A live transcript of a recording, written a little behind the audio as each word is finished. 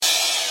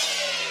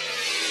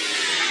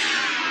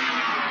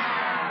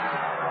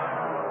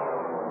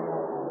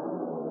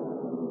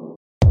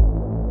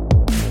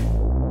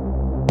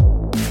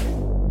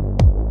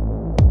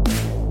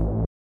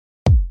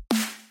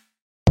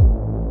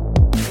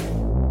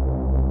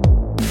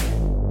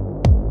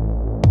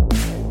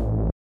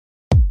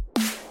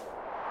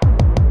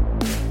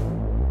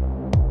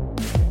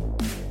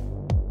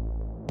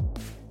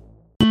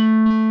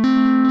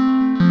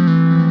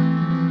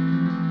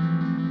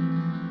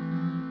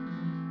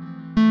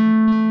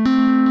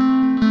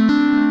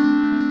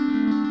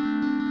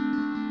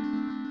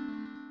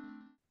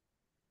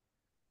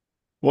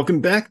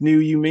Welcome back, new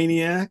you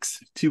maniacs,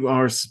 to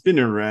our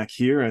spinner rack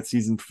here at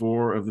season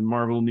 4 of the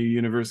Marvel New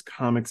Universe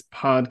Comics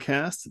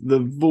podcast, the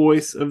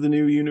voice of the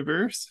new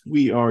universe.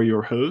 We are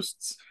your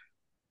hosts,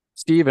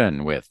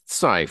 Steven with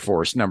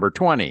Force number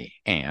 20.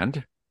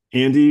 And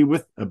Andy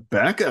with a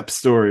backup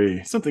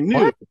story, something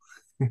new.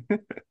 what?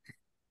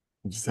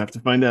 You just have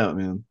to find out,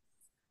 man.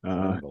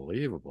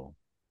 Unbelievable.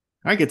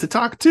 I get to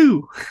talk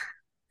too.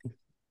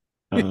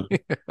 Uh,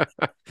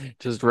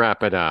 Just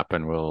wrap it up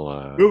and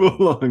we'll Move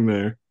along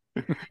there.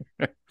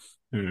 All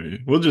right.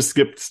 We'll just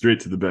skip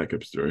straight to the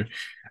backup story.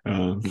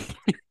 Of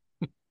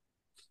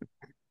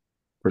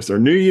course, our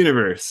new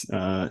universe. In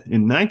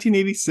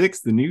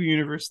 1986, the new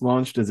universe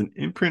launched as an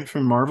imprint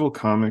from Marvel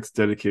Comics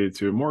dedicated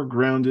to a more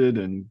grounded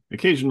and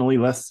occasionally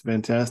less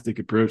fantastic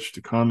approach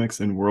to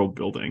comics and world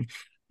building.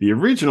 The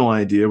original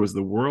idea was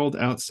the world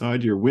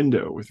outside your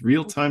window with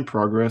real time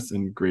progress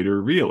and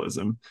greater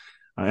realism.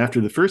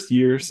 After the first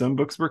year, some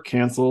books were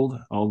canceled,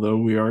 although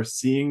we are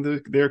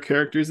seeing their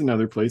characters in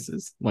other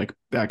places, like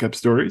backup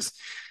stories.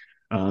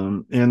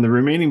 And the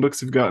remaining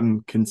books have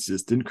gotten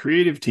consistent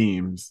creative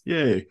teams.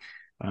 Yay.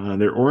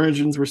 Their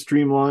origins were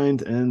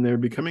streamlined, and they're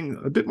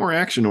becoming a bit more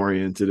action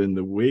oriented in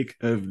the wake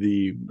of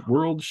the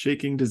world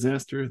shaking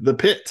disaster, The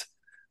Pit,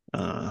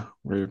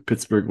 where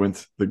Pittsburgh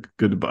went the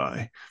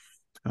goodbye.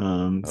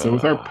 So,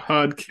 with our uh,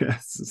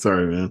 podcast,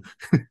 sorry, man,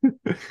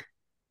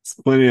 it's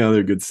plenty of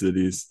other good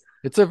cities.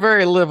 it's a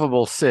very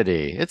livable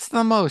city. It's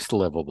the most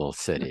livable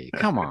city.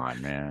 Come on,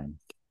 man.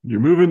 You're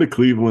moving to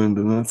Cleveland,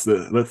 and that's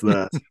it. That's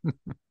that.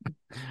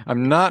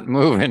 I'm not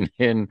moving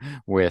in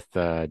with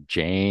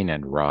Jane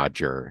and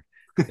Roger.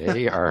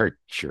 They are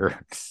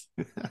jerks.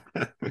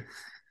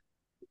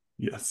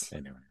 Yes,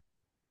 Anyway.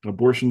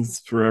 abortions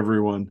for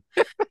everyone.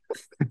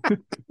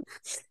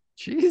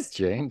 Jeez,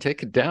 Jane,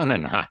 take it down a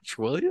notch,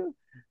 will you?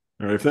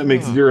 All right, if that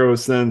makes Oh. zero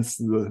sense,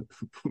 go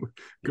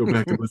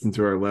back and listen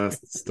to our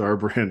last Star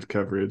Brand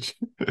coverage.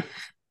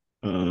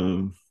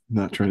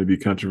 Not trying to be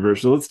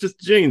controversial. It's just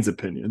Jane's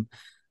opinion.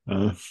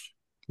 Uh,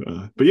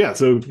 but yeah,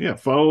 so yeah,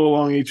 follow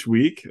along each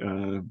week.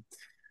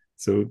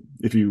 So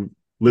if you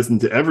listen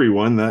to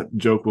everyone, that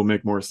joke will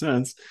make more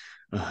sense.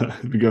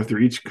 We go through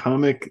each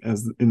comic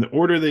as in the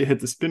order they hit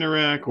the spinner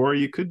rack, or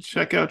you could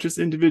check out just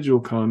individual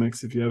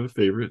comics if you have a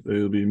favorite.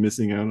 They'll be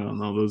missing out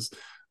on all those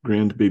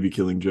grand baby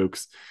killing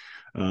jokes.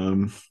 We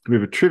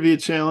have a trivia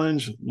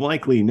challenge,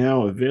 likely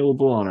now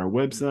available on our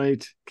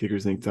website,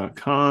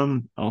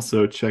 kickersinc.com.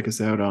 Also, check us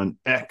out on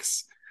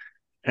X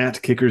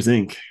at Kickers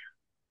Inc.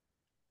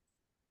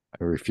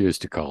 I refuse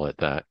to call it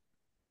that.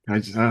 I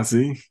just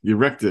see you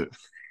wrecked it.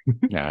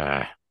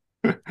 Uh,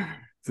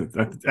 So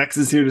X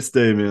is here to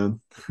stay, man.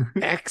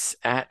 X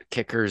at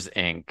Kickers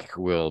Inc.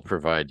 will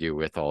provide you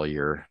with all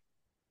your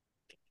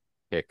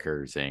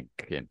Kickers Inc.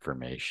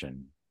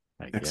 information,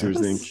 I Xers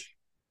Inc.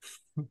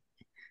 guess.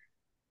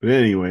 But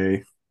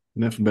anyway,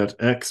 enough about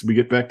X. We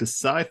get back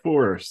to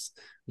Force,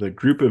 the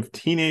group of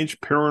teenage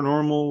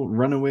paranormal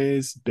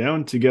runaways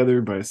bound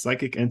together by a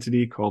psychic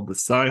entity called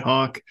the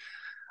Hawk.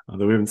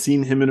 Although we haven't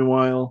seen him in a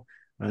while,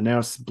 now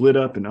split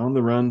up and on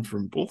the run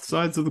from both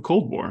sides of the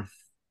Cold War.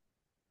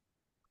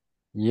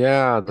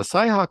 Yeah, the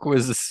Cyhawk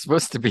was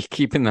supposed to be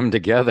keeping them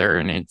together,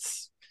 and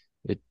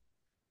it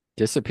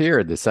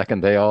disappeared the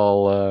second they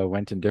all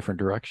went in different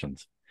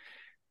directions.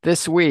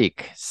 This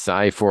week,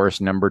 Force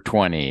number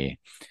 20.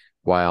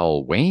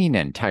 While Wayne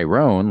and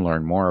Tyrone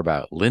learn more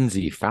about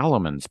Lindsay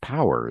Fallon's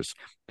powers,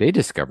 they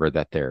discover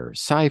that their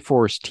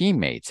Force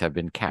teammates have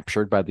been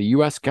captured by the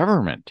U.S.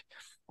 government.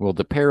 Will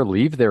the pair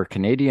leave their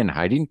Canadian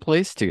hiding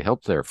place to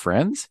help their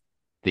friends?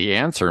 The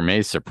answer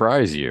may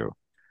surprise you.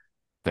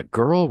 The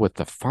Girl with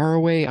the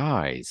Faraway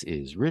Eyes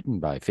is written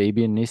by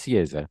Fabian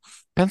Nicieza,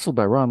 penciled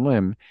by Ron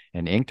Lim,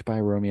 and inked by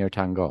Romeo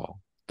Tangal.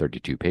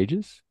 32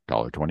 pages,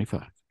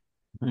 $1.25.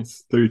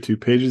 Nice. 32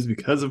 pages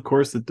because, of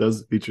course, it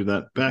does feature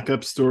that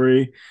backup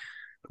story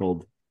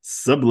called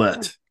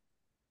Sublet,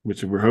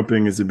 which we're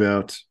hoping is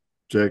about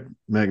Jack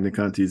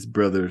Magniconti's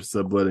brother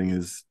subletting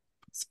his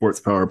Sports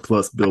Power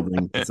Plus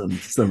building to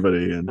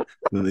somebody, and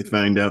then they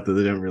find out that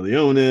they don't really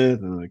own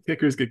it, and the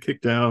kickers get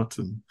kicked out.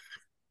 And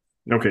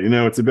okay,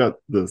 it's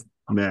about the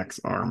Max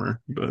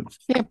armor, but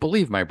Can't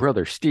believe my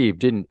brother Steve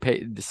didn't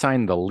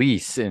sign the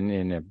lease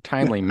in a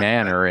timely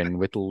manner and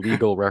with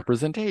legal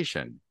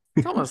representation.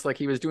 It's almost like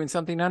he was doing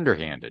something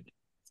underhanded.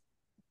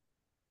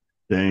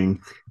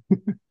 dang,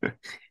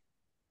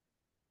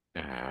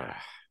 Uh,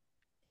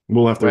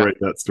 we'll have to well, write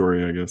that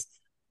story, I guess.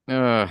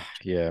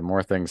 yeah,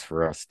 more things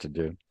for us to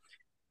do.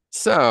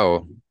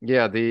 So,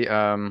 yeah, the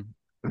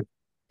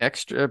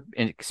extra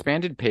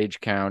expanded page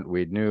count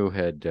we knew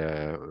had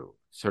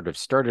sort of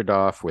started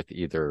off with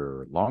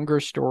either longer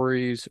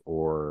stories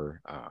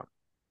or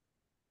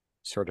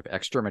sort of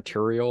extra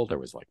material. There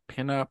was like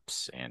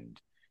pinups and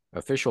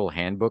official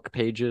handbook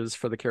pages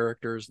for the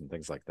characters and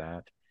things like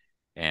that.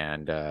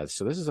 And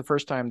so this is the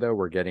first time, though,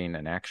 we're getting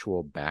an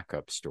actual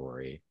backup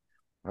story.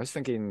 I was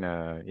thinking,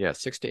 yeah,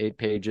 6 to 8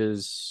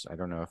 pages. I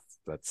don't know if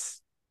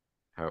that's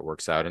how it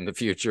works out in the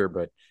future,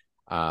 but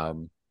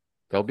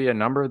there'll be a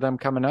number of them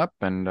coming up,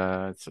 and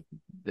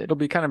it'll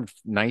be kind of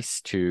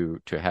nice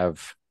to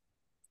have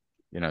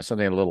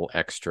something a little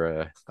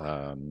extra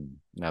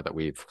now that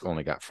we've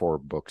only got 4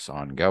 books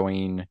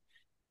ongoing.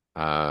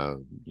 Yeah,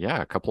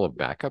 a couple of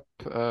backup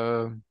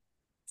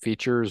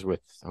features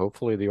with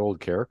hopefully the old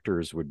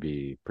characters would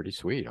be pretty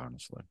sweet,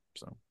 honestly.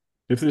 So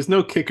If there's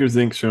no Kickers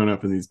Inc. showing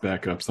up in these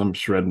backups, I'm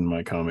shredding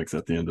my comics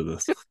at the end of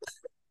this.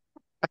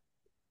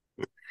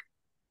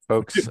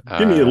 folks,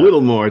 Give me a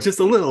little more, just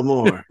a little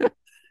more.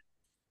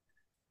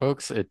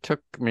 folks, it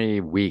took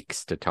me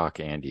weeks to talk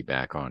Andy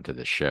back onto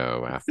the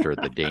show after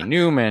the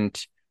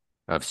denouement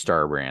of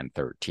Starbrand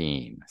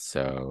 13.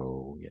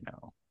 So,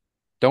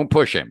 don't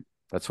push him.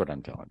 That's what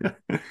I'm telling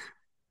you.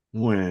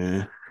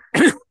 Wah.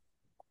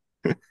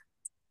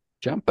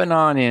 Jumping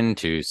on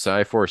into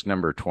Cyforce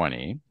number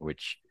 20,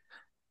 which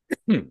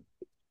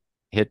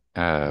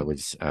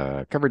was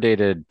cover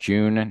dated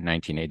June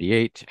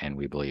 1988, and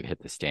we believe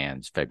hit the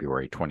stands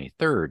February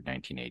 23rd,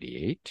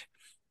 1988.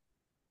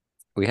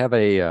 We have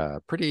a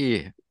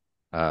pretty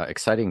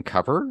exciting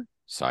cover,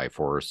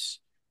 Cyforce,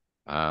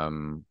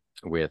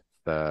 with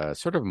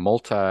sort of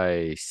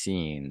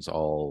multi-scenes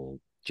all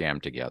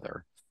jammed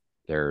together.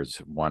 There's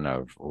one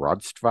of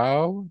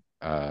Rodstvow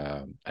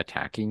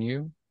attacking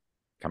you,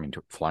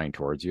 flying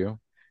towards you.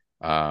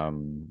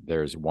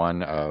 There's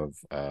one of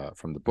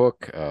from the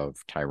book of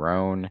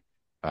Tyrone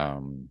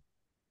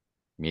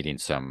meeting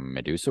some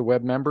Medusa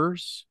Web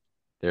members.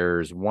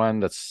 There's one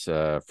that's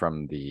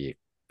from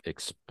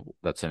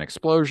that's an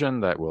explosion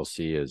that we'll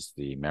see is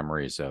the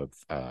memories of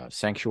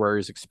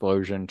Sanctuary's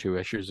explosion 2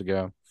 issues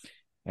ago.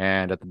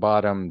 And at the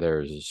bottom,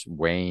 there's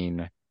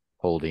Wayne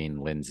holding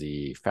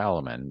Lindsay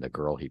Falliman, the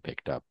girl he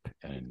picked up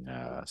in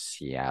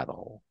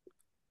Seattle,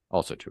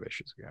 also 2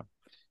 issues ago.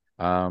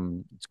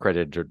 It's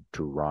credited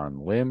to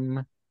Ron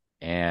Lim,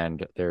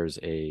 and there's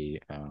a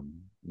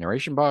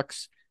narration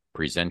box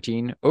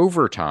presenting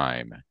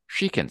Overtime.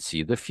 She can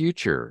see the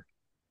future,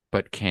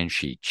 but can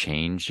she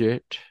change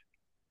it?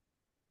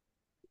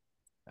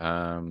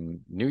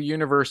 New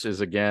Universe is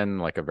again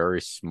like a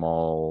very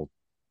small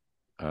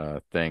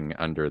thing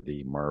under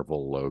the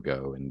Marvel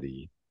logo in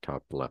the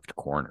top left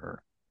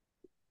corner.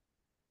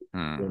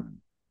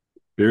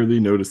 Barely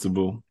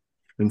noticeable,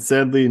 and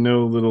sadly,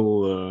 no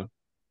little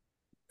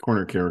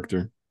corner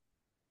character.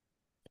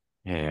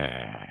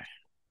 Yeah,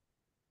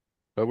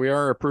 but we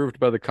are approved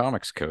by the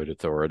Comics Code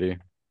Authority.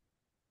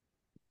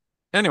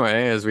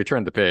 Anyway, as we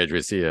turn the page,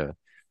 we see a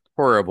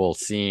horrible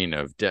scene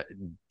of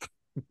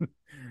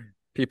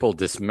people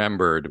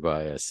dismembered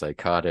by a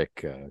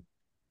psychotic.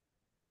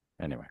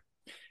 Anyway,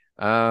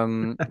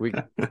 the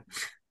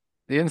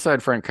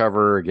inside front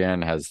cover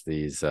again has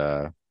these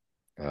sort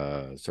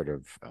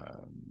of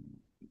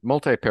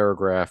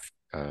multi-paragraph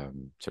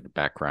sort of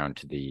background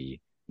to the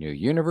New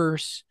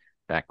Universe,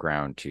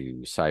 background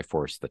to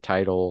Cyforce, the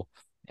title,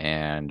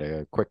 and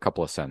a quick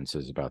couple of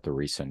sentences about the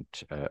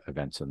recent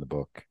events in the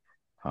book,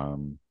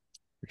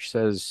 which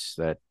says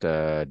that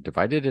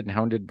divided and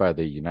hounded by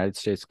the United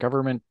States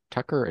government,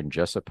 Tucker and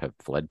Jessup have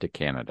fled to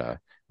Canada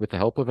with the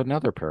help of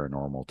another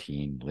paranormal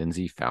teen,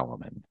 Lindsay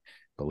Falliman.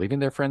 Believing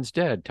their friends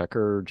dead,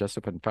 Tucker,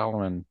 Jessup, and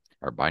Falliman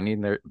are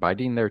biding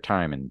their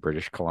time in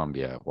British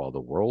Columbia while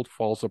the world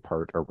falls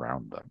apart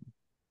around them.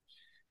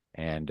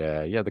 And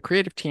the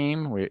creative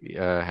team, we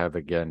have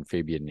again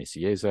Fabian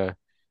Nicieza,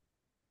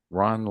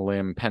 Ron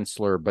Lim,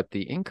 penciler, but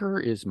the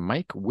inker is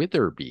Mike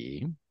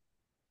Witherby.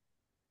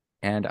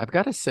 And I've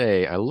got to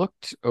say, I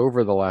looked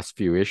over the last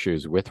few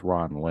issues with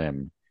Ron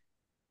Lim.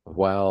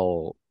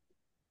 While,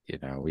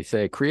 we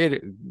say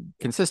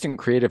consistent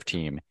creative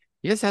team,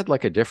 he has had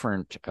like a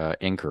different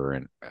inker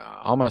in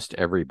almost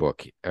every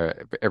book,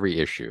 every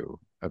issue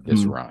of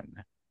this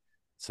run.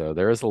 So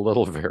there is a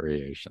little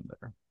variation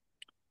there.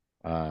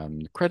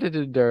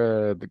 Credited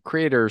the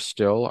creators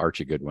still,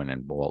 Archie Goodwin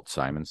and Walt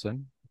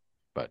Simonson.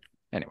 But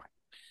anyway,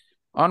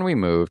 on we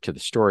move to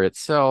the story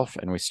itself,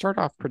 and we start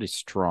off pretty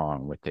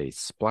strong with a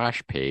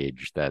splash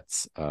page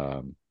that's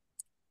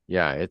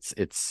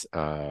it's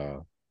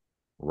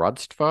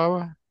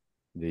Rodstvow,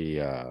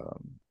 the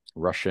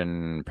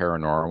Russian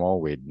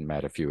paranormal we'd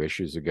met a few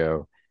issues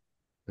ago,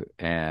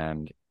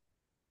 and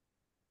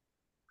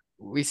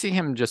we see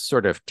him just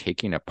sort of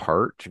taking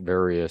apart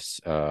various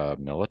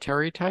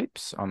military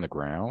types on the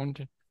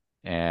ground,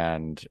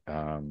 and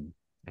I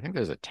think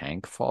there's a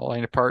tank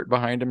falling apart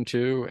behind him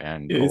too,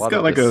 and it's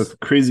got like a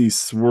crazy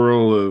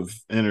swirl of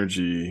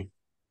energy,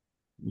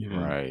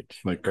 right,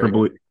 like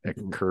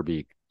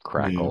Kirby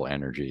crackle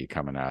energy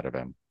coming out of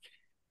him.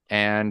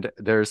 And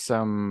there's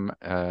some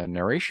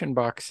narration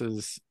balloons,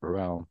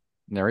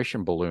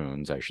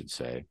 I should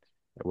say,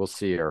 that we'll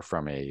see are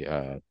from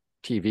a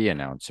TV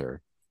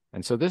announcer.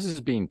 And so this is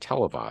being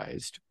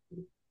televised.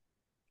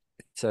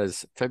 It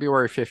says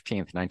February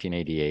 15th,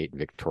 1988,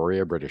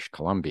 Victoria, British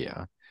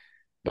Columbia.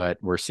 But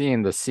we're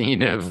seeing the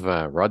scene of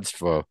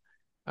Rodstvow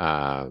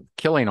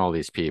killing all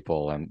these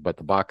people, but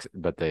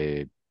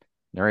the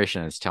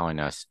narration is telling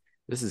us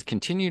This is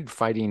continued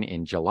fighting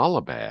in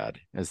Jalalabad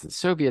as the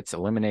Soviets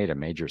eliminate a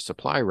major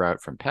supply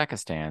route from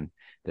Pakistan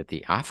that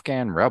the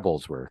Afghan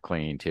rebels were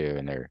clinging to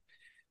in their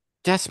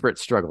desperate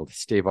struggle to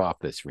stave off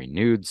this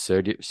renewed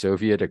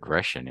Soviet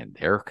aggression in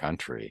their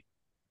country.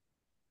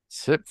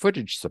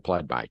 Footage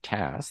supplied by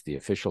TASS, the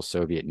official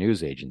Soviet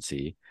news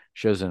agency,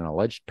 shows an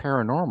alleged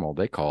paranormal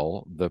they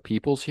call the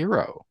People's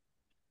Hero.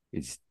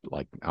 He's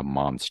like a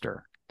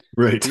monster.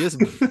 Right.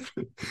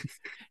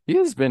 He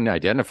has been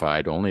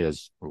identified only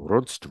as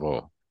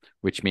rodstvo,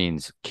 which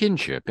means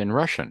kinship in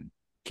Russian.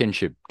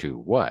 Kinship to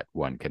what?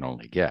 One can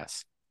only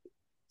guess.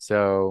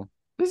 So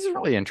this is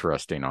really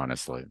interesting,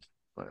 honestly.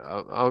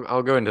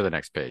 I'll go into the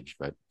next page,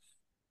 but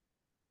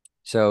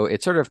so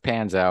it sort of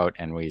pans out,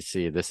 and we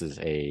see this is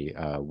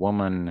a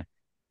woman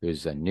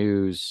who's a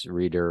news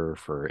reader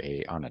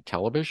on a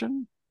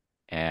television,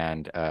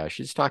 and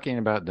she's talking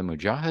about the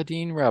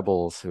Mujahideen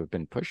rebels who have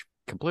been pushed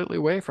completely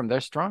away from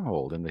their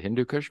stronghold in the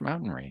Hindu Kush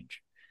mountain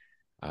range.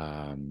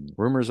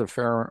 Rumors of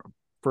further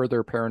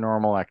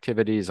paranormal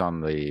activities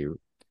in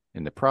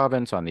the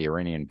province on the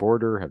Iranian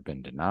border have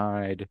been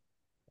denied.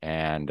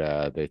 And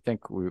they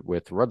think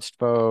with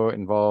Rudstvo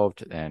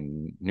involved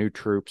and new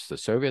troops, the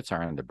Soviets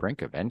are on the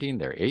brink of ending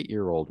their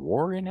 8-year-old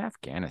war in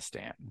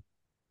Afghanistan.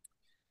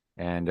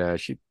 And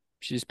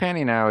she's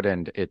panning out,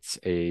 and it's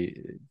a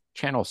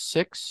Channel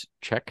 6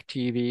 Czech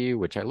TV,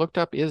 which I looked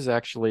up is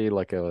actually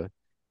like a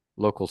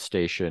local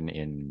station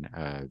in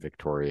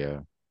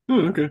Victoria,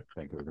 Oh, okay.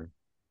 Vancouver.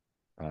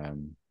 I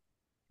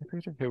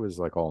think it was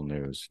like all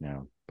news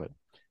now, but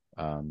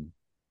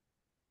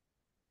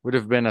would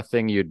have been a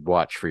thing you'd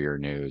watch for your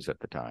news at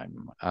the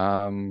time.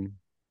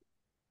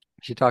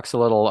 She talks a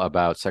little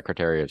about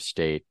Secretary of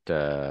State,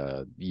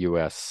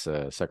 U.S.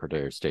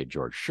 Secretary of State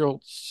George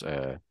Shultz,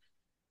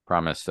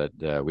 promised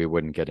that we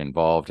wouldn't get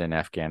involved in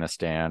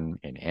Afghanistan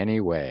in any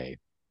way.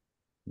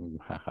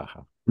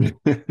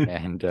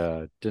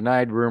 And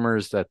denied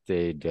rumors that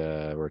they'd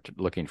were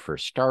looking for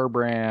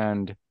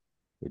Starbrand,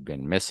 who'd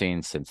been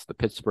missing since the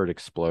Pittsburgh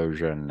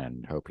explosion,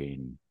 and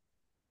hoping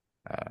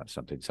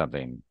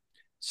something.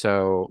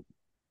 So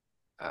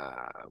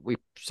we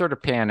sort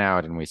of pan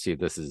out, and we see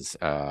this is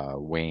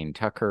Wayne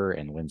Tucker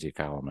and Lindsay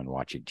Fallon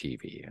watching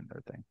TV and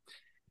their thing.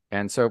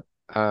 And so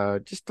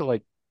just to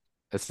like,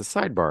 as a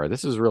sidebar,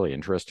 this is really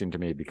interesting to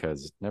me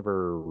because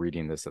never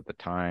reading this at the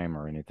time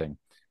or anything.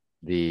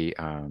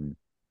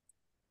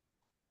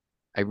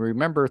 I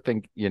remember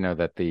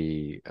that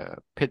the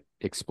pit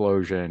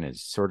explosion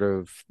is sort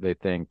of, they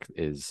think,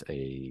 is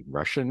a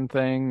Russian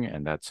thing,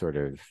 and that sort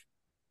of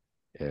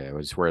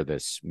was where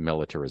this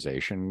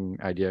militarization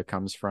idea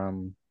comes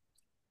from,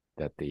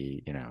 that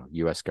the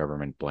U.S.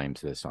 government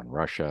blames this on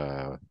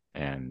Russia,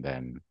 and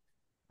then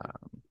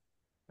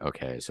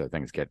okay, so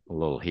things get a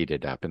little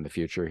heated up in the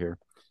future here.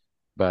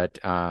 But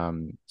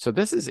so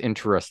this is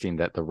interesting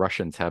that the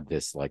Russians have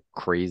this like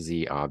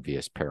crazy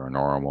obvious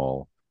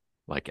paranormal,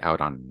 like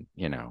out on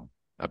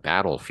a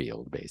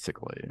battlefield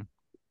basically,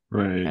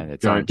 Right. and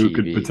it's Guy on who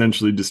could TV.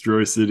 potentially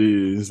destroy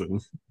cities.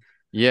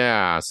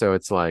 Yeah, so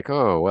it's like,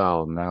 oh,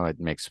 well, now it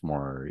makes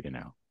more,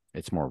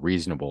 it's more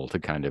reasonable to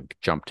kind of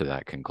jump to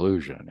that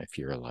conclusion. If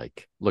you're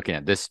like looking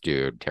at this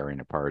dude tearing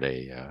apart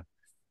a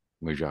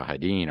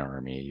Mujahideen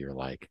army, you're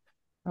like,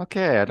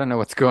 okay, I don't know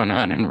what's going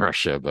on in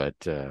Russia, but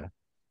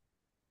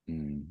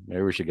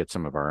maybe we should get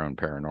some of our own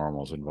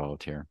paranormals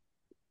involved here.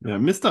 Yeah,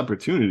 missed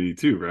opportunity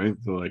too, right?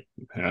 To like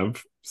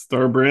have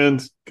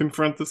Starbrand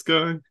confront this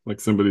guy, like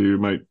somebody who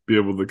might be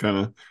able to kind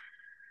of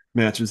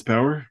match his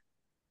power.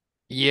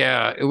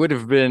 Yeah, it would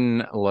have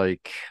been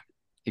like,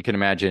 you can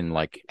imagine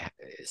like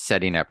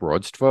setting up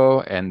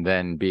Rodstvo and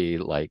then be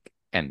like,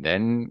 and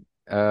then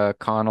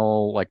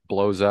Connell like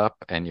blows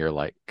up, and you're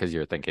like, because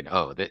you're thinking,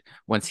 oh, that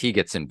once he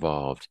gets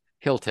involved,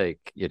 he'll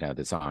take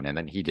this on, and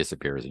then he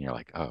disappears, and you're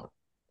like, oh,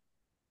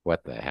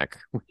 what the heck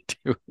are we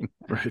doing?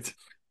 Right.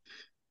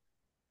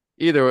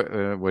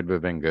 Either would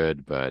have been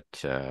good, but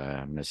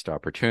missed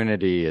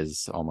opportunity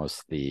is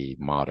almost the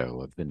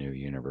motto of the new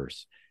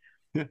universe.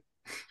 Yeah.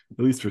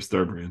 At least for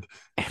Starbrand.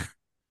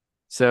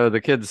 So the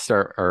kids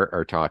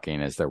are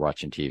talking as they're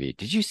watching TV.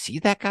 Did you see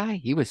that guy?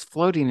 He was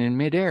floating in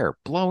midair,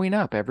 blowing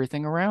up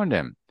everything around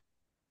him.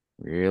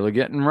 Really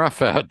getting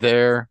rough out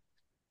there.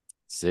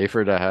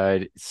 Safer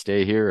to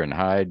stay here and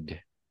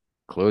hide,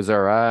 close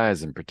our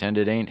eyes and pretend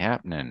it ain't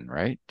happening,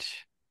 right?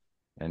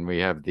 And we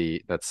have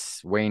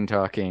that's Wayne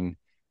talking,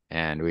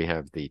 and we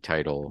have the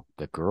title,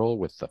 The Girl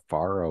with the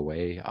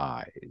Faraway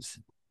Eyes.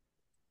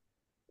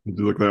 Did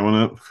you look that one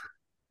up?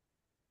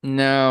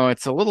 No,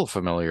 it's a little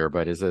familiar,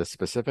 but is it a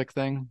specific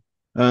thing?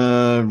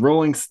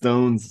 Rolling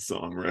Stones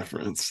song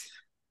reference.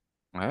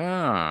 Oh.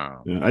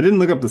 Yeah, I didn't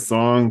look up the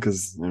song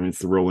because it's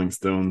the Rolling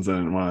Stones. I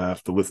didn't want to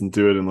have to listen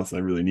to it unless I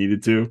really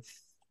needed to.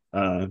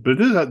 But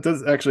it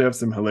does actually have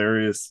some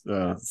hilarious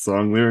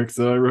song lyrics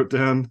that I wrote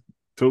down,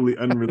 totally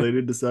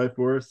unrelated to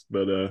Cyforce,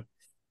 but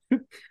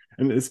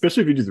and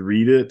especially if you just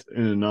read it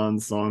in a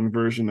non-song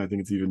version, I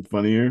think it's even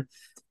funnier.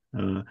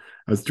 I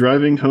was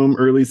driving home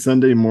early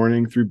Sunday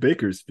morning through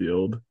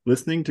Bakersfield,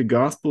 listening to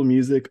gospel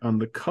music on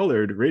the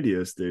Colored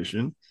radio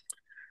station.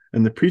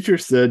 And the preacher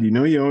said, "You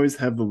know, you always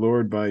have the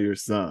Lord by your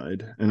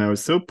side." And I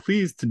was so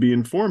pleased to be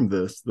informed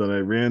this that I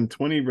ran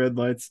 20 red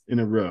lights in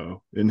a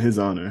row in his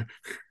honor.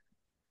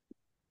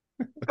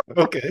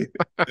 Okay.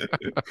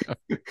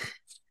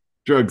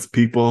 Drugs,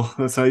 people.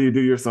 That's how you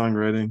do your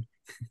songwriting.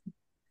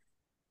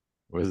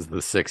 Was the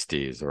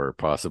 60s or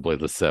possibly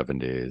the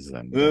 70s.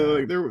 And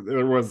Like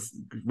there was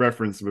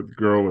reference with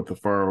girl with the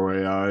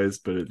faraway eyes,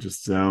 but it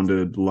just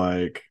sounded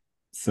like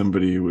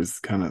somebody who was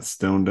kind of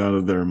stoned out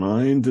of their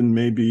mind and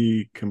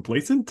maybe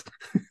complacent.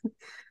 I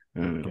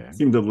don't know. It okay.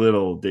 seemed a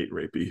little date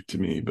rapey to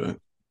me, but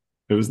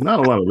it was not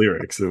a lot of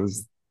lyrics. It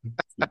was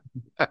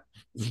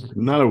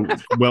not a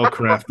well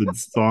crafted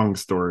song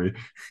story.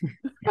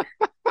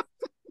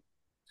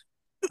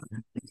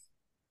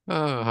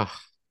 Oh,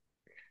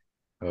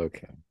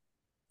 okay.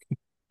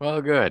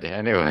 Well, good.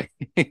 Anyway.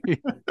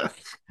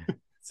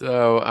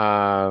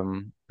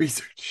 So,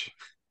 Research.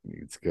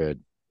 it's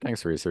good.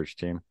 Thanks, research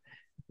team.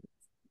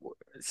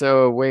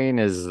 So Wayne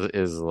is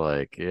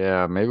like,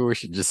 yeah, maybe we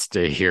should just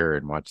stay here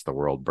and watch the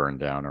world burn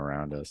down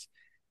around us.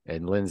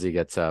 And Lindsay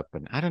gets up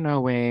and I don't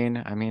know,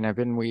 Wayne. I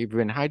mean, we've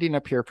been hiding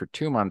up here for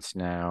 2 months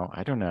now.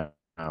 I don't know.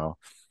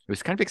 It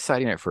was kind of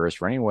exciting at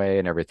first, running away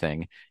and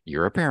everything.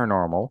 You're a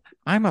paranormal.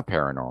 I'm a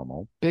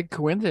paranormal. Big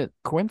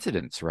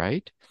coincidence,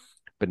 right?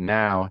 But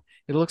now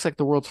it looks like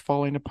the world's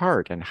falling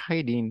apart and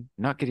hiding,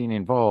 not getting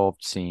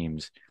involved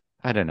seems,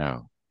 I don't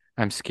know.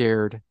 I'm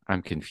scared.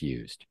 I'm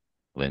confused.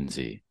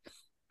 Lindsay.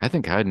 I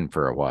think hiding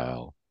for a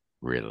while,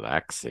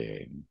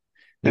 relaxing,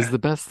 is the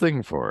best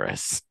thing for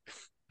us.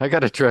 I got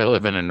to try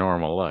living a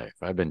normal life.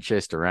 I've been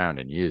chased around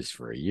and used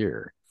for a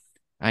year.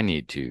 I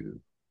need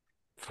to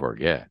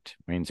forget.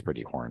 Wayne's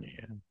pretty horny.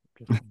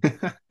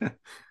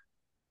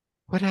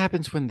 What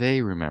happens when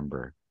they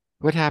remember?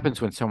 What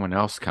happens when someone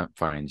else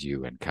finds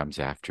you and comes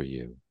after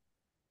you?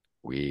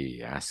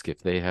 We ask if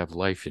they have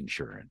life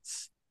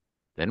insurance.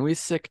 Then we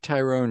sick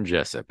Tyrone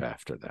Jessup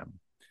after them.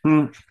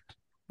 Hmm.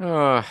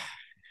 Oh,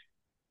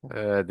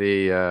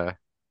 the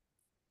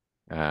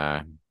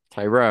uh,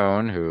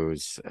 Tyrone,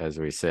 who's, as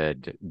we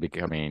said,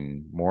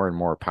 becoming more and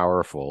more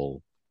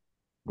powerful,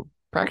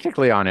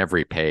 practically on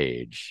every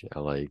page.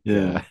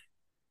 Yeah.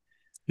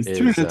 He's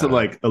turned Is into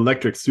like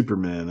electric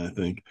Superman, I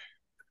think.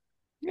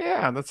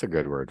 yeah, that's a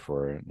good word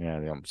for it. Yeah,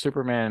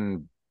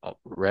 Superman,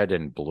 red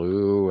and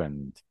blue,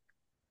 and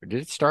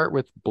did it start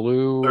with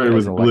blue Started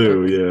as with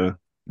blue, electric? yeah.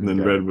 And then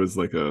Okay, red was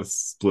like a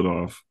split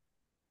off.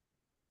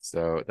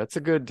 so that's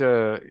a good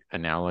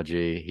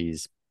analogy.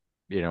 He's,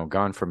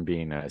 gone from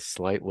being a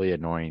slightly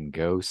annoying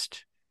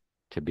ghost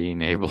to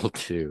being able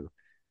to,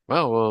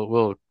 well,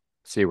 we'll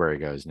see where he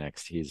goes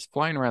next. He's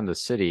flying around the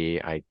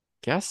city. I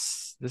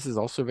guess this is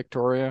also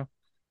Victoria.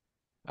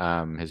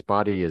 His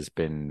body has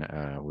been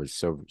was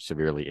so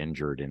severely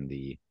injured in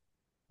the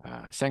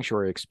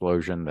sanctuary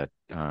explosion that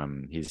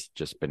he's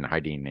just been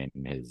hiding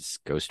in his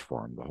ghost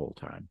form the whole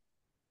time.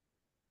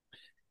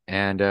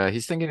 And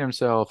he's thinking to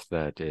himself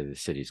that the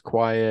city's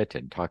quiet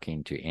and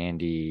talking to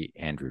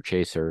Andrew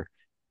Chaser,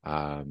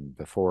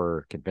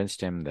 before convinced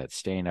him that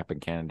staying up in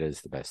Canada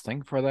is the best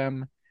thing for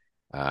them.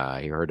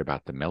 He heard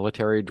about the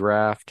military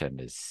draft and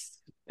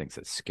thinks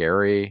it's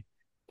scary.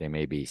 They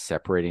may be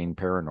separating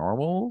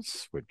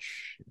paranormals,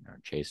 which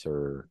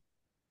Chaser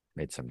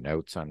made some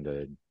notes on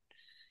the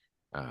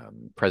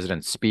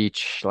president's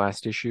speech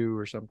last issue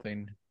or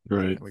something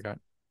Right. that we got.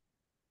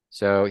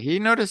 So he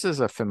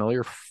notices a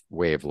familiar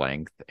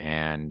wavelength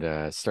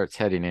and starts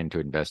heading in to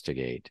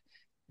investigate.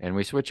 And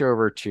we switch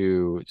over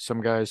to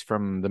some guys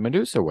from the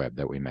Medusa Web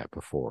that we met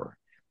before.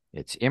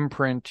 It's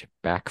Imprint,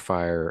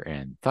 Backfire,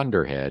 and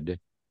Thunderhead,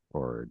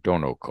 or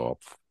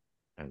Donokopf,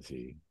 as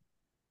he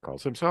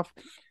calls himself.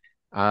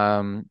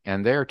 And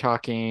they're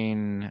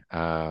talking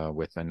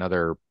with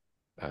another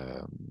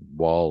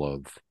wall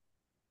of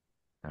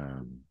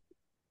um,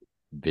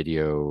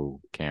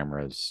 video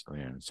cameras,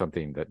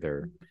 something that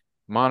they're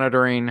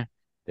monitoring.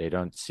 They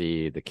don't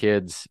see the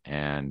kids,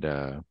 and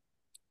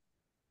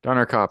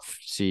Donnerkopf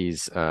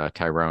sees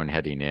Tyrone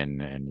heading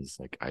in and is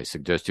like, I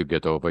suggest you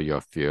get over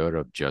your fear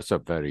of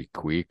Jessup very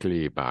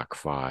quickly,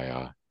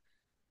 Backfire.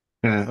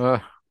 Yeah.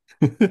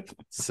 Uh,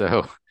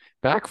 so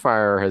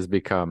Backfire has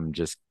become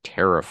just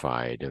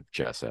terrified of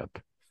Jessup,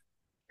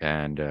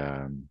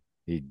 and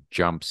he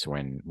jumps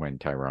when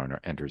Tyrone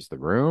enters the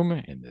room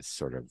in this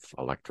sort of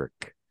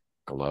electric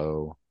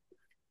glow.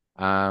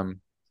 Um,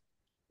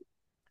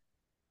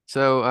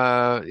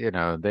 so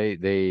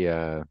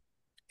they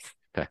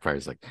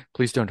Backfire's like,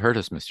 please don't hurt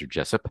us, Mr.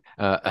 Jessup.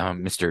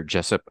 Mr.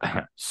 Jessup,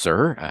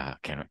 sir,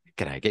 can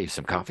I get you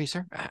some coffee,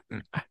 sir?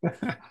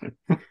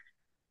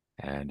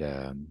 And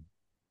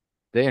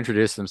they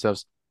introduce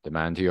themselves. The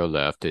man to your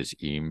left is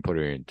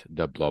Imprint.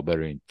 The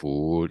blubbering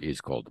fool is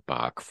called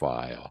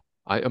Backfire.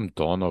 I am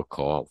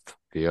Donokov.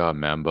 We are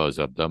members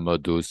of the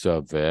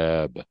Medusa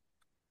Web.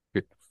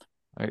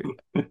 I,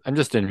 I'm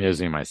just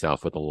amusing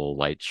myself with a little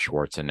light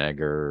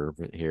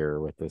Schwarzenegger here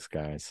with this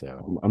guy.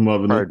 So I'm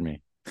loving it. pardon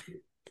me.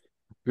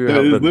 We And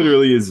have it been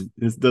literally is,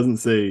 it doesn't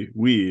say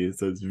we, it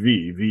says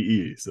V,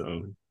 V-E.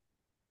 So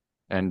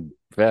and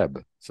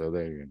Web. So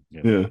there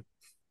you go. yeah.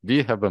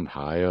 We have been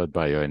hired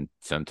by your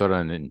Central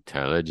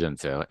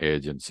Intelligence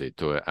Agency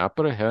to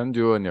apprehend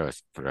you and your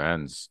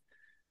friends,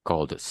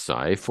 called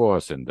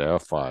Cyforce in their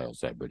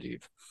files, I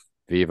believe.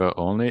 We were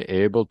only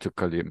able to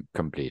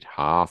complete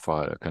half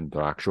our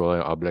contractual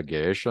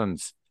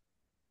obligations.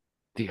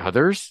 The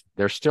others,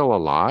 they're still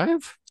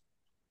alive?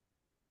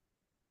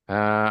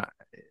 Uh,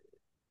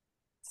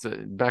 so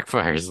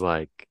Backfire's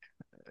like,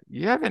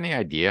 you have any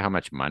idea how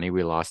much money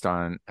we lost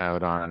out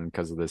on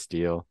because of this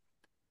deal?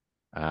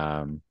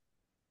 Um,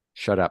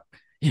 Shut up.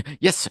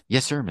 Yes,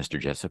 yes, sir, Mr.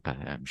 Jessup.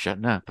 I'm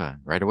shutting up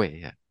right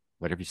away.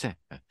 Whatever you say.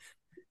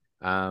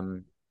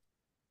 Um,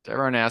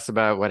 Tyrone asks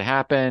about what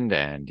happened,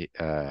 and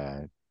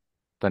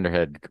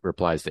Thunderhead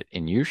replies that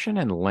Inyushin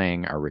and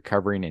Ling are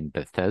recovering in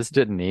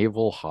Bethesda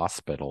Naval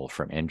Hospital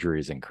from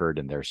injuries incurred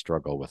in their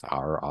struggle with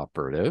our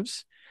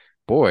operatives.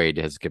 Boyd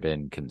has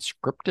been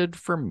conscripted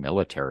for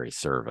military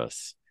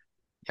service.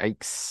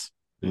 Yikes.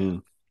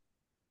 Mm.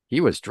 He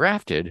was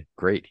drafted.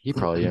 Great. He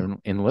probably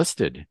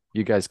enlisted.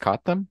 You guys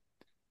caught them?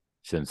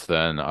 Since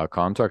then, our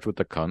contact with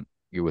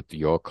with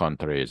your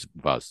countries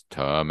was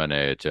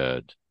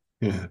terminated.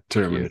 Yeah, Cute.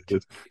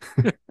 terminated.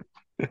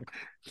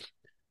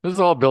 This is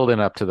all building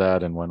up to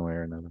that in one way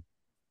or another.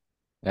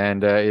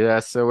 And yeah,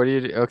 so what do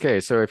you do? Okay,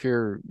 so if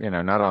you're,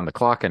 not on the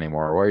clock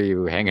anymore, why are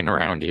you hanging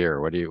around here?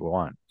 What do you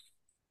want?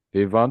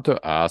 We want to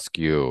ask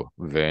you,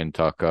 Vane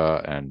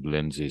Tucker and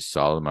Lindsay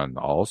Solomon,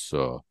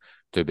 also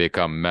to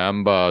become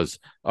members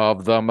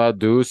of the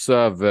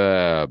Medusa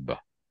Web.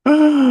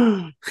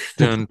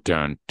 Dun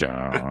dun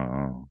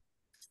dun.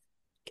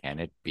 Can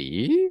it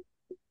be?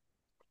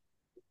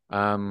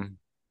 Um,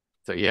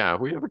 so yeah,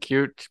 we have a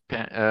cute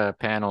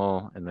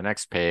panel in the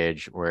next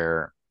page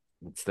where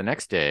it's the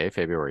next day,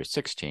 February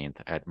 16th,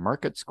 at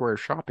Market Square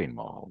Shopping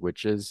Mall,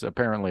 which is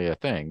apparently a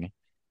thing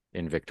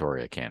in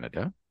Victoria,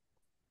 Canada.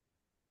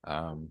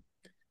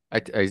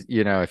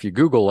 If you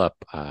Google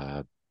up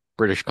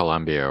British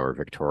Columbia or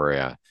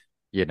Victoria,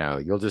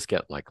 you'll just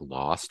get like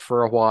lost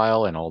for a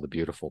while in all the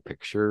beautiful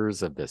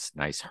pictures of this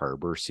nice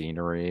harbor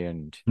scenery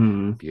and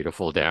Hmm.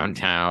 beautiful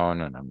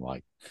downtown. And I'm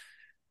like,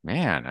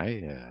 man,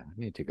 I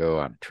need to go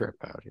on a trip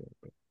out here.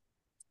 But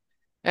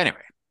anyway,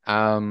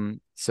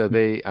 so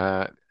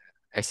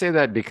I say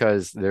that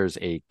because there's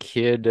a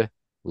kid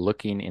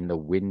looking in the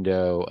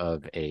window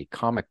of a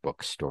comic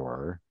book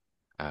store,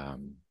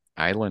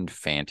 Island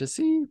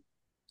Fantasy,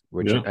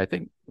 which Yeah. I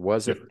think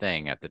was a Yeah.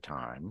 thing at the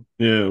time.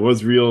 Yeah, it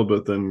was real,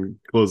 but then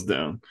closed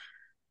down.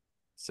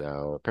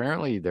 So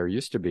apparently there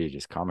used to be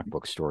just comic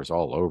book stores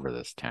all over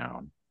this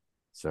town.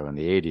 So in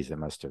the 80s, it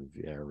must have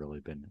really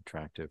been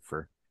attractive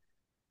for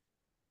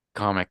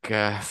comic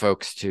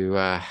folks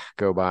to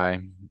go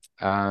by.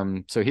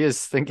 So he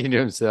is thinking to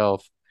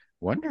himself,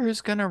 wonder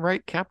who's going to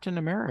write Captain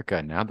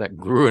America now that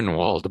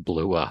Gruenwald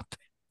blew up.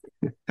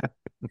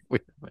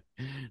 With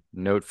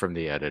note from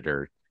the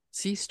editor,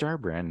 see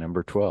Starbrand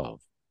number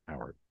 12,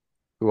 Howard,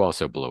 who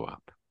also blew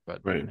up.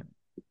 But Right.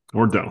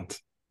 Or don't.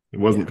 It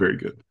wasn't yeah, very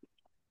good.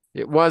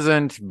 it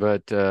wasn't.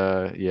 But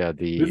yeah,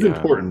 It's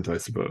important, I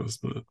suppose,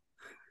 but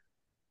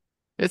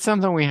it's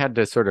something we had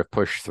to sort of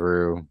push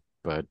through.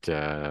 But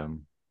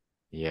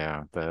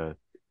yeah, that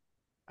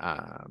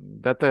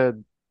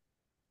the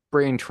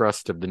brain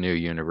trust of the new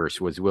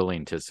universe was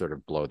willing to sort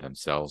of blow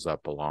themselves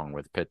up along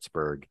with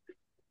Pittsburgh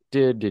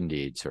did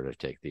indeed sort of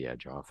take the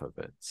edge off of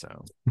it.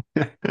 So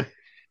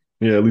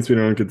yeah, at least we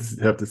don't get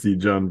to have to see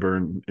John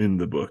Byrne in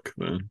the book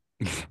then.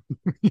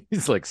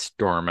 he's like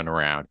storming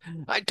around.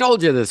 I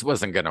told you this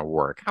wasn't going to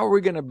work. How are we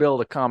going to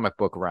build a comic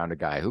book around a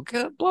guy who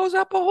blows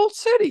up a whole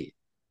city?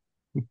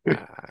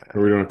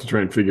 Or we don't have to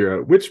try and figure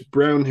out which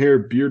brown hair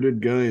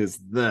bearded guy is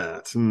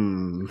that.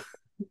 Hmm.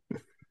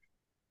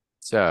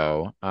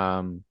 So,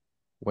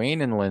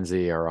 Wayne and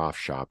Lindsay are off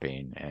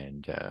shopping,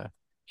 and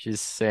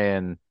she's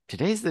saying,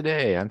 today's the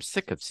day. I'm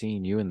sick of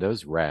seeing you in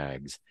those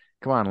rags.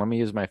 Come on, let me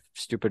use my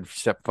stupid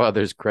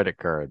stepfather's credit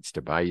cards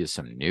to buy you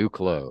some new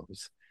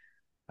clothes.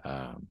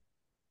 Um,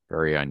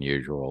 Very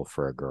unusual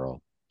for a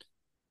girl.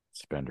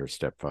 Spend her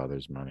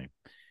stepfather's money.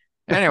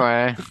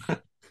 Anyway,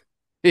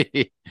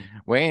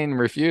 Wayne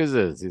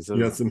refuses. He You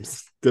got says, some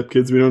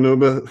stepkids we don't know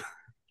about?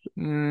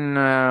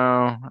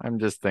 no, I'm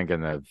just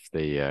thinking of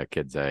the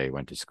kids I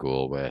went to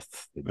school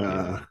with.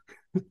 Uh,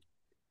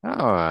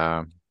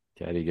 Oh,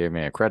 Daddy gave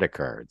me a credit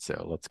card,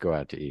 so let's go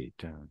out to eat.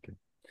 Okay.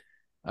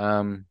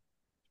 Um,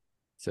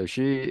 so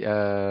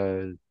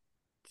so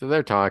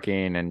they're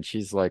talking, and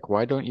she's like,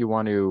 "Why don't you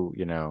want to,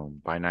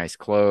 buy nice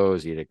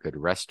clothes, eat at good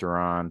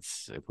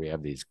restaurants if we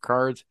have these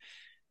cards?"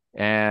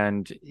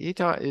 And he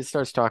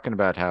starts talking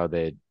about how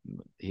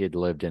he had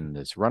lived in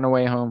this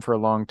runaway home for a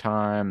long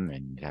time,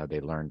 and how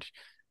they learned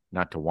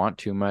not to want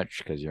too much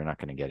because you're not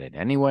going to get it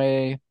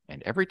anyway.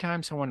 And every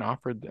time someone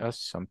offered us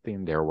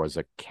something, there was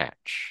a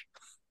catch.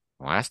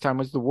 Last time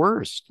was the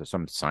worst.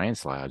 Some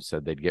science lab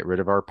said they'd get rid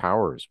of our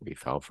powers. We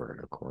fell for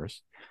it, of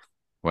course.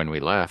 When we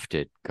left,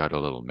 it got a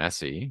little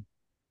messy.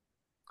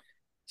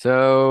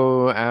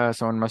 So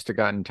someone must have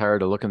gotten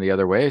tired of looking the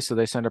other way, so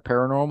they sent a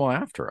paranormal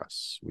after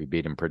us. We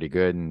beat him pretty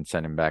good and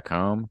sent him back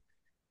home.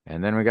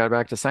 And then we got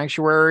back to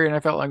Sanctuary, and I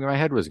felt like my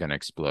head was going to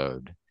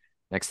explode.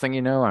 Next thing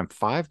you know, I'm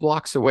 5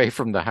 blocks away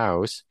from the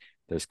house.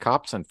 There's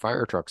cops and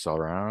fire trucks all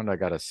around. I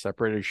got a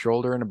separated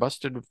shoulder and a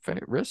busted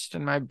wrist,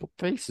 and my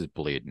face is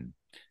bleeding.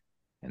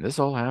 And this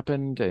all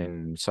happened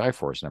in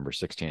Cyforce number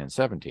 16 and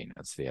 17.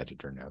 That's the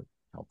editor note,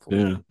 helpfully.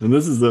 Yeah, and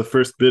this is the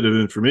first bit of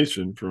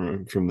information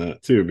from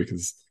that too,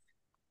 because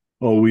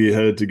all we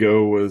had to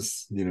go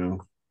was,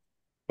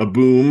 a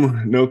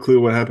boom, no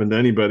clue what happened to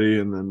anybody,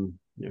 and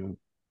then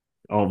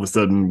all of a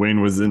sudden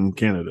Wayne was in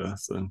Canada.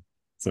 So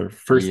it's our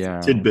first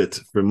Yeah. tidbit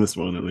from this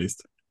one, at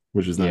least,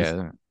 which is nice.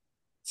 Yeah.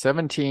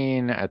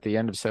 17, at the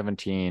end of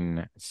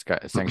 17,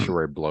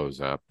 Sanctuary blows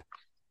up.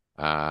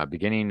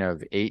 Beginning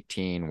of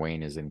 18,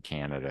 Wayne is in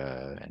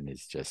Canada and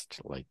is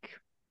just like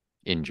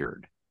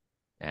injured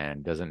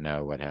and doesn't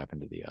know what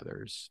happened to the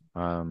others.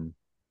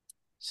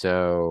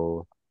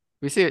 So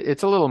we see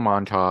it's a little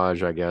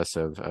montage, I guess,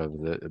 of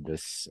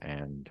this,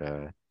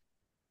 and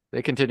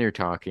they continue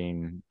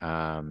talking.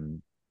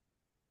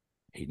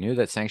 He knew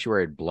that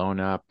Sanctuary had blown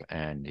up,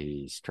 and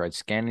he's tried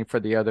scanning for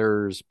the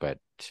others, but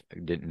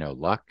didn't know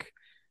luck.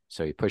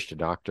 So he pushed a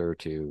doctor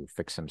to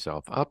fix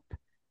himself up,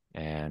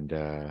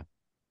 and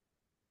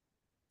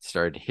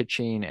started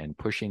hitching and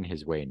pushing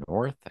his way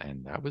north,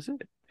 and that was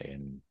it.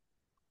 And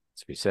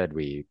as we said,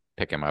 we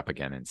pick him up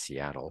again in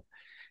Seattle.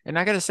 And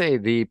I got to say,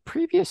 the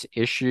previous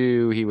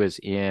issue he was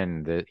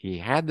in, that he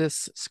had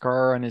this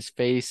scar on his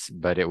face,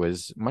 but it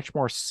was much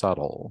more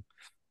subtle.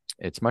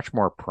 It's much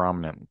more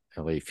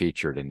prominently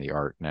featured in the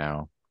art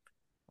now.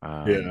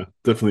 Yeah,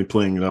 definitely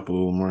playing it up a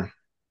little more.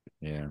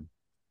 Yeah.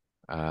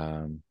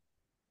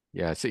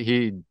 Yeah. So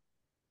he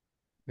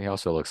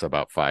also looks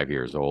about 5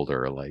 years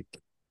older. Like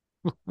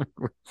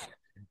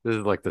this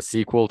is like the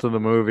sequel to the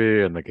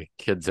movie, and the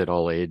kids had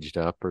all aged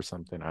up or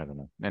something. I don't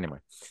know. Anyway.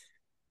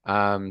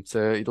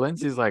 So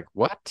Lindsay's like,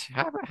 what?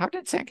 How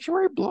did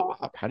Sanctuary blow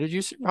up? How did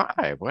you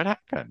survive? What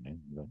happened?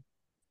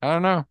 I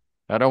don't know.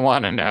 I don't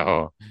want to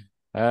know.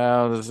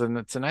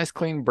 It's a nice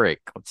clean break.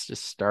 Let's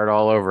just start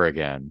all over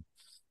again.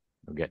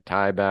 We'll get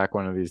Ty back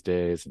one of these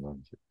days.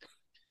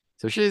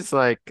 So she's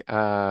like,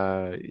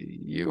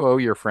 you owe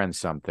your friends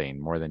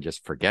something more than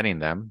just forgetting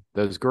them.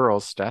 Those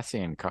girls,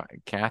 Stassi and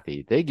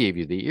Kathy, they gave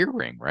you the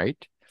earring,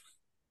 right?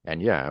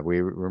 And yeah, we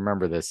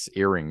remember this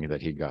earring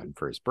that he'd gotten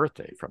for his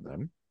birthday from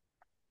them.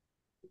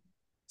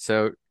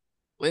 So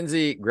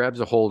Lindsay grabs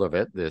a hold of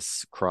it,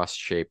 this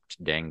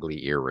cross-shaped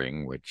dangly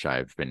earring, which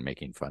I've been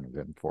making fun of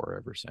him for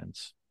ever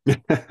since.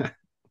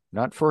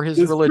 Not for his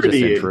religious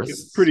It's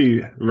interests.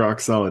 pretty rock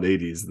solid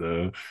 80s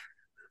though.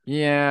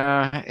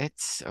 Yeah,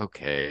 it's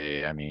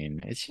okay. I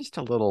mean, it's just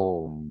a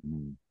little,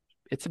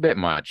 it's a bit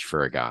much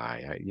for a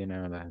guy.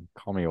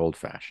 Call me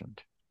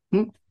old-fashioned.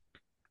 Hmm.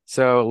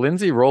 So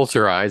Lindsay rolls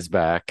her eyes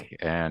back,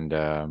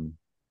 and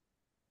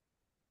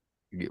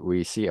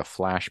we see a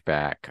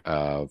flashback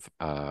of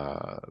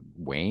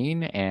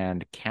Wayne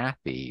and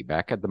Kathy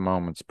back at the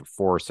moments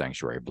before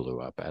Sanctuary blew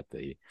up at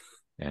the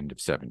end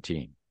of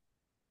 17.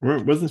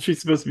 Wasn't she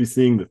supposed to be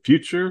seeing the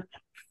future?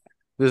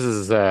 This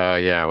is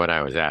yeah, what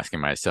I was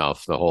asking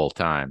myself the whole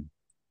time.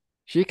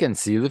 She can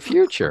see the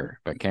future,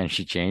 but can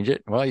she change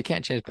it? Well, you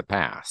can't change the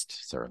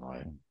past,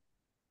 certainly.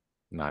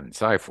 Not in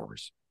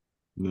Cyforce.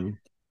 No.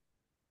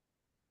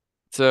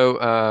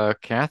 So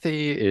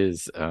Kathy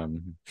is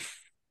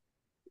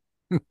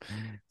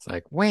it's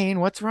like, Wayne,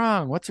 what's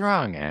wrong? What's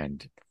wrong?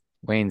 And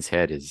Wayne's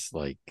head is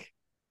like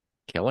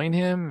killing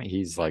him.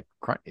 He's like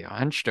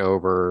hunched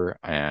over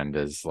and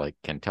is like,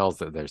 can tells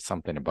that there's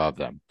something above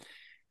them.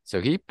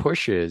 So he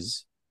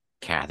pushes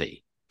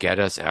Kathy, get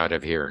us out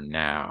of here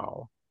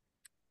now,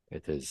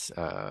 with his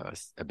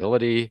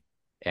ability.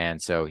 And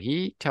so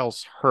he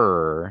tells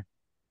her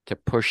to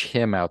push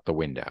him out the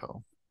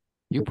window.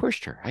 You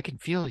pushed her. I can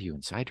feel you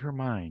inside her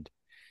mind.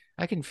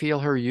 I can feel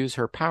her use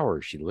her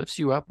power. She lifts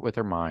you up with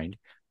her mind,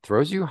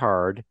 throws you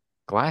hard,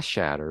 glass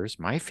shatters,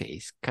 my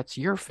face cuts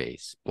your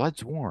face,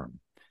 blood's warm.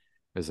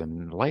 There's a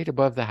light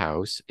above the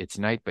house. It's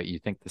night, but you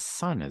think the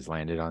sun has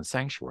landed on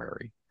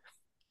Sanctuary.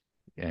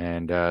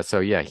 And so,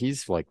 yeah,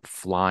 he's like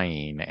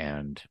flying,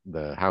 and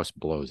the house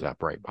blows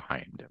up right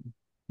behind him.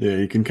 Yeah,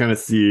 you can kind of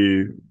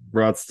see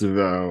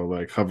Rotstavow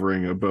like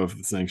hovering above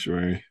the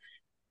sanctuary.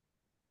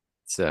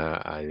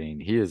 So, I mean,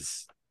 he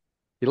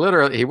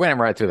went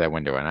right through that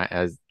window.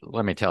 And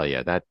let me tell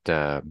you, that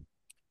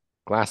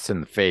glass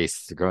in the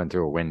face going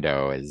through a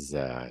window is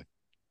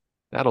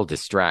that'll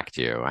distract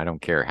you. I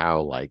don't care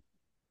how like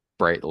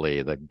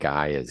brightly the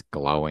guy is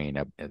glowing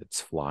up, it's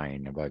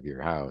flying above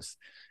your house.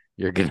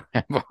 You're gonna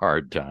have a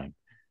hard time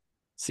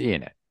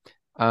seeing it.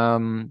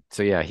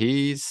 So yeah,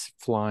 he's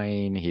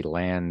flying. He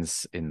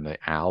lands in the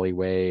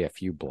alleyway a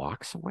few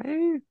blocks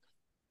away,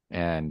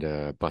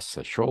 and busts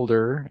a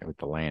shoulder with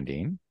the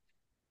landing.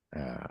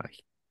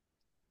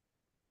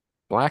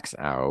 Blacks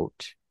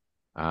out.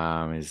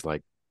 Is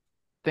like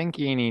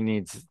thinking he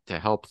needs to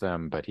help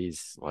them, but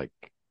he's like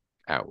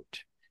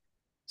out.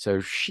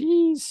 So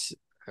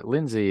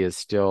Lindsay is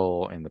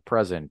still in the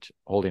present,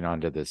 holding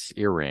on to this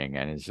earring,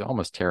 and is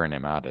almost tearing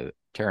it out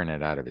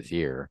of his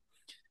ear.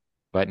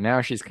 but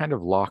now she's kind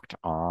of locked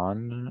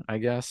on, I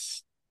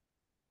guess,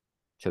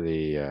 to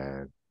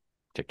the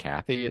to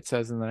Kathy, it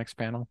says in the next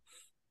panel.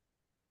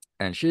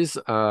 And she's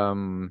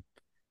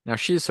now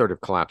she's sort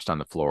of collapsed on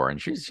the floor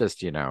and she's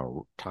just,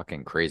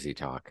 talking crazy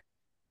talk.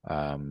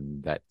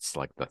 That's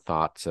like the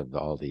thoughts of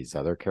all these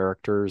other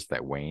characters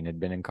that Wayne had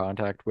been in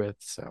contact with.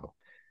 So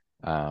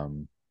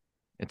um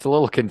it's a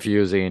little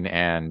confusing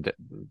and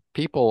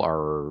people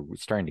are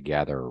starting to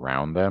gather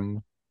around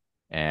them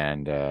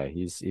and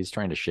he's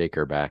trying to shake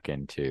her back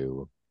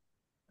into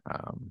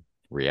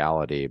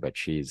reality, but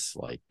she's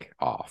like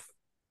off.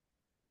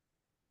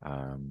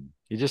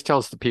 He just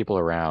tells the people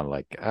around,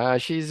 like,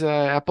 she's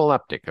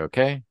epileptic,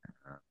 okay?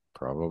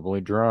 Probably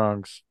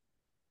drugs.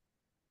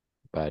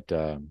 But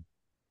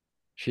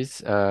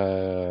she's we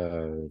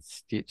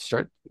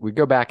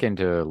go back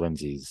into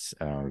Lindsay's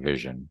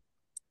vision.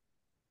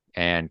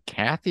 And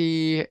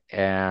Kathy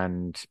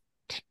and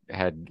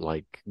had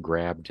like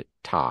grabbed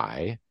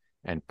Ty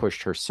and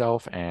pushed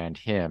herself and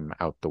him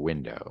out the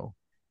window.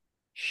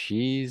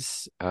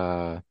 She's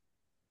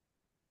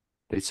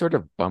They sort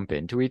of bump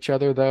into each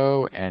other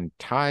though, and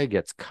Ty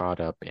gets caught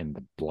up in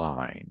the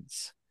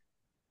blinds.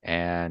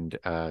 And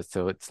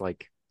so it's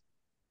like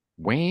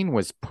Wayne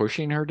was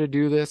pushing her to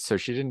do this, so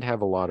she didn't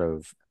have a lot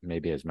of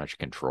maybe as much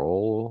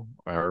control,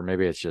 or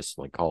maybe it's just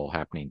like all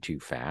happening too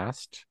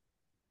fast.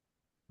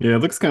 Yeah, it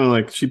looks kind of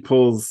like she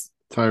pulls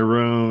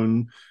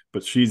Tyrone,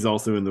 but she's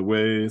also in the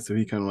way, so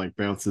he kind of like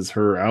bounces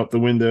her out the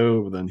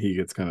window, but then he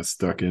gets kind of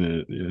stuck in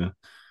it. Yeah.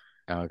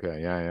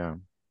 Okay, yeah, yeah.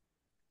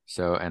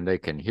 So, and they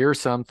can hear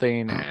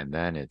something, and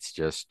then it's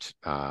just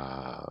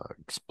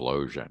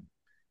explosion,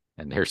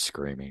 and they're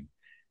screaming.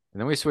 And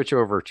then we switch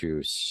over to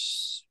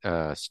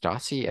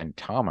Stassi and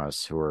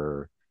Thomas, who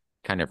are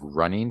kind of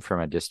running from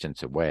a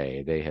distance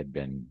away. They had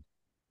been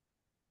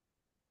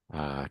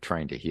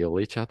trying to heal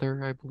each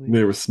other, I They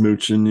believe. were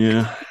smooching,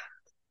 yeah.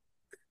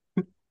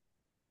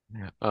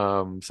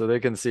 So they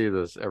can see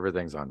this,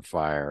 everything's on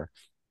fire.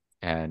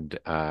 And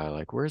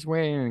like, where's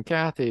Wayne and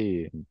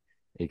Kathy? And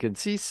you can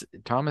see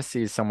Thomas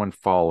sees someone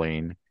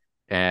falling,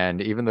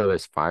 and even though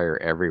there's fire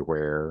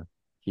everywhere,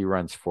 he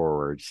runs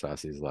forward.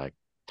 Stassi's like,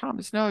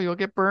 Thomas, no, you'll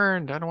get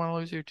burned. I don't want to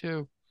lose you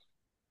too.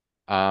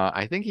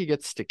 I think he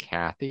gets to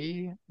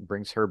Kathy,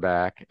 brings her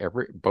back.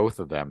 Both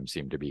of them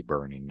seem to be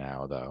burning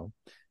now, though.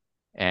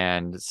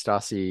 And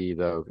Stassi,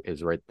 though,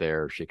 is right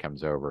there. She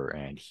comes over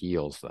and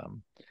heals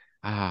them.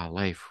 Ah,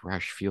 life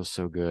rush feels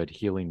so good.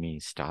 Healing me.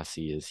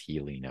 Stassi is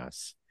healing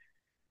us.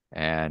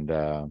 And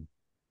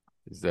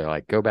they're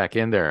like, go back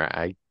in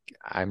there.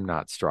 I'm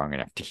not strong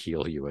enough to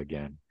heal you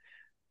again.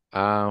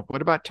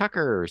 What about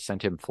Tucker?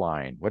 Sent him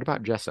flying. What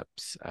about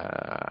Jessup's?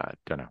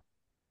 Don't know.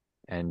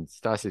 And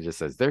Stassi just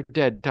says, they're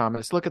dead,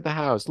 Thomas. Look at the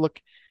house. Look.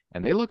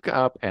 And they look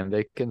up and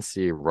they can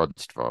see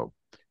Rodstvo.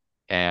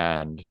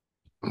 And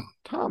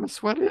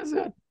Thomas, what is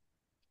it?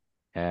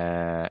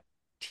 Uh,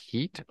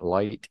 Heat,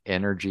 light,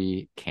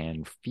 energy,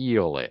 can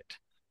feel it.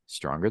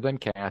 Stronger than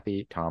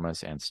Kathy,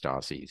 Thomas, and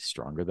Stassi.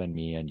 Stronger than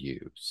me and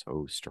you.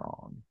 So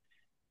strong.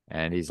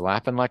 And he's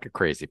laughing like a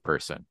crazy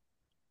person.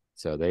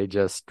 So they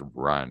just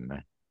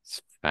run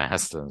as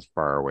fast and as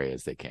far away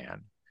as they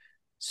can.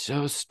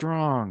 So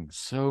strong,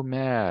 so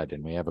mad.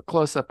 And we have a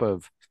close up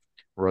of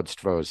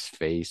Rodstvo's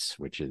face,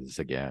 which is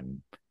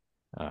again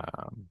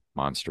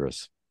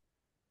monstrous.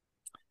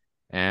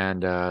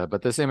 And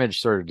but this image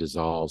sort of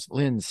dissolves.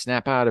 Lynn,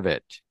 snap out of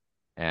it,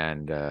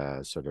 and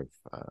sort of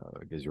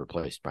is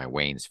replaced by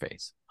Wayne's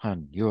face.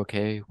 Hun, you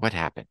okay? What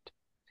happened?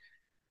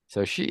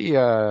 So she,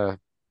 I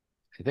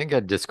think I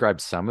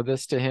described some of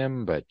this to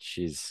him, but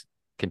she's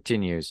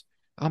continues.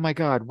 Oh my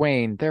God,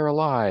 Wayne, they're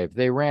alive.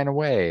 They ran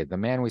away. The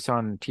man we saw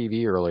on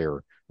TV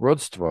earlier,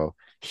 Rodstvo,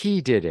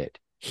 he did it.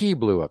 He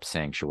blew up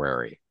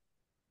Sanctuary.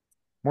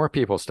 More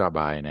people stop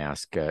by and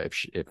ask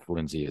if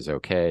Lindsay is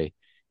okay,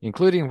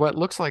 including what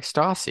looks like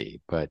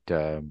Stassi, but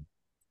Yeah,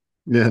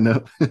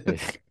 no.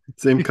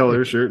 Same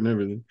color shirt and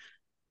everything.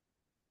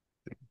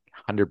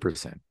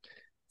 100%.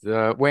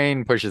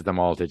 Wayne pushes them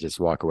all to just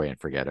walk away and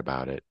forget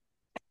about it.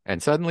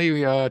 And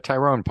suddenly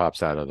Tyrone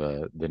pops out of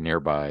the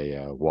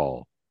nearby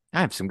wall. I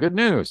have some good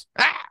news.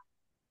 Ah!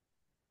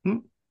 Hmm.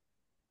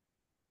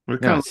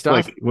 It kind No, of looks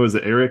like, Stas. what was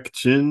it, Eric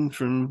Chin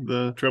from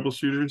the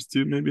Troubleshooters,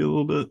 too, maybe a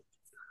little bit.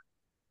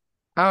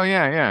 Oh,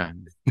 yeah, yeah.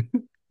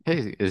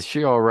 Hey, is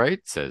she all right?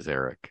 Says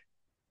Eric.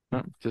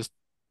 Just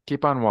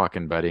keep on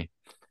walking, buddy.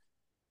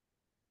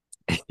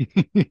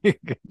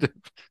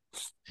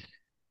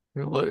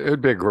 It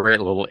would be a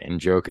great little in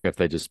joke if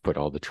they just put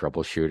all the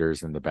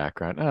troubleshooters in the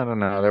background. I don't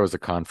know. There was a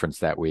conference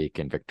that week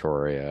in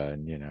Victoria,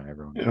 and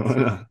everyone Yeah, why was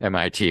not?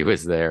 MIT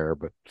was there,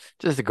 but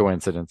just a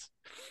coincidence.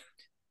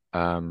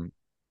 Um,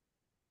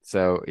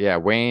 so yeah,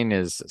 Wayne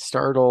is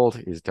startled.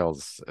 He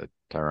tells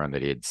Tyrone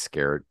that he had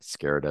scared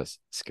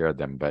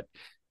them, but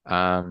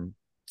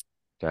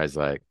guy's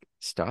like,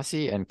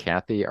 Stassi and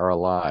Kathy are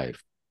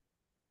alive.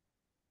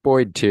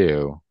 Boyd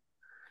too.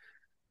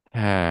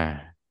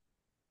 They're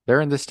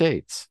in the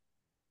States.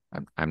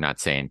 I'm not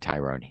saying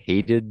Tyrone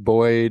hated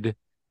Boyd,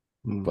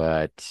 Hmm.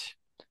 but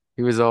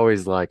he was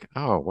always like,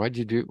 "Oh, why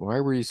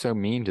were you so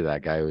mean to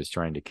that guy who was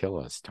trying to kill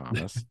us,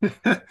 Thomas?"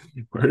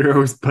 We're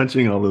always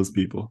punching all those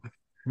people.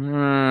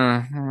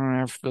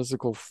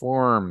 Physical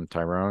form,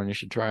 Tyrone. You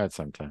should try it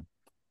sometime.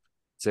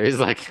 So he's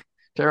like,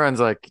 Tyrone's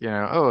like,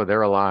 oh,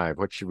 they're alive.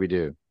 What should we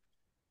do?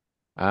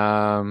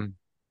 Um,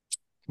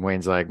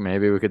 Wayne's like,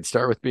 maybe we could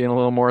start with being a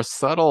little more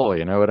subtle.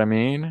 You know what I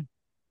mean?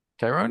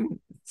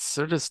 Tyrone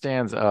sort of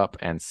stands up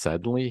and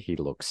suddenly he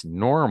looks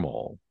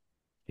normal.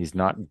 He's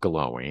not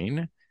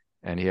glowing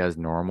and he has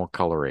normal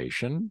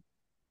coloration.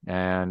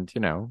 And,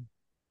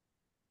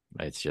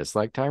 it's just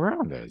like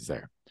Tyrone does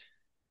there.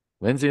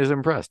 Lindsay is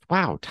impressed.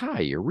 Wow, Ty,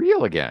 you're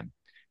real again.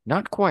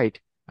 Not quite.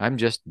 I'm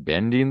just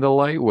bending the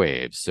light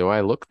waves, so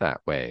I look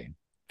that way.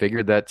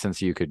 Figured that since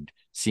you could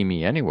see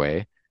me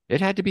anyway, it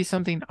had to be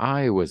something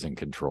I was in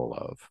control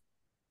of. That's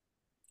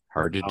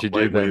Harder how to do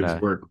light than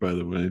waves work, by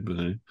the way.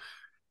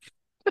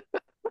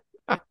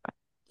 But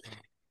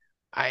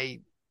I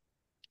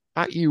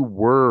thought you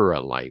were a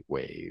light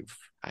wave.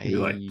 we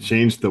like I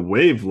change the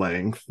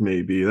wavelength,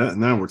 maybe that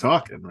now we're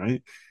talking,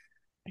 right?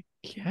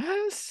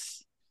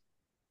 guess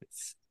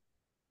it's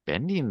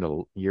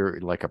bending you're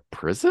like a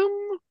prism.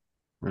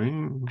 Right?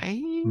 I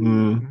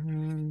Yeah.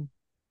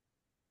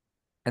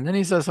 And then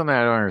he says something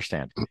I don't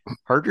understand.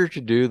 Harder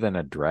to do than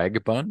a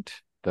drag bunt,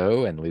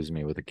 though, and leaves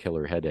me with a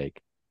killer headache.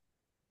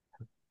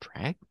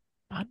 Drag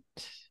bunt?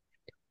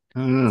 I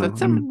don't Is that know.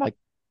 some like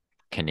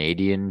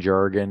Canadian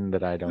jargon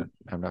that I'm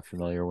not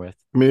familiar with?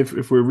 I mean,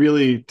 if we're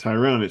really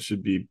Tyrone, it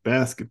should be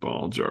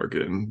basketball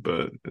jargon,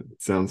 but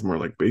it sounds more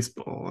like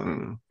baseball. I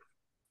don't know.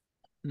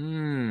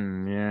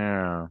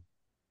 Yeah.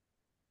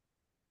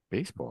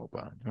 Baseball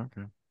bunt.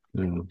 Okay.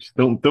 Just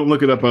don't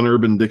look it up on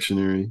Urban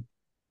Dictionary.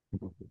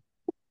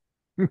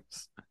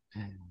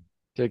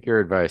 Take your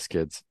advice,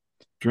 kids.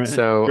 Drag,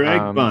 So,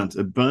 drag bunt,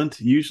 a bunt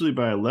usually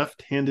by a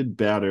left-handed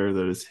batter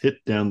that is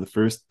hit down the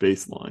first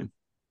baseline.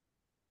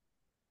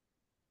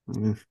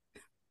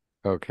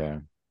 okay.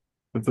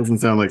 That doesn't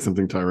sound like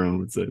something Tyrone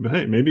would say, but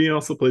hey, maybe he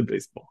also played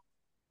baseball.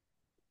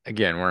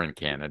 Again, we're in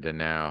Canada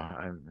now.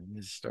 I'm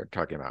just start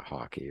talking about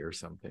hockey or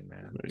something,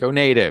 man. Right. Go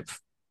native.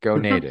 Go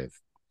native.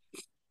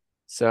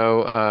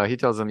 So he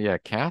tells them, yeah,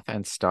 Kath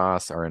and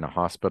Stas are in a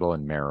hospital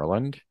in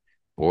Maryland.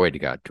 Boyd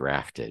got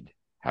drafted.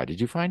 How did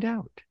you find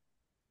out?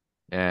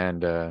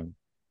 And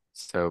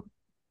so,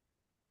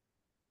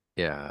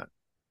 yeah.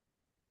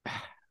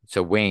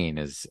 So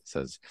Wayne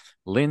says,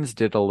 Linz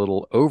did a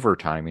little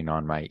overtiming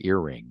on my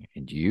earring.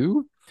 And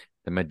you?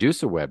 The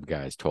Medusa Web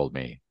guys told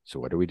me. So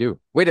what do we do?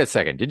 Wait a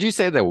second. Did you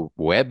say the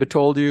web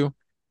told you?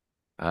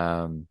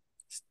 Um,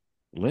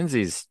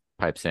 Lindsay's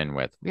pipes in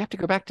with, we have to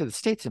go back to the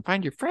States and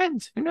find your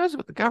friends. Who knows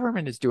what the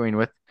government is doing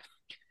with?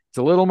 It's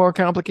a little more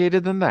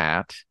complicated than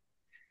that.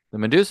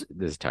 This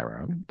is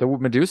Tyrone. The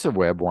Medusa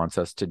Web wants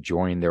us to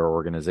join their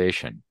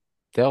organization.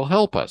 They'll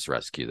help us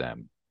rescue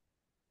them.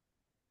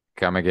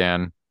 Come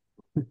again.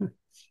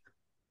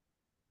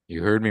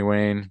 You heard me,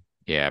 Wayne.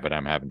 Yeah, but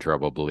I'm having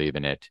trouble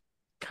believing it.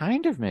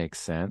 Kind of makes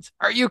sense.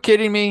 Are you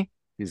kidding me?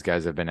 These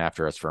guys have been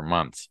after us for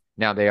months.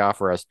 Now they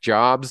offer us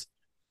jobs.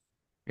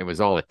 It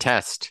was all a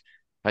test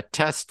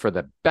for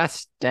the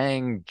best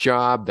dang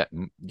job that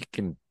you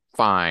can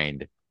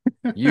find.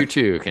 You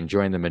too can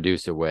join the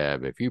Medusa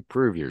Web if you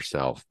prove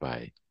yourself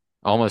by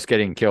almost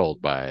getting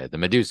killed by the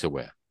Medusa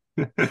Web.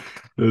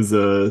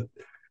 Those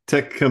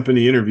tech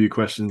company interview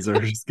questions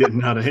are just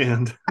getting out of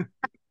hand.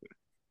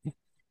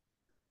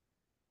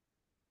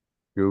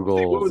 Google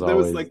is That was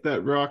always like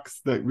that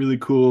really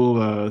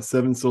cool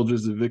Seven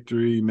Soldiers of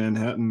Victory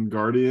Manhattan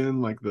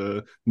Guardian, like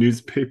the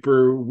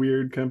newspaper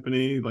weird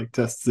company, like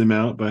tests him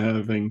out by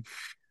having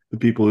the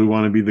people who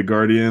want to be the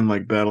Guardian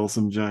like battle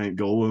some giant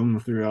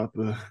golem throughout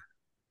the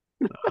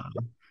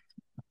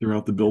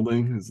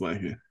building. It's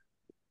like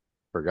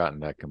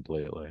forgotten that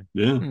completely.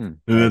 yeah. And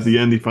at Nice. the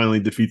end he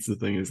finally defeats the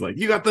thing. He's like,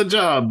 you got the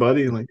job,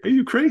 buddy. And like, are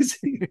you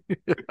crazy?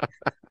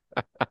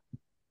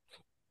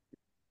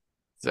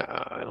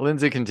 So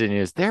Lindsay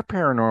continues, they're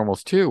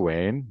paranormals too,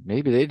 Wayne.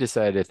 Maybe they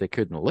decided if they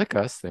couldn't lick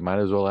us, they might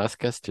as well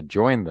ask us to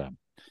join them.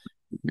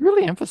 You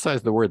really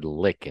emphasize the word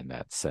lick in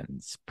that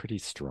sentence pretty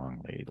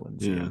strongly,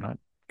 Lindsay. Yeah. I'm not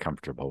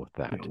comfortable with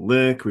that. We got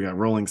Lick, we got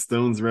Rolling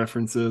Stones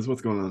references.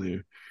 What's going on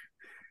here?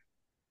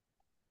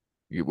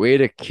 You way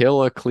to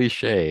kill a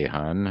cliche,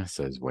 hun,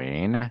 says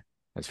Wayne.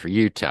 As for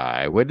you,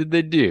 Ty, what did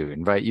they do?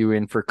 Invite you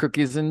in for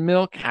cookies and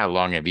milk? How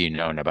long have you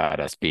known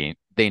about us being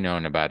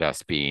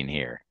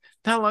here?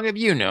 How long have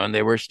you known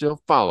they were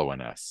still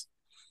following us?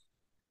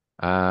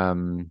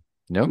 No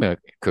milk,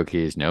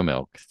 cookies, no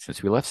milk.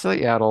 Since we left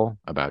Seattle,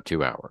 about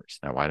 2 hours.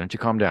 Now, why don't you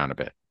calm down a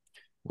bit?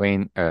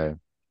 Wayne,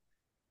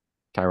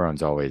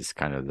 Tyrone's always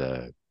kind of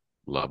the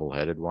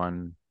level-headed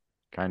one,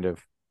 kind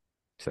of,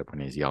 except when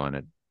he's yelling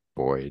at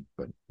Boyd.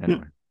 But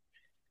anyway.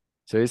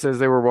 So he says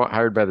they were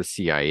hired by the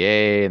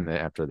CIA, and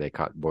after they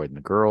caught Boyd and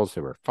the girls,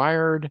 they were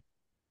fired.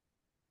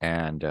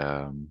 And,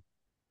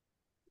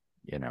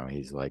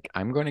 he's like,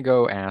 I'm going to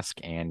go ask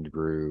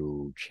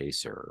Andrew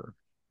Chaser.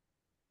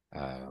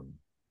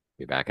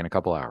 Be back in a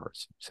couple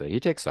hours. So he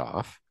takes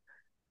off.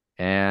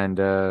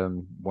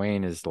 And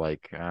Wayne is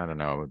like, I don't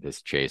know,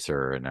 this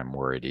chaser, and I'm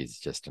worried he's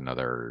just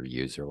another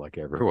user like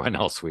everyone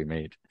else we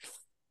meet.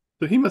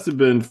 So he must have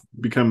been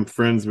become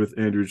friends with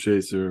Andrew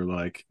Chaser,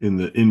 like in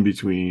the in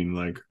between,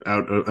 like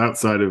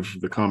outside of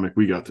the comic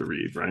we got to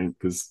read, right?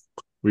 Because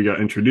we got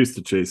introduced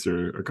to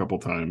Chaser a couple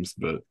times,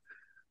 but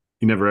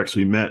he never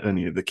actually met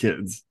any of the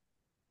kids.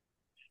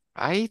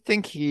 I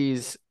think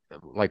he's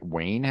like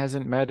Wayne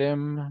hasn't met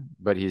him,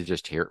 but he's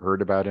just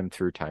heard about him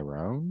through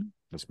Tyrone.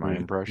 That's my Right. Did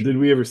impression.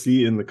 we ever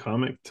see in the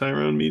comic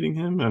Tyrone meeting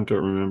him? I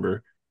don't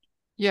remember.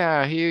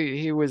 Yeah,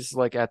 he was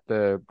like at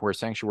the where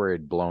Sanctuary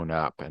had blown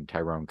up, and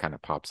Tyrone kind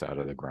of pops out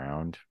of the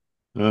ground,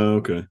 Oh,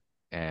 okay.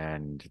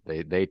 and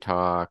they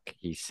talk.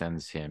 He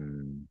sends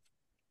him.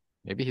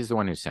 Maybe he's the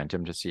one who sent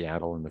him to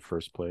Seattle in the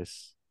first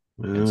place,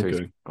 and so he's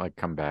Okay. like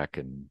come back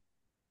and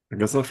I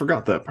guess I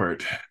forgot that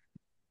part.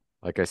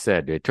 like I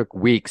said, it took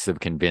weeks of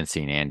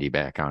convincing Andy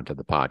back onto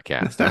the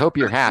podcast. I hope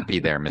you're happy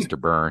there, Mr.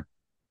 Byrne.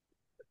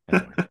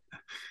 Anyway,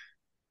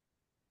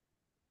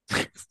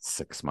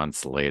 6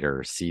 months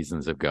later,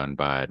 seasons have gone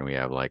by, and we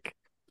have like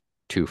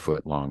 2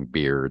 foot long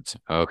beards.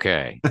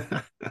 Okay.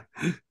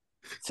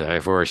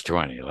 Force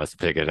 20. Let's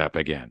pick it up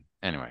again.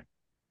 Anyway,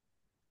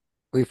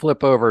 we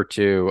flip over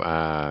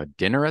to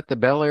dinner at the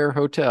Bel Air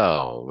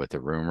Hotel with a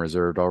room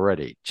reserved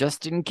already,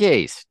 just in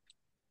case.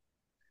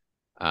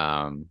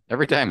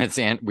 Every time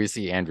we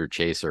see Andrew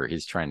Chaser,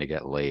 he's trying to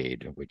get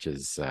laid, which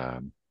is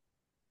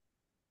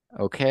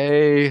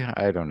okay.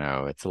 I don't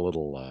know. It's a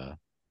little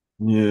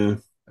Yeah.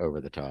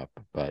 over the top,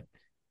 but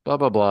blah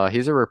blah blah.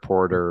 He's a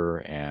reporter,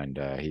 and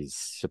he's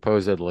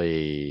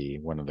supposedly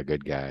one of the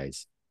good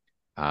guys.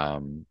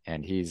 And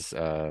he's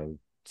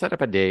set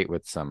up a date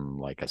with some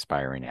like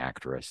aspiring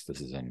actress.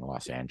 This is in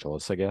Los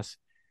Angeles, I guess.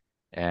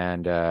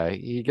 And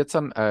he gets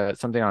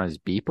something on his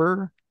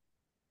beeper.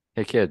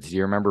 Hey kids, do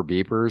you remember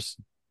beepers?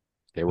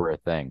 They were a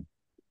thing.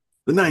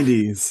 The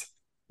 90s.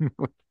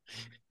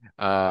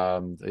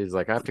 He's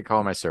like, I have to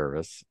call my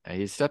service. And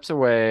he steps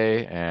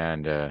away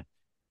and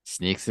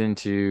sneaks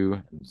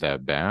into the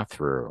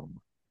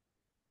bathroom.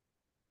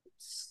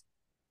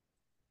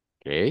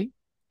 Okay.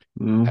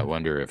 I Mm,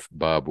 wonder if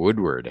Bob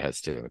Woodward has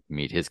to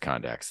meet his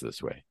contacts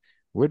this way.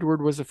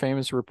 Woodward was a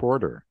famous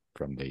reporter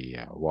from the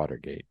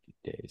Watergate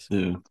days.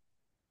 yeah.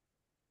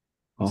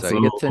 So Also,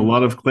 he gets a in.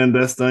 lot of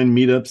clandestine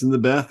meetups in the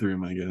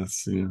bathroom, I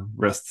guess.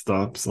 Rest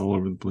stops all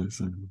over the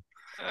place.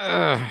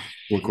 Uh,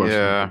 We're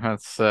yeah, questionable.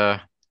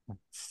 that's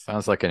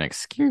sounds like an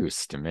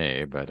excuse to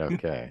me, but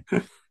okay.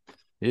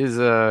 He's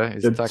Yeah,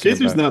 talking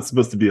Chaser's about not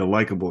supposed to be a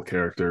likable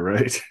character,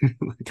 right?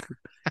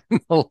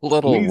 a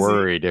little Sleazy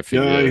worried if he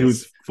guy is.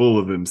 who's full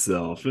of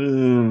himself.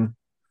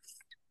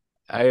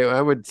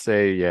 I would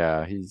say,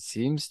 yeah, he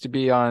seems to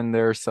be on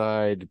their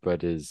side,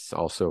 but is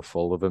also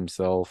full of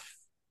himself.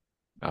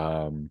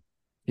 Um,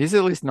 he's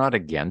at least not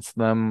against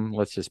them.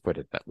 Let's just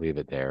leave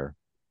it there.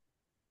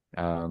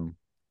 Um,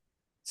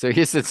 so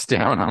he sits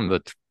down on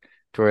the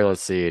toilet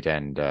seat,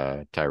 and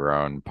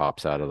Tyrone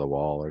pops out of the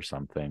wall or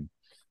something.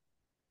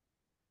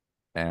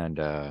 And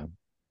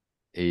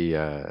he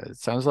it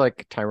sounds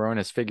like Tyrone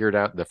has figured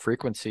out the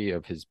frequency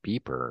of his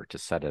beeper to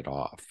set it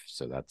off.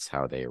 So that's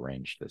how they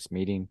arranged this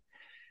meeting.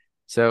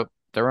 So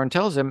Tyrone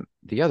tells him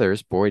the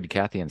others, Boyd,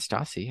 Kathy, and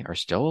Stassi, are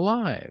still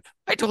alive.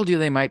 I told you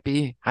they might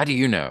be. How do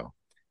you know?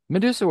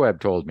 Medusa Web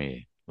told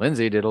me.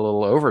 Lindsay did a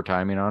little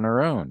overtiming on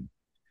her own.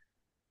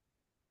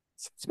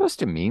 It's supposed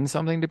to mean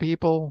something to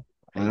people.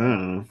 I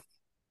don't know.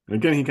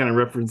 Again, he kind of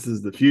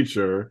references the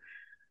future,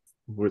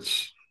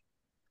 which,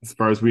 as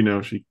far as we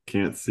know, she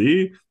can't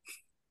see.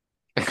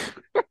 I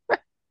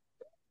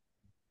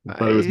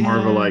thought it was more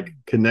of a I like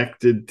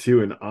connected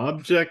to an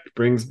object,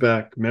 brings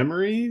back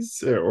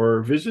memories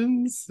or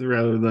visions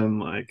rather than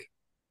like,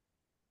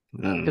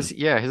 I don't know. Because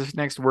yeah, his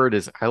next word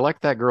is I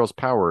like that girl's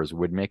powers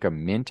would make a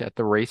mint at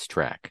the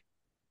racetrack.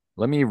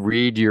 Let me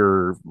read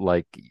your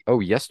like, oh,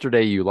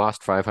 yesterday you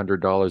lost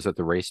 $500 at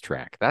the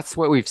racetrack. That's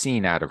what we've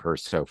seen out of her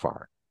so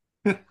far.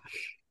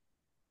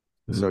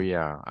 So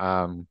yeah,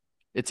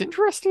 it's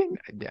interesting.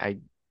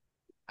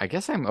 I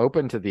guess I'm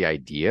open to the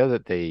idea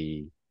that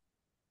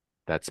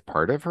that's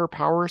part of her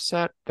power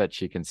set, that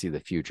she can see the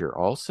future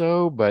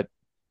also, but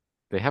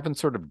they haven't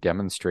sort of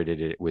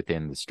demonstrated it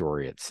within the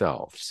story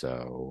itself.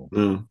 So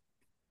No.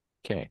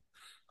 okay.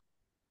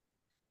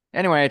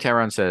 Anyway,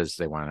 Tyrone says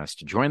they want us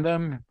to join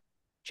them.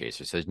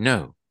 Chaser says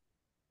no.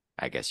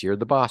 I guess you're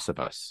the boss of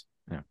us.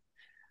 Yeah.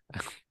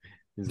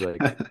 He's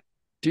like,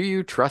 do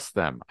you trust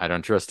them? I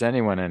don't trust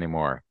anyone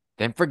anymore.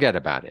 Then forget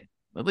about it.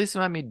 At least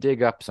let me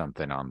dig up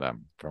something on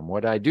them. From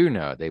what I do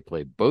know, they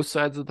play both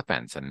sides of the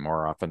fence, and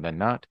more often than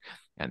not,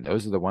 and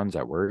those are the ones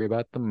I worry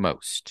about the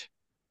most.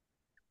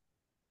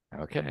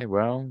 Okay,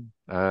 well,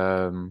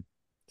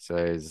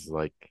 says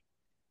like,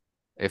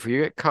 if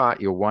you get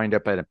caught, you'll wind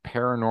up at a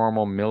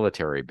paranormal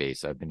military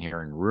base. I've been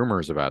hearing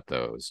rumors about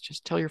those.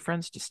 Just tell your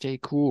friends to stay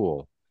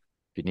cool.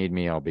 If you need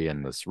me, I'll be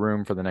in this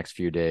room for the next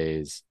few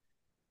days.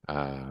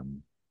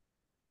 Um,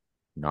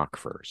 knock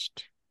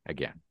first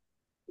again.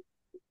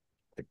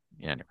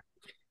 Anyway,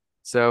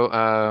 So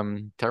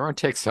Tyrone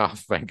takes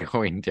off by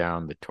going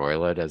down the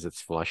toilet as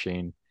it's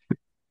flushing.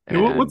 Hey,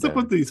 what's And up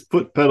with these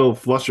foot pedal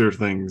flusher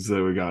things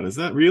that we got? Is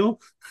that real?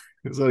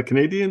 Is that a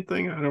Canadian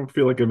thing? I don't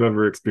feel like I've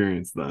ever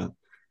experienced that.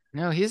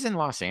 no, he's in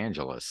Los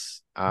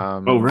Angeles.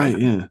 Oh, right,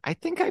 yeah. I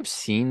think I've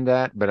seen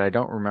that, but I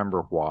don't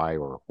remember why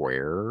or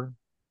where.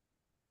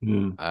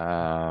 Yeah. Like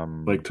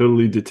Um,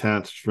 totally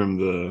detached from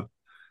the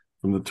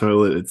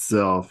toilet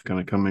itself, kind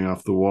of coming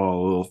off the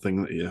wall, a little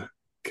thing that you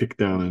kick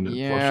down and it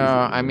flushes it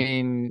yeah, I away.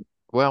 mean,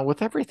 well,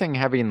 with everything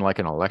having like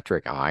an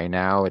electric eye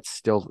now, it's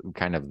still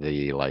kind of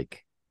the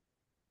like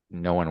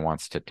no one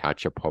wants to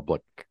touch a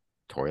public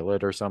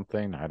toilet or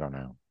something. I don't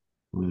know.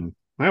 Mm.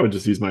 I would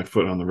just use my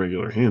foot on the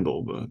regular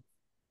handle, but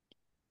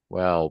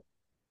Well,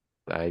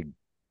 I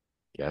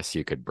guess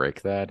you could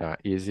break that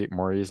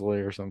more easily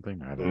or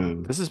something. I don't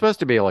know. uh, This is supposed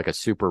to be like a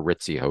super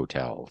ritzy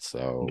hotel, I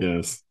so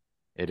guess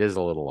it is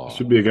a little there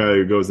should be a guy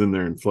who odd. goes in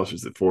there and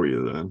flushes it for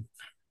you then.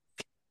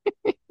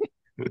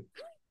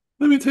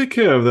 Let me take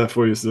care of that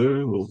for you,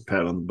 sir. A little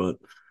pat on the butt.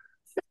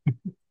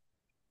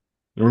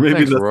 Or maybe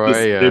Thanks, that's this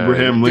Roy. You're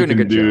Abraham doing a Lincoln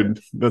good job. dude.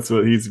 That's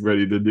what he's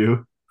ready to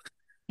do.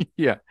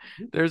 Yeah.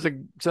 There's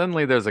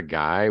a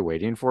guy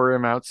waiting for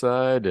him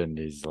outside, and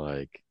he's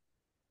like,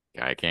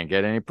 I can't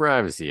get any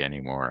privacy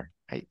anymore.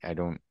 I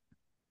don't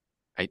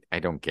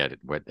get it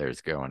what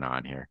there's going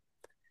on here.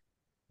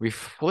 We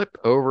flip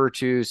over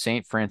to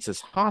St.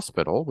 Francis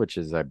Hospital, which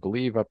is, I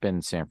believe, up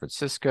in San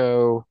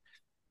Francisco.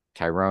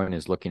 Tyrone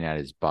is looking at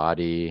his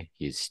body.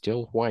 He's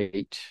still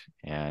white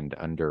and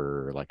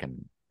under like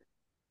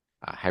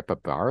a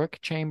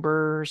hyperbaric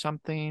chamber or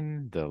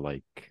something,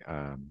 the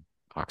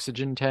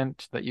oxygen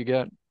tent that you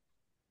get.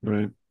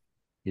 Right.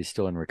 He's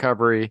still in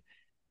recovery.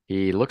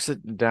 He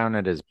down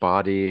at his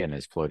body and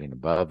is floating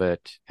above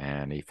it.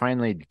 And he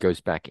finally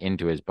goes back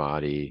into his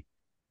body.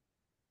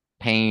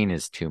 Pain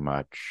is too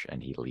much,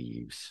 and he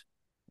leaves.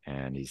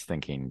 And he's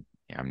thinking,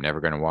 I'm never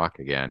going to walk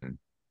again.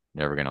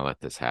 Never going to let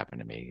this happen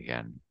to me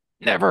again.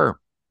 Never.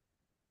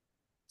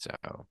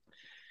 So,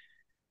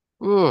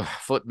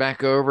 flip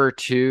back over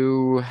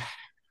to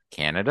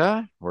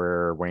Canada,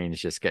 where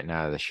Wayne's just getting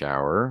out of the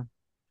shower.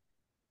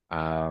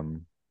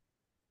 Um,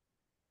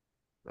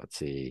 let's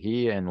see.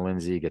 He and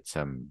Lindsay get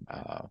some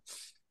what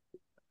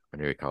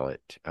do we call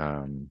it?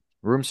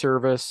 Room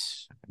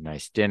service, a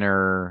nice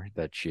dinner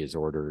that she has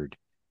ordered.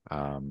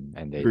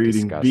 And they We're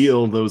eating discuss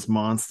veal, those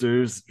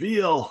monsters.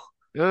 Veal.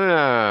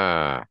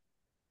 uh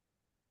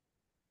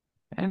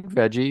and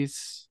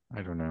veggies.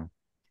 I don't know.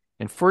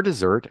 And for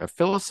dessert, a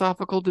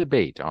philosophical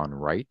debate on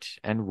right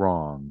and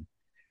wrong.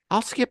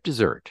 I'll skip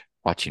dessert,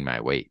 watching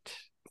my weight.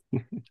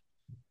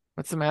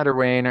 What's the matter,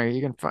 Wayne? Are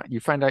you gonna you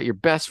find out your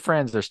best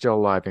friends are still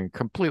alive and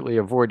completely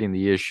avoiding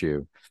the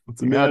issue?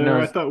 What's the And God matter? I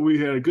knows. thought we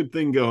had a good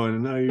thing going,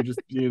 and now you're just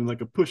being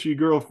like a pushy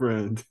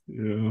girlfriend.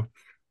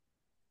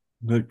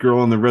 That girl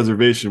on the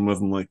reservation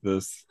wasn't like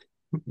this.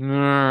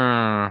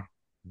 "Mm,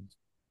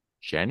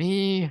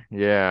 Jenny?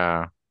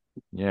 Yeah.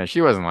 Yeah,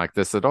 she wasn't like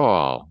this at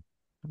all.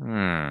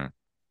 Hmm.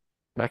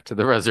 Back to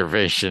the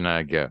reservation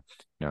I go.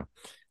 No.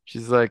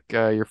 She's like,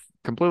 you're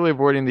completely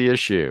avoiding the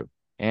issue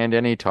and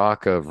any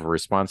talk of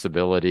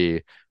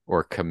responsibility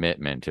or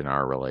commitment in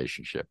our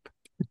relationship.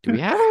 Do we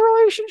have a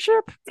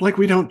relationship? It's like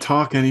we don't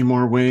talk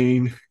anymore,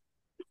 Wayne.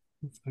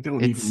 I don't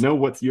even It's know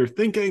what you're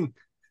thinking.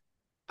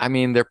 I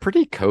mean, they're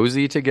pretty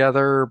cozy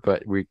together,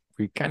 but we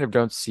kind of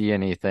don't see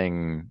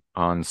anything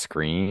on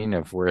screen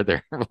of where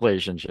their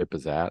relationship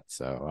is at,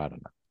 so I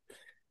don't know.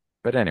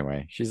 But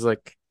anyway, she's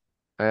like,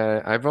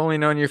 I've only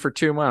known you for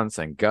 2 months,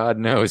 and God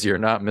knows you're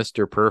not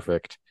Mr.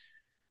 Perfect.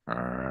 But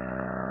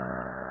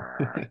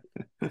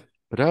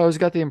I always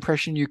got the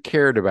impression you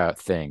cared about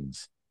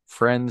things,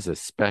 friends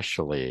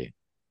especially.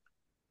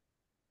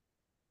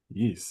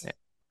 Yes.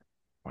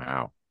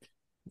 Wow.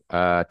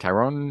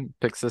 Tyrone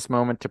picks this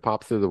moment to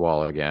pop through the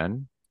wall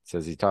again.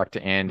 Says he talked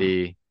to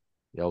Andy.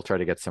 He'll try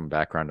to get some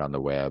background on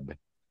the web.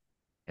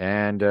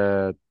 And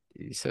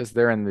he says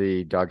they're in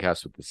the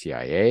doghouse with the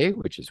CIA,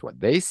 which is what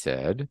they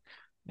said,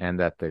 and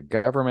that the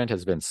government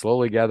has been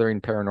slowly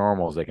gathering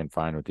paranormals they can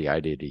find with the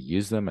idea to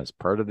use them as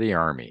part of the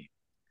army.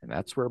 And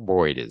that's where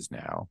Boyd is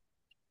now.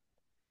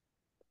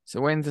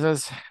 So Wayne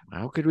says,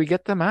 how could we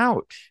get them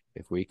out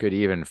if we could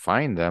even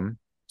find them?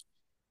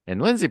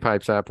 And Lindsay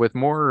pipes up with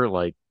more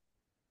like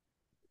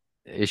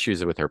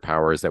issues with her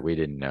powers that we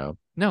didn't know.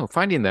 No,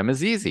 finding them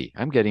is easy.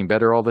 I'm getting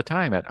better all the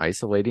time at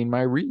isolating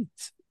my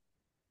reads.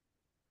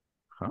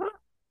 Huh?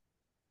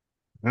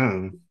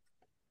 Oh,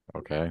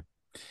 Okay.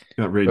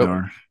 got But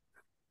radar.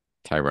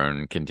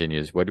 Tyrone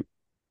continues, what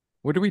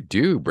do we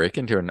do? Break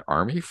into an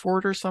army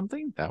fort or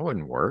something? That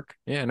wouldn't work.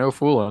 Yeah, no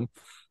fooling.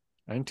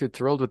 I'm too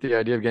thrilled with the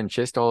idea of getting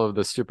chased all over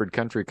the stupid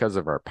country because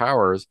of our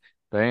powers,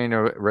 but I ain't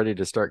ready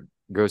to start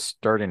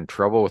in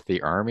trouble with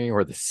the army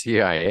or the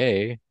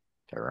CIA.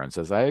 Tyrone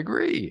says, I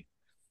agree.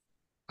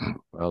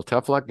 Well,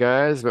 tough luck,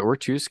 guys, but we're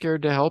too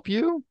scared to help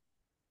you.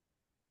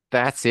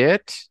 That's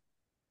it.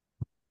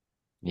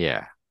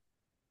 Yeah,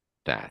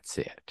 that's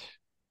it.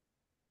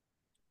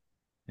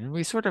 And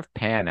we sort of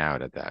pan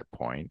out at that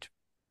point.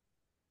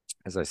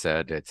 as I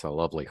said, it's a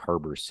lovely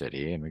harbor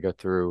city, and we go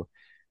through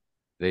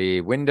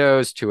the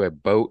windows to a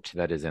boat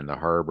that is in the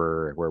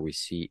harbor where we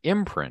see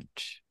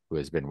Imprint, who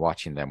has been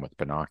watching them with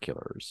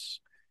binoculars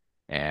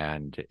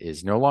and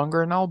is no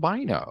longer an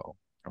albino,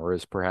 or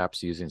is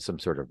perhaps using some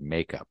sort of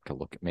makeup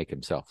to make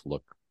himself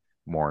look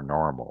more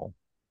normal.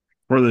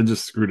 Or they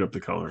just screwed up the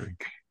coloring.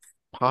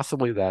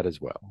 Possibly that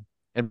as well.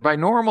 And by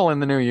normal in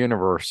the new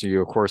universe,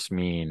 you of course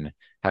mean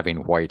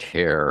having white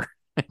hair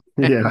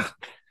Yeah. and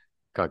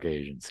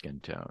Caucasian skin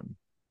tone,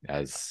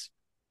 as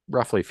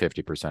roughly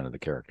 50% of the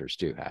characters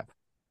do have.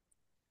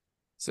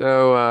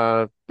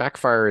 So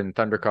Backfire and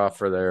Thundercough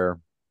for their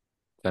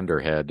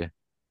Thunderhead.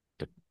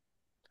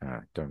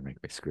 Don't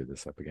make me screw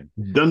this up again.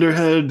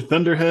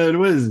 Thunderhead,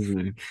 what is his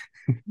name?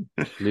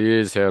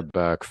 Please, Herr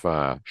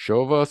Backfire,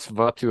 show us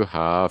what you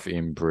have,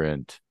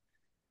 Imprint.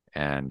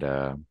 And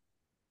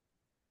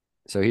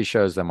so he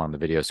shows them on the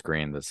video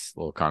screen this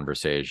little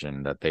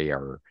conversation that they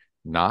are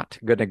not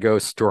going to go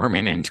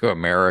storming into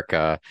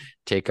America,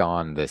 take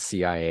on the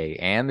CIA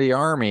and the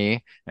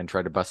army, and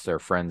try to bust their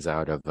friends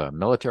out of a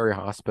military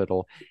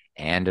hospital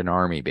and an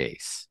army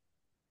base.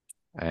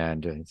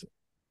 And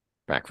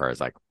Backfire's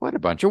like, what a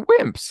bunch of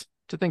wimps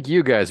to think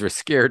you guys were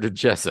scared of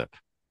Jessup.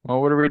 Well,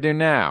 what do we do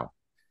now?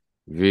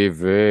 We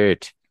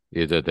wait.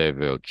 Either they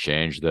will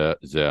change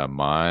their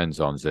minds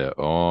on their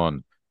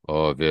own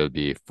or will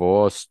be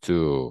forced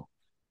to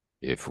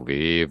if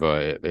we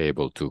were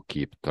able to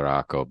keep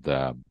track of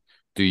them.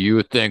 Do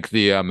you think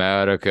the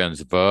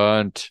Americans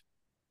weren't?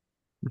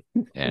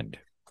 End.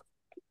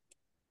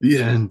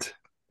 The end.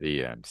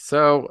 The end.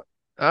 So,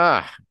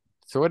 what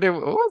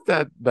was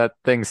that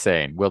thing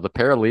saying? Will the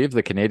pair leave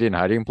the Canadian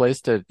hiding place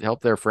to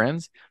help their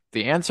friends?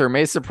 The answer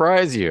may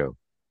surprise you.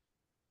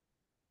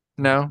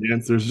 No, The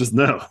answer is just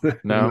no.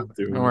 no,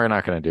 we're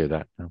not going to do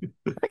that. No.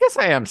 I guess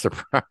I am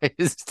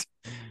surprised.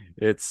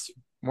 It's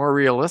more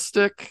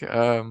realistic.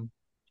 I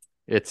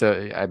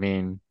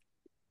mean,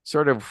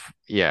 sort of,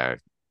 yeah.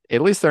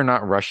 At least they're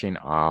not rushing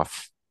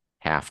off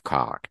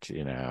half-cocked,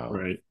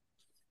 Right.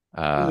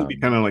 It'd be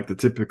kind of like the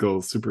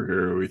typical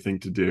superhero thing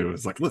to do.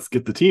 It's like, let's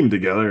get the team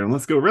together and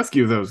let's go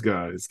rescue those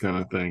guys, kind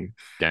of thing.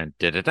 Dun,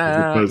 da, da, As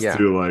da, opposed yeah.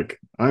 to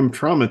like, I'm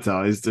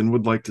traumatized and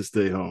would like to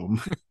stay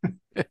home.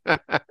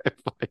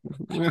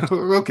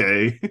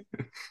 Okay.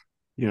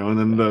 And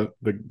then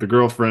the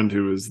girlfriend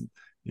who is,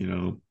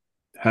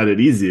 had it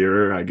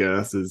easier, I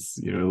guess, is,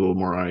 a little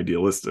more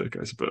idealistic,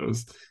 I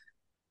suppose.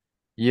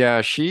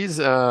 Yeah, she's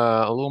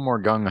a little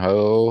more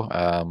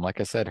gung-ho. Like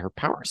I said, her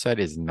power set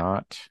is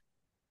not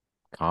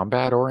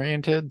combat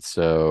oriented,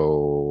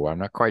 so I'm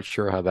not quite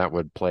sure how that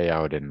would play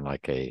out in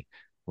like a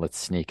let's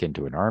sneak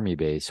into an army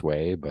base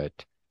way, but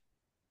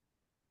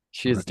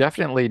she has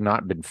definitely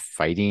not been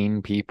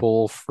fighting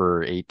people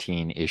for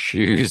 18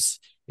 issues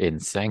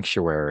in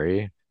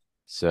Sanctuary.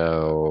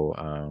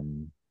 So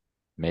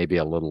maybe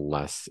a little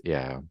less,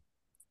 a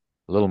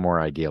little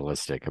more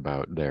idealistic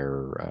about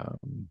their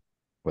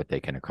what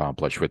they can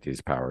accomplish with these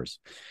powers.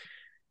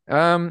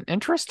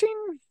 Interesting.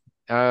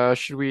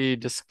 Should we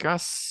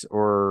discuss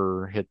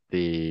or hit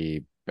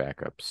the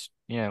backups?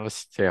 Yeah, let's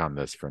stay on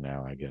this for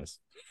now, I guess.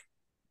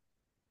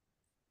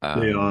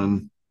 Stay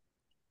on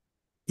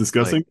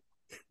discussing? Like,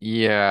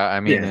 yeah,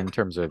 I mean, in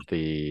terms of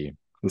the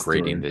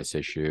grading story. this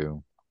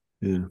issue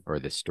or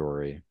this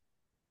story.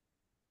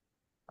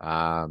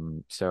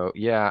 So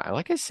yeah,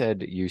 like I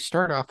said, you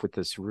start off with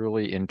this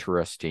really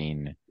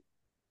interesting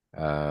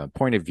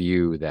point of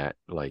view that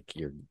like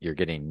you're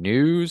getting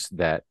news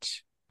that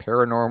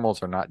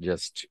paranormals are not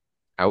just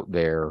out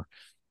there,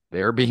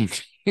 they're being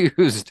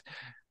used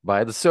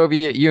by the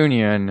Soviet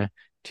Union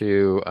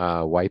to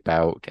wipe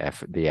out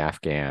the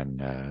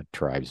Afghan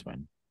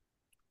tribesmen.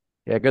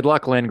 Yeah, good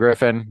luck, Lynn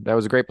Griffin. That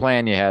was a great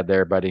plan you had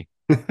there, buddy.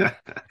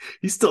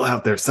 He's still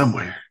out there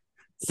somewhere.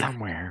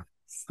 Somewhere.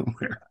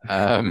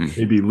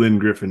 Maybe Lynn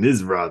Griffin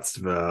is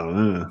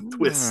Rodsvow.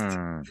 Twist.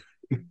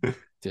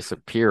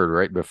 Disappeared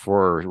right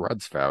before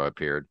Rodsvow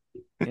appeared.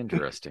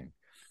 Interesting.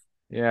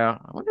 Yeah,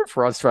 I wonder if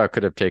Rodsvow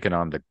could have taken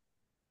on the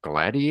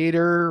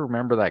Gladiator.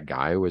 Remember that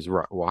guy who was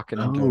walking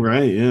into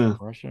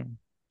Russia?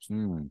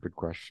 Good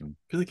question.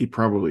 I feel like he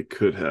probably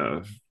could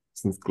have,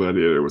 since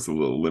Gladiator was a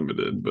little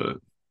limited, but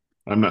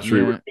I'm not sure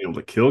he would be able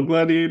to kill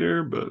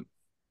Gladiator, but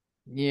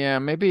yeah,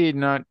 maybe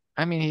not.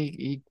 I mean,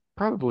 he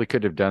probably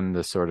could have done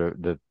the sort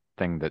of the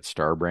thing that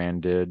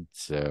Starbrand did.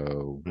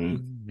 So,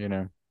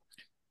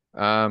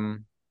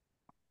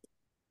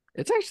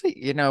 it's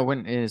actually,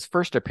 when in his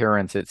first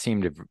appearance, it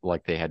seemed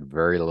like they had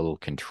very little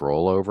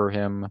control over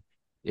him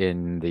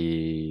in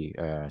the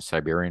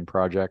Siberian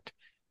project.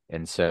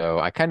 And so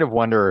I kind of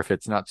wonder if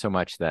it's not so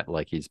much that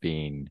like he's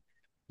being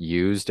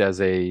used as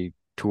a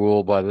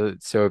tool by the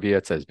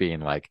Soviets as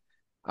being like,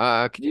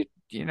 could you,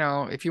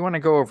 if you want to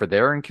go over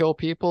there and kill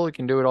people, you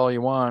can do it all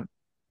you want.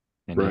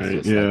 And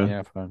he's just like,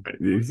 yeah, fine.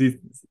 He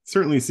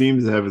certainly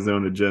seems to have his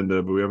own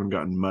agenda, but we haven't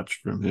gotten much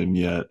from him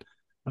yet.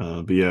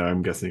 But yeah,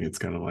 I'm guessing it's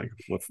kind of like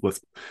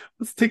let's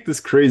take this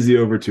crazy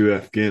over to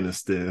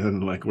Afghanistan,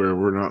 like where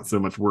we're not so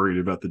much worried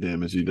about the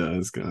damage he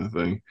does, kind of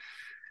thing.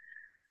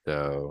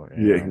 So,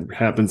 Yeah,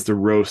 happens to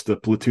roast a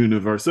platoon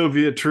of our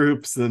Soviet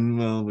troops, then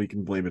well, we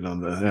can blame it on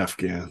the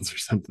Afghans or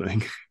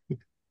something.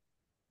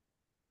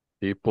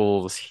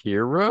 people's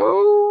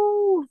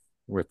hero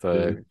with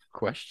Yeah. a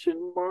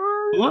question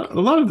A mark. lot, a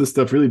lot of this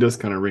stuff really does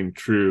kind of ring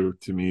true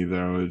to me,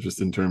 though,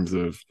 just in terms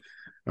of,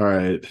 all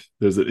right,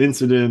 there's an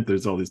incident,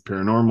 there's all these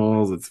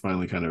paranormals, it's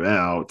finally kind of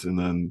out, and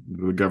then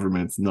the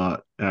government's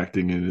not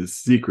acting in as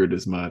secret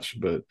as much.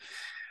 But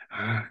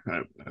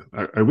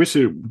I wish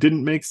it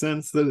didn't make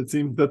sense that it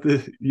seemed that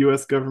the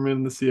U.S. government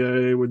and the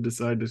CIA would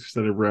decide to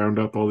sort of round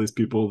up all these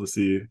people to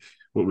see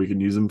what we can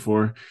use them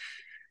for,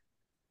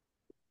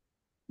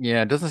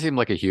 Yeah, it doesn't seem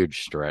like a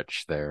huge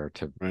stretch there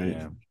to, right?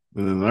 yeah,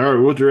 And then, all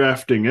right, we're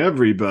drafting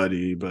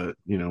everybody, but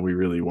we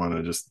really want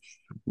to just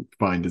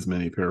find as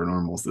many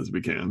paranormals as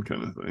we can,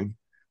 kind of thing.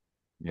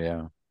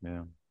 yeah,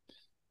 yeah.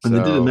 And they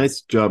did a So,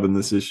 nice job in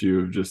this issue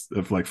of just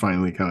of like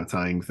finally kind of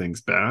tying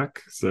things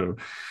back. So,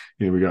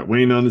 we got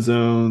Wayne on his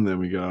own, then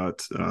we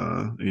got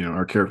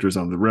our characters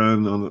on the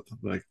run on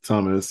like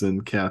Thomas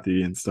and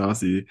Kathy and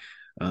Stassi.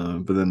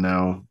 But then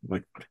now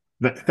like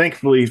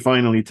thankfully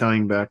finally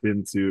tying back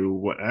into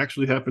what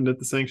actually happened at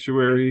the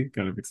sanctuary,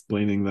 kind of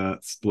explaining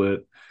that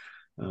split.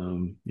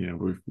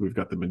 We've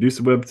got the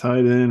Medusa Web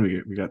tied in.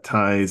 We got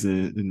ties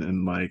in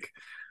and like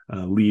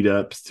lead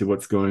ups to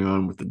what's going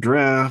on with the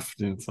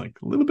draft, and it's like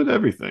a little bit of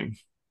everything.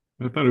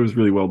 I thought it was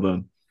really well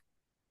done.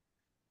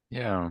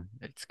 yeah,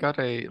 it's got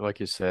a, like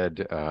you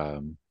said,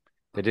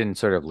 they didn't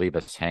sort of leave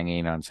us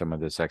hanging on some of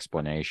this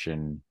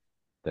explanation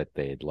that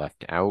they had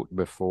left out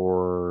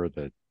before,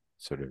 the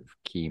sort of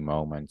key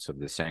moments of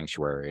the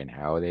sanctuary and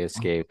how they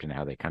escaped and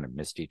how they kind of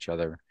missed each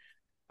other.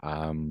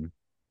 Um,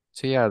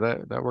 so yeah,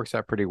 that works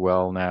out pretty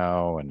well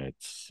now, and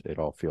it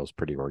all feels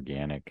pretty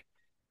organic.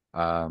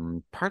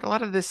 A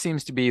lot of this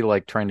seems to be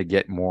like trying to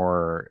get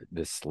more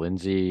this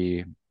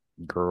Lindsay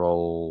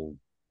girl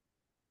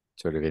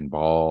sort of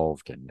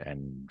involved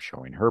and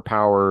showing her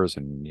powers,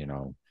 and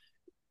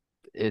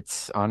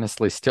it's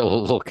honestly still a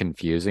little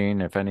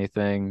confusing, if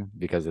anything,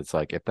 because it's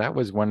like if that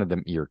was one of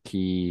the your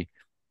key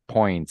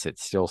points, it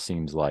still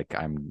seems like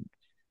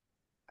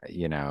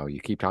you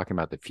keep talking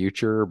about the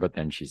future, but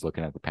then she's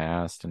looking at the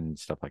past and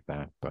stuff like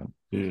that. But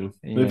Yeah,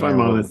 if yeah, I'm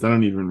well, honest, I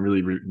don't even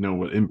really know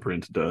what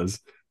imprint does.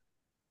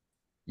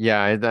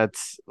 yeah,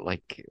 that's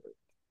like,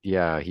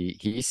 yeah,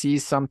 he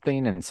sees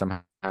something and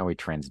somehow he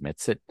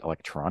transmits it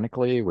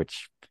electronically,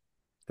 which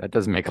that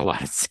doesn't make a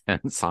lot of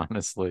sense,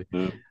 honestly.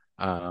 Yeah.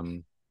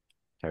 Um,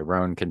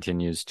 Tyrone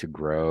continues to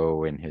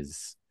grow in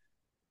his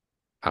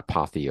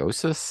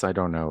apotheosis. I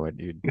don't know what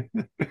you'd.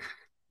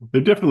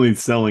 They're definitely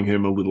selling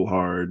him a little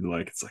hard.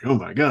 Like it's like, oh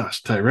my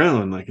gosh,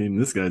 Tyrone! Like,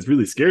 this guy's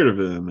really scared of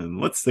him, and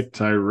let's stick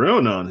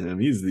Tyrone on him.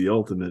 He's the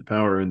ultimate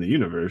power in the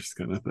universe,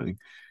 kind of thing.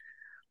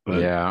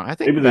 But Yeah, I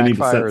think maybe they need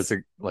to Backfire set. is a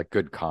like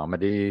good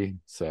comedy.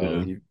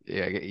 So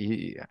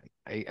Yeah,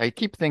 I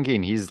keep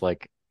thinking he's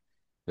like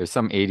there's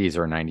some 80s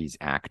or 90s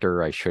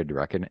actor I should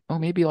reckon. Oh,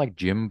 maybe like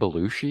Jim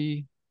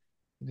Belushi,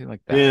 something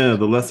like yeah, that.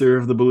 the lesser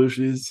of the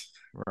Belushis.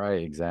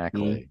 Right,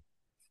 Yeah, exactly.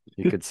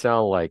 He could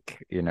sell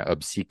like,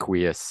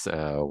 obsequious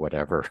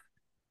whatever.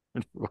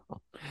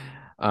 Well,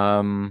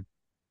 um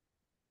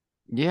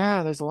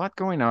yeah, there's a lot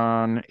going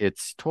on.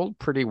 It's told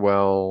pretty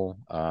well.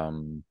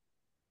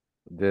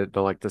 The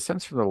like the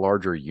sense for the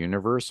larger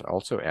universe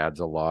also adds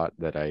a lot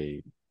that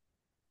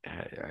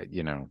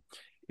you know,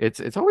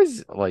 it's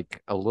always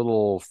like a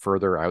little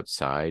further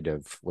outside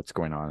of what's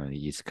going on the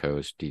East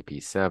Coast,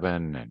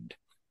 DP7 and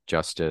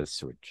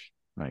Justice, which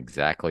not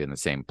exactly in the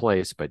same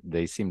place, but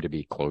they seem to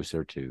be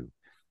closer to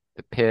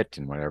the pit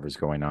and whatever's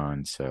going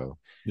on. So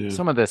yeah,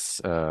 some of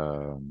this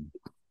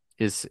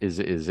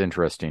is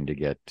interesting to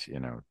get,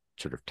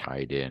 sort of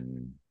tied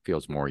in,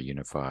 feels more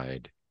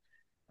unified.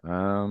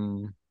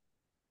 Um,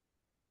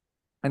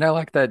 and I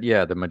like that,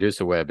 yeah, the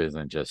Medusa Web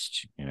isn't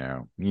just, you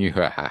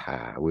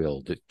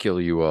we'll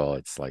kill you all.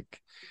 It's like,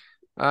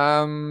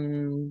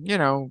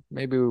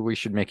 maybe we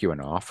should make you an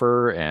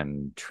offer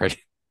and try to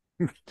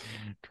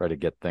try to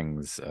get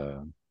things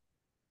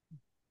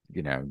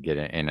get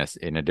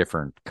in a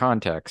different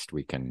context.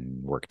 We can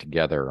work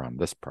together on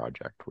this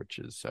project, which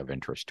is of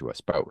interest to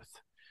us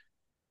both.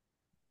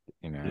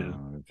 yeah,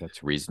 If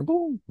that's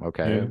reasonable. yeah.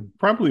 Okay.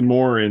 Probably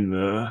more in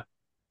the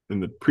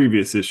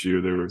previous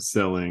issue, they were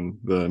selling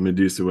the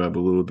Medusa web a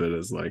little bit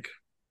as like,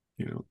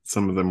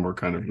 some of them were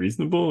kind of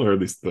reasonable, or at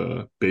least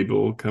the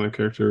Babel kind of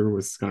character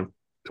was kind of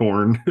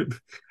torn and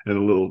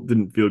a little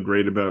didn't feel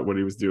great about what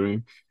he was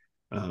doing.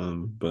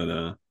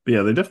 But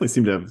yeah, they definitely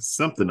seem to have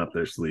something up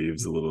their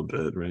sleeves a little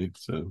bit, right?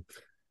 So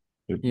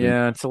it,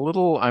 Yeah, it's a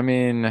little, I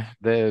mean,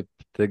 the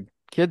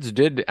kids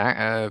did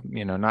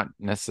not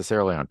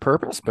necessarily on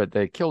purpose, but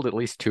they killed at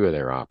least two of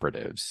their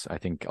operatives. I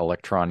think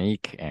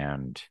Electronique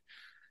and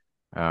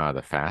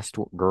the fast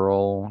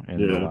girl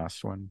in the yeah,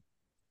 last one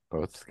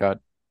both got.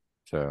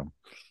 So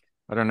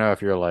I don't know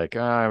if you're like,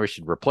 we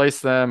should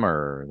replace them,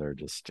 or they're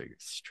just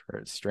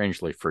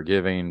strangely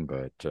forgiving,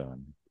 but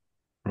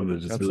or they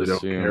just let's really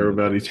don't care assume that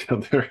about they're each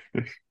other.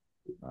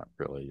 not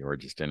really, or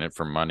just in it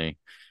for money.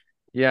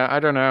 Yeah, I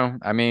don't know.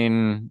 I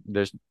mean,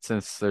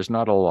 since there's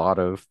not a lot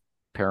of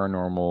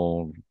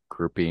paranormal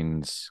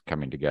groupings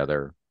coming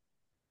together,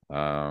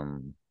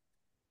 um,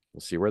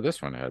 we'll see where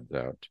this one heads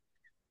out.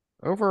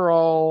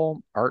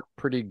 Overall, art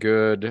pretty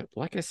good.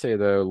 Like I say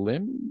though,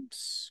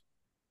 Lim's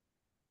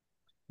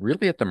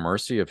really at the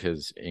mercy of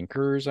his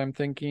inkers, I'm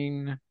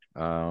thinking.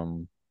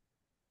 Um,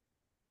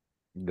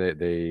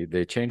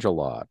 they change a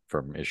lot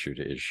from issue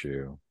to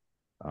issue.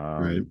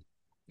 Right. Um,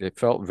 it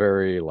felt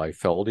very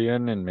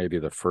Liefeldian in maybe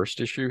the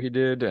first issue he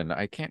did, and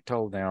I can't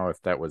tell now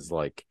if that was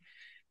like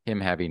him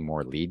having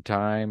more lead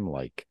time.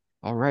 Like,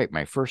 all right,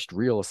 my first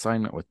real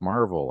assignment with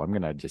Marvel, I'm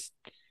gonna just,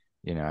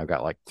 I've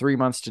got like 3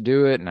 months to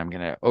do it, and I'm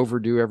gonna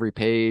overdo every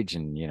page,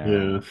 and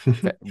Yeah.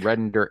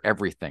 render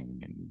everything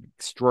in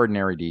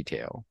extraordinary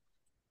detail.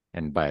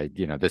 And by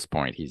this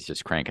point, he's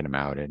just cranking them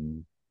out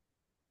in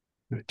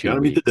two Gotta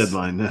meet the weeks.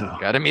 deadline now.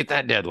 Got to meet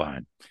that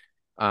deadline.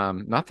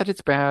 Not that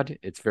it's bad,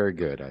 it's very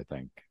good, I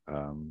think.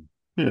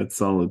 Yeah, it's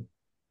solid.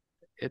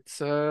 It's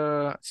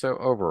so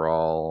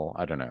overall,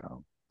 I don't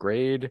know.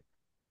 Grade,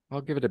 I'll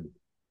give it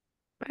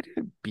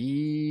a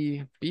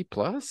B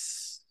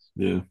plus.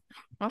 Yeah.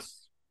 I'll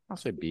I'll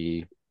say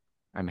B.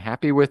 I'm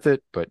happy with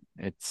it, but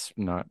it's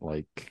not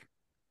like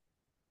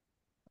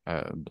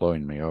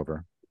blowing me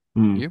over.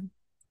 Hmm. You?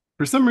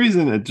 For some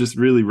reason it just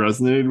really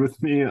resonated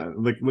with me.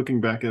 Like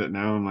looking back at it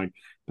now, I'm like,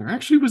 there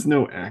actually was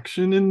no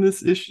action in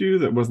this issue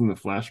that wasn't a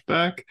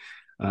flashback.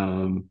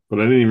 But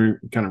I didn't even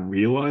kind of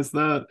realize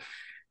that.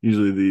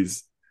 Usually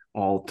these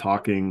all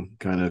talking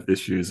kind of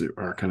issues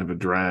are kind of a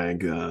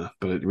drag,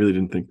 but I really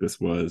didn't think this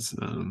was.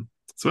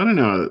 So I don't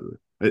know.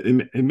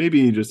 It may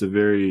be just a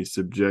very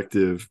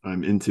subjective,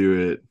 I'm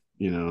into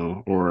it,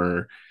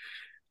 or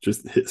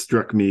just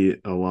struck me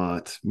a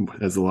lot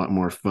as a lot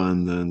more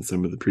fun than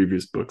some of the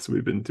previous books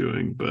we've been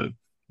doing. But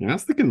I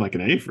was thinking like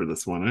an A for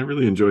this one. I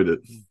really enjoyed it.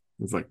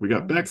 It's like we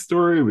got Oh,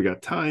 backstory, we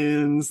got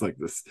tie-ins, like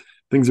this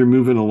things are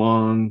moving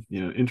along,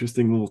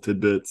 interesting little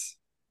tidbits.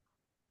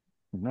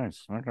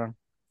 nice. Okay.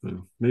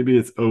 So maybe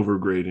it's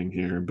overgrading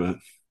here, but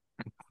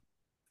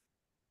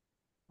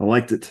I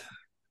liked it.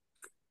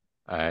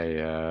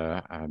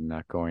 I'm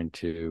not going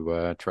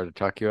to try to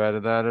talk you out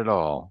of that at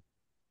all.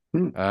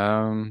 Hmm.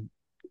 Um,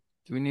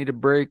 do we need a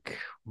break?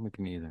 We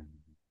can either.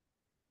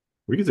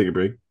 We can take a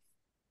break.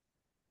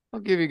 I'll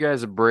give you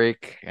guys a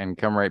break and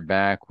come right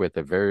back with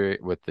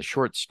the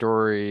short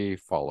story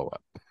follow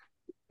up.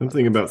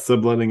 Something That's about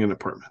subletting an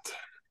apartment.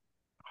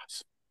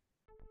 awesome.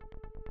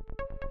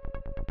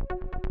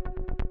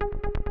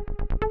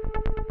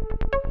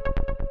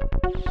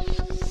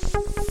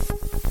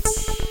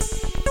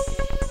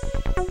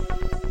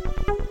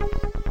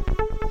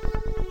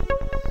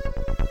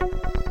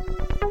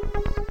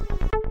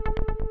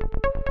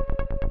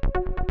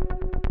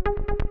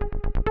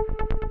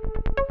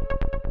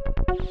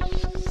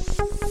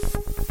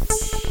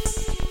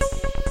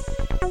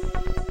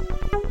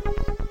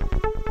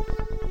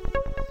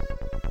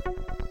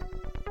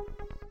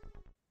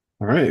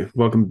 All right,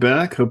 welcome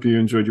back. Hope you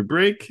enjoyed your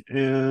break.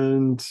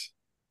 And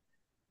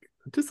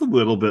just a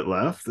little bit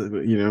left.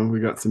 We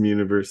got some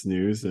universe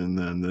news, and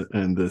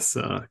then this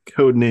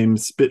Codename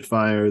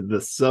Spitfire,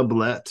 the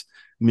sublet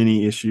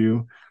mini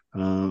issue.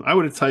 I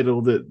would have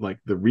titled it like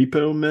the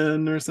Repo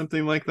Men or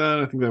something like that.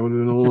 I think that would have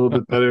been a little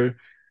bit better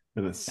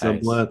than a Nice.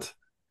 sublet.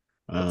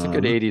 That's a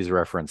good Um, 80s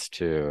reference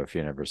too, if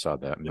you never saw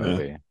that yeah,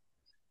 movie.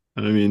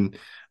 I mean,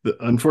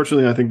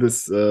 unfortunately, I think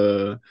this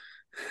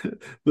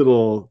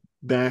little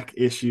back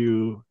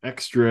issue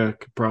extra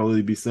could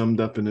probably be summed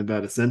up in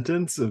about a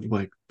sentence of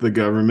like the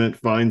government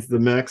finds the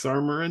max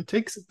armor and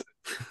takes it.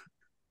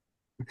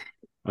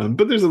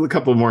 But there's a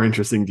couple more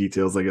interesting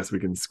details I guess we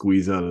can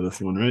squeeze out of this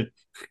one, right?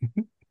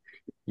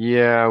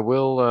 Yeah,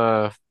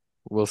 we'll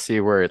see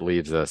where it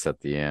leaves us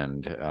at the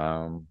end.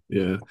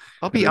 Yeah.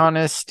 I'll be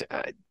honest,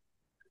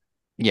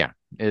 yeah,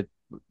 it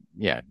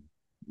yeah,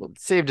 we'll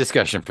save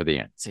discussion for the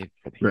end. Save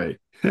for the Right.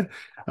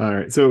 All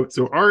right. So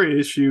our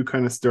issue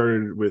kind of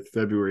started with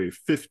February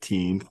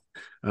 15th.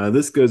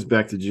 This goes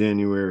back to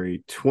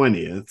January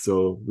 20th.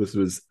 So this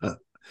was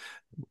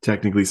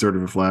technically sort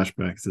of a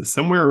flashback. It says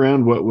somewhere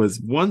around what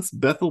was once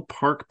Bethel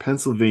Park,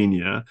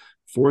 Pennsylvania,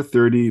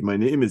 4:30. My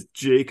name is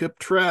Jacob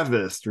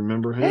Travis.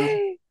 Remember him?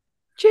 Hey,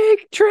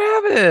 Jake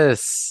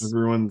Travis.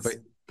 Everyone's Wait,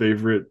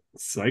 favorite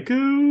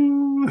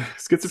psycho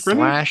schizophrenic.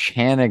 slash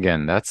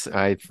Hannigan. That's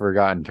I'd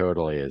forgotten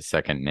totally his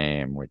second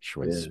name, which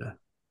was Yeah.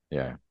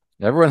 yeah.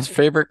 Everyone's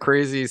favorite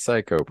crazy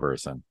psycho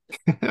person.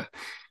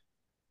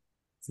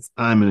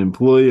 I'm an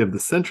employee of the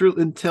Central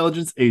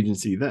Intelligence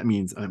Agency. That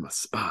means I'm a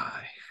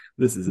spy.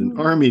 This is an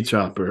army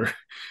chopper.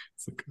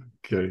 It's like,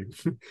 okay,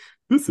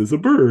 this is a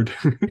bird.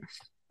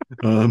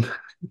 um,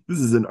 this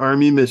is an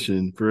army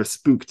mission for a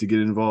spook to get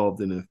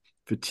involved in a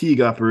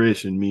fatigue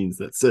operation means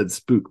that said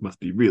spook must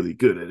be really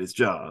good at his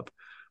job.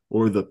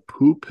 Or the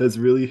poop has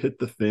really hit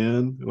the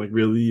fan. Like,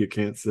 really, you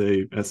can't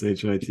say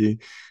SHIT,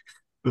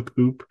 the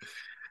poop.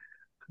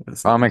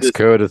 So Comics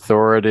Code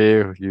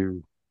Authority.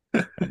 You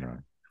anyway.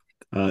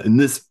 in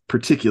this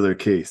particular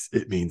case,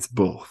 it means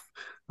both.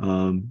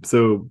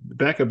 So the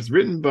backup's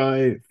written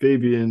by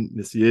Fabian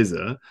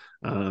Nicieza,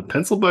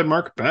 penciled by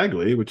Mark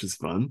Bagley, which is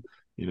fun.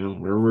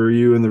 Where were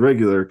you in the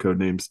regular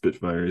Codename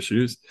Spitfire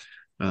issues?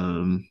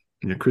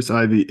 Chris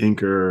Ivey,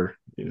 inker.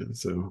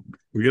 So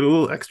we get a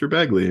little extra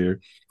Bagley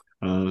here.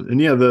 And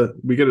yeah,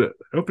 we get an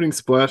opening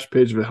splash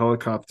page of a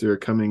helicopter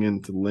coming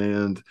in to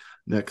land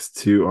next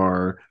to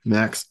our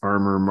Max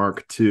Armor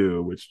Mark II,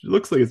 which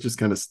looks like it's just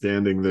kind of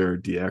standing there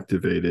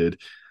deactivated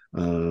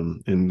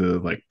in the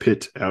like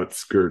pit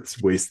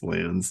outskirts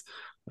wastelands.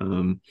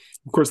 Of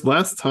course,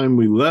 last time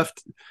we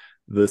left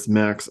this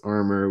Max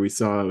Armor, we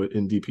saw it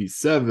in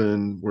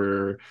DP7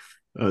 where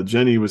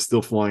Jenny was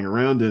still flying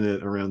around in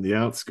it around the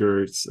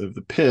outskirts of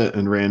the pit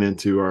and ran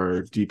into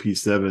our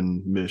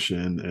DP7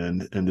 mission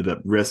and ended up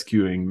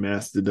rescuing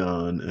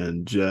Mastodon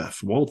and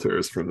Jeff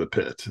Walters from the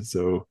pit.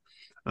 So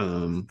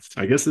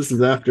I guess this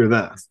is after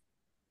that.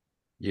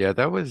 Yeah,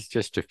 that was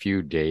just a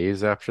few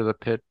days after the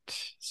pit.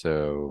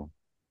 So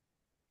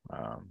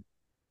um,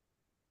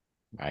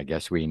 I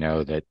guess we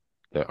know that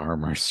the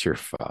armor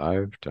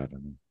survived. I don't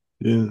know.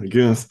 Yeah, I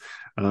guess.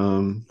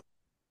 But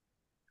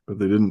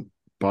they didn't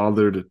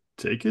bother to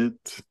take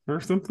it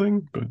or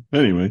something. But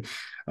anyway,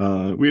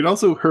 we had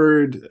also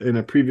heard in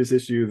a previous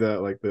issue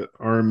that like the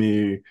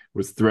army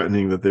was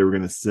threatening that they were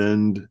going to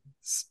send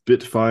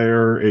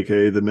Spitfire,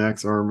 aka the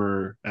Max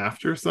Armor,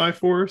 after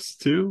Cyforce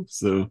too.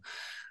 So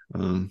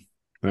that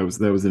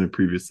was in a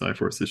previous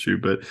Cyforce issue.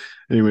 But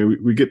anyway,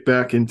 we get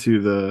back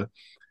into the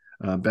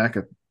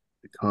backup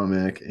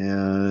comic,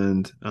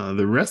 and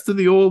the rest of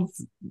the old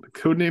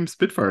Codename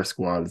Spitfire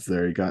squad is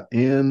there. You got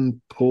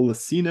Ann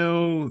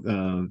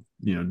Policino,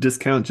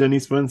 discount Jenny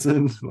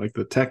Swenson, like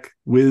the tech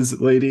whiz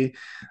lady.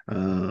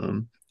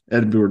 Edmund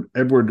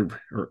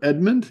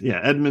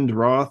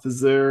Roth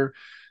is there.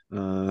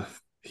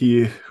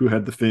 He who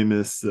had the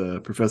famous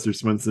Professor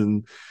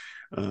Swenson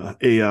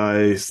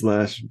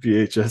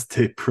AI/VHS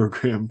tape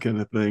program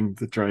kind of thing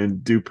to try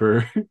and dupe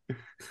her.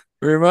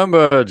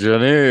 Remember,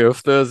 Jenny,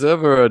 if there's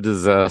ever a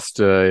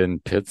disaster in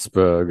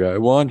Pittsburgh, I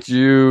want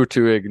you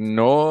to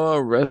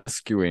ignore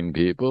rescuing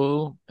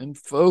people and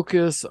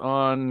focus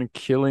on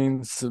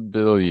killing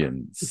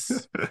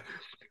civilians.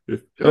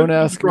 Don't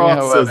ask me Roth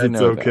how says I it's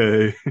know that.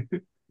 okay.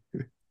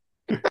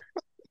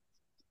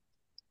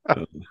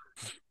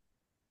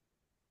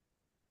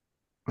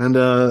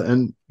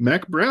 And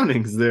Mac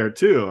Browning's there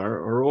too.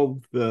 Our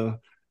old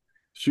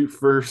shoot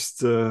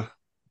first,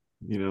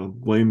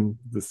 blame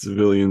the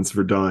civilians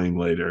for dying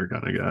later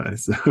kind of guy.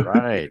 So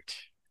Right.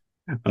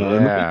 and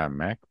Yeah,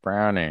 Mac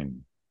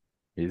Browning.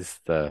 He's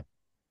the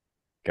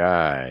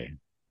guy.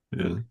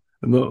 yeah,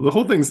 and the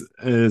whole thing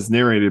is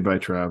narrated by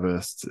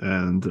Travis,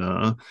 and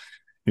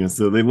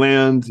so they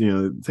land,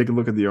 take a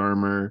look at the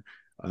armor,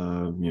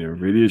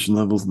 radiation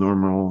levels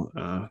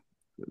normal.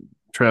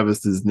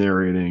 Travis is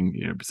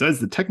narrating, besides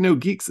the techno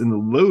geeks and the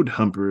load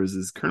humpers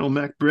is Colonel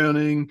Mac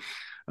Browning.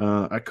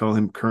 I call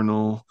him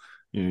Colonel.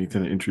 He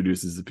kind of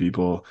introduces the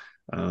people.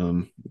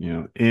 And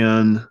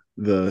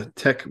the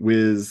tech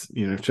whiz,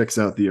 checks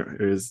out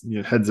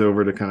heads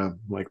over to kind of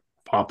like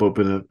pop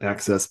open an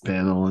access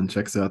panel and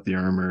checks out the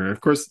armor. Of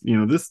course,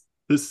 this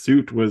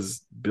suit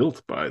was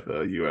built by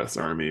the U.S.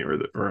 Army or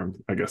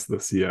I guess the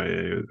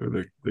CIA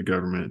or the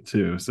government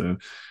too. So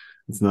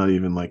it's not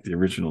even like the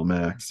original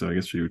Mac. So I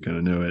guess you would kind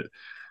of know it.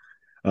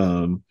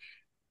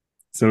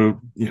 So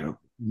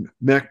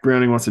Mac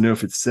Browning wants to know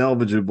if it's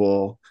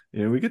salvageable.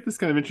 We get this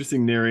kind of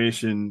interesting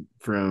narration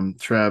from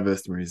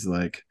Travis where he's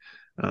like,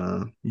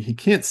 he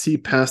can't see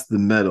past the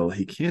metal.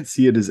 He can't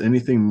see it as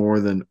anything more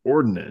than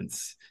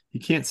ordnance. He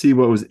can't see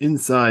what was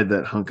inside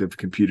that hunk of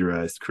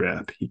computerized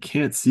crap. He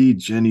can't see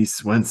Jenny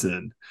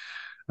Swenson.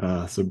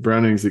 So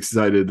Browning's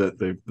excited that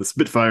the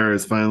Spitfire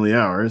is finally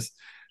ours.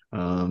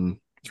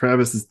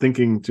 Travis is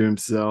thinking to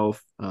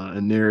himself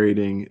and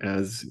narrating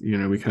as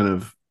we kind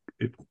of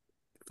it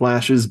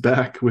flashes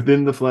back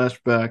within the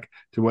flashback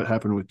to what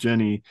happened with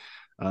Jenny.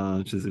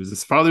 It was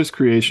his father's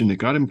creation. It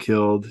got him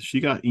killed.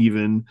 She got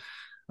even.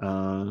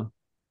 Not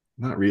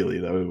really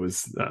though. It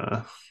was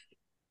the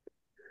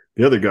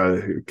other guy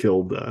who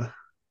killed.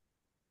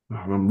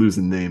 I'm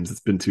losing names. It's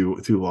been too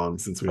long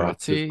since we had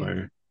Protzy?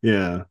 Spitfire.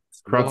 Yeah,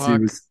 Kratzy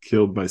Steelhawk? was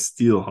killed by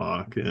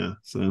Steelhawk. Yeah,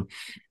 so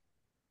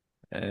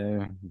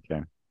Okay.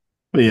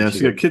 but Did yeah, she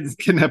she get got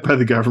kidnapped by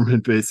the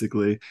government,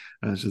 basically.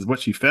 She says what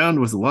she found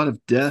was a lot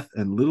of death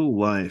and little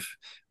life.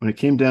 When it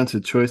came down to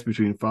a choice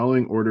between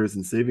following orders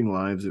and saving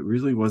lives, it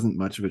really wasn't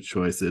much of a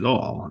choice at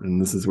all.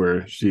 And this is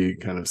where she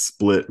kind of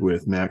split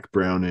with Mac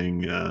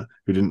Browning,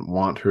 who didn't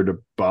want her to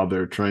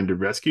bother trying to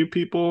rescue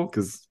people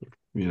because,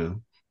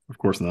 of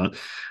course not.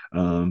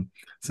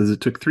 Says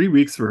it took 3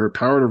 weeks for her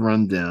power to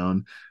run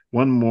down,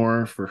 one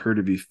more for her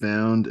to be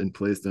found and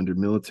placed under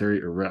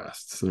military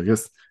arrest. So I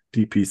guess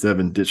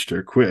DP7 ditched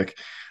her quick.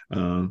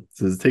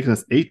 Says it's taken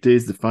us 8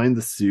 days to find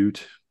the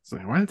suit. So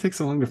why did it take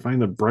so long to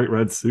find the bright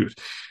red suit?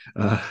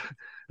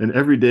 And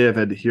every day I've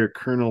had to hear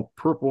Colonel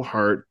Purple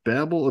Heart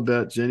babble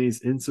about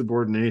Jenny's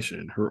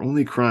insubordination. Her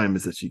only crime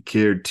is that she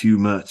cared too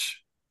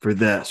much. For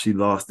that, she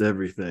lost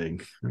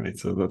everything. Right.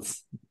 So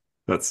that's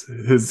That's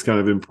his kind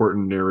of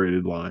important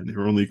narrated line.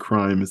 Her only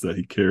crime is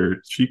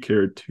that she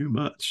cared too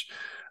much.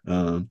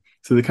 So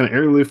they kind of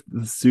airlift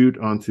the suit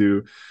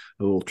onto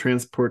a little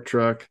transport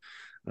truck,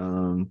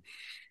 um,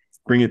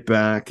 bring it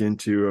back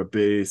into a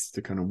base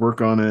to kind of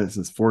work on it.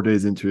 Since 4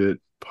 days into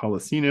it,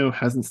 Policino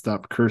hasn't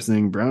stopped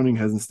cursing. Browning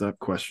hasn't stopped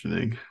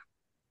questioning.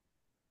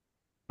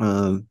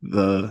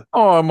 The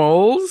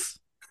Almost.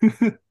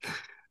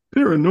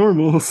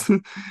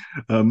 paranormals,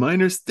 a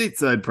minor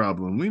stateside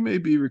problem. We may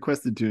be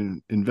requested to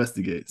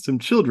investigate. Some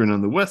children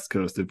on the West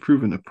Coast have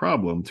proven a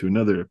problem to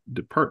another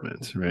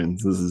department, right? And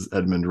this is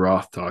Edmund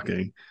Roth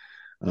talking.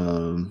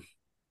 Um,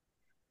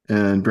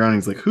 and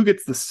Browning's like, who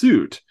gets the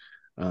suit?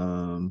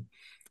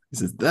 He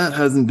says, that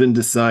hasn't been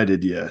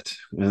decided yet.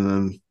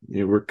 And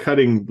then we're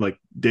cutting like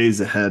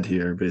days ahead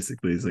here,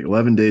 basically. He's like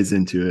 11 days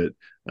into it.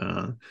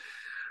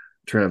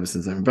 Travis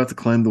says, I'm about to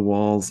climb the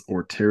walls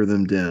or tear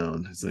them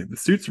down. It's like, the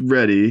suit's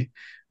ready.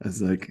 I was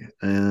like,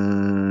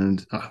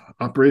 and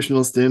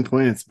operational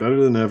standpoint, it's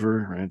better than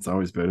ever, right? It's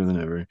always better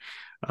than ever.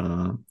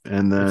 And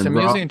It's then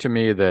Roth, amusing to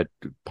me that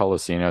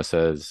Policino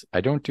says, I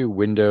don't do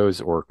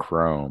Windows or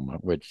Chrome,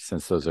 which,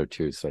 since those are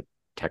two such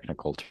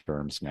technical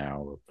terms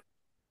now.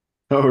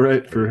 oh,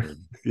 right, for,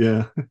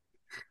 yeah.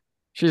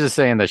 She's just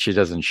saying that she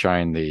doesn't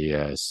shine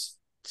the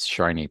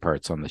shiny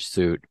parts on the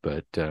suit,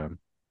 but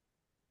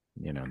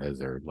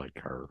those are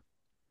like our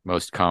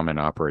most common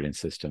operating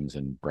systems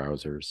and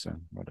browsers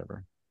and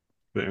whatever.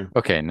 There.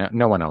 Okay,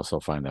 no one else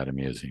will find that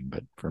amusing,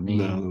 but for me,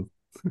 No,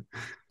 maybe the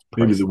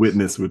priceless.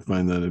 witness would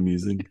find that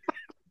amusing.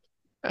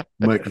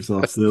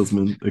 Microsoft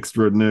salesman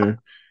extraordinaire.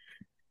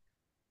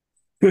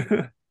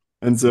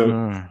 And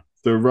so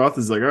Roth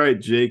is like, all right,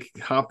 Jake,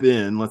 hop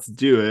in, let's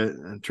do it.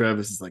 And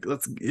Travis is like,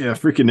 yeah,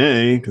 freaking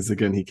A, because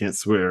again, he can't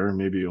swear,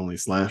 maybe only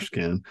Slash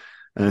can.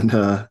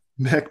 And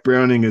Mac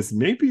Browning is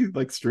maybe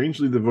like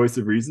strangely the voice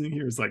of reasoning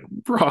here. Is like,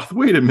 Roth,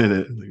 wait a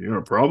minute. Like, you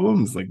have a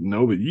problem? It's like,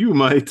 no, but you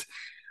might.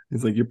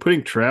 It's like, you're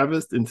putting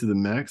Travis into the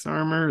Max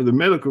armor. The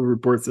medical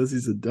report says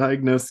he's a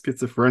diagnosed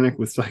schizophrenic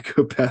with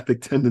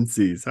psychopathic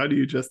tendencies. How do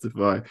you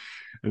justify?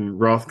 And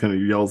Roth kind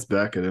of yells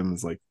back at him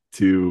as like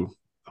two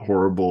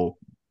horrible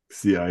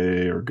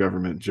CIA or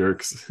government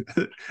jerks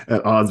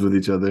at odds with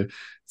each other.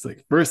 It's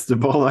like, first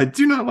of all, I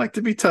do not like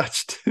to be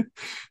touched.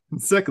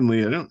 And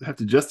secondly, I don't have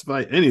to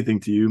justify anything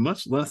to you,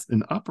 much less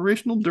an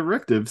operational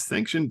directive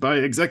sanctioned by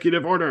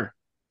executive order.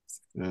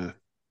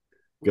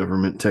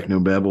 Government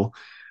technobabble.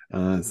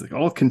 It's like,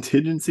 all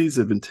contingencies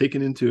have been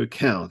taken into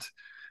account,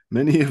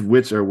 many of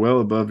which are well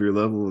above your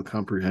level of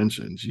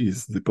comprehension.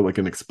 Jeez, they put like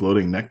an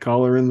exploding neck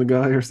collar in the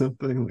guy or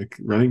something, like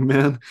Running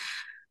Man.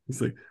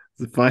 He's like,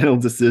 the final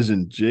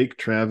decision, Jake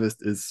Travis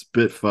is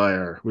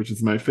Spitfire, which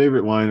is my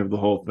favorite line of the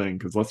whole thing,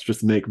 because let's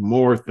just make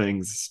more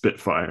things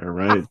Spitfire,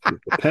 right? The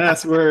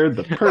password,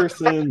 the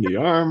person, the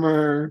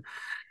armor,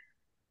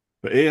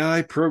 the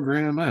AI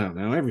program. I don't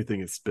know.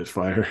 Everything is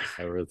Spitfire.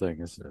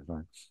 Everything is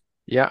fine.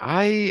 Yeah,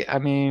 I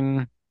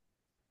mean,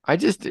 I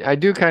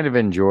do kind of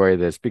enjoy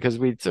this because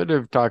we sort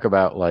of talk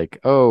about like,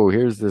 oh,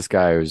 here's this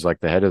guy who's like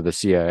the head of the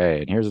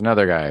CIA, and here's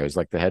another guy who's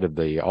like the head of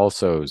the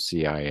also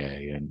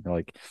CIA, and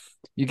like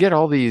you get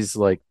all these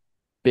like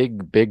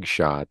big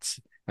shots.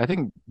 I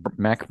think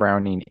Mac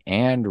Browning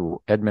and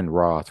Edmund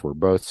Roth were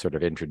both sort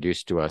of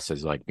introduced to us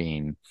as like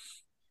being,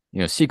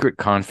 secret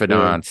Yeah.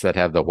 confidants that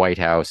have the White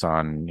House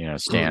on,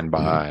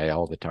 standby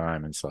all the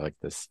time. And so like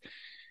this,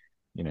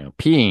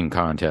 peeing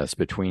contest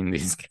between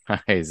these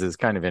guys is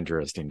kind of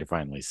interesting to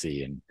finally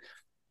see. And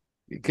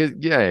because,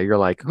 yeah, you're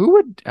like, who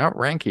would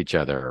outrank each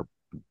other,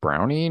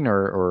 Browning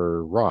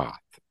or Roth?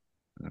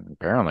 And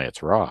apparently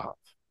it's Roth.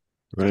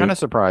 It's kind Right. of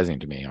surprising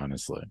to me,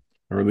 honestly.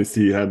 Or at least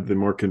he had the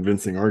more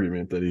convincing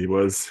argument that he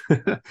was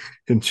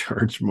in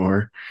charge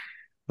more.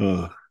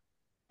 Uh,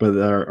 but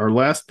our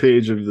last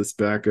page of this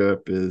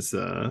backup is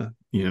so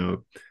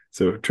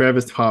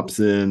Travis hops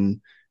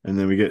in, and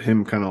then we get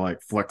him kind of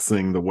like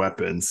flexing the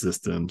weapon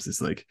systems.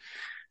 It's like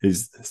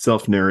his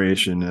self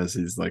narration as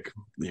he's like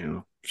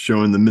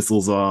showing the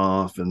missiles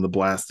off and the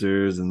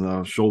blasters and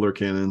the shoulder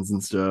cannons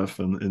and stuff,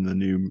 and in the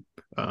new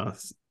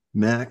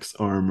Max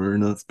armor,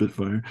 not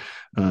Spitfire.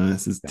 It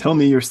says, tell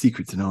me your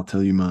secrets and I'll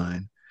tell you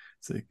mine.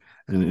 It's like,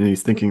 and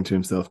he's thinking to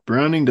himself,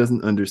 Browning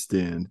doesn't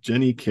understand.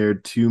 Jenny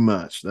cared too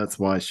much. That's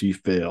why she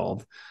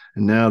failed.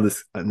 And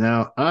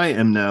now I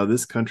am now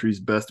this country's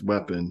best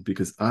weapon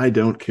because I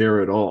don't care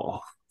at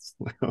all. It's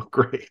like, oh,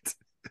 great.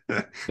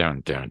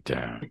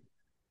 Down.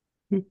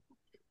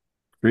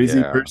 Crazy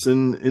Yeah.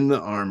 person in the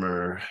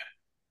armor.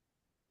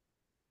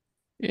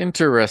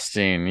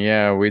 Interesting.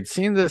 Yeah, we'd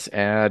seen this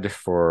ad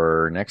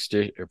for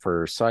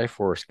for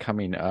Cyforce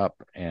coming up,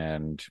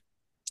 and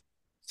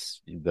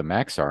the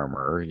Max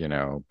armor,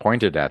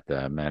 pointed at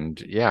them,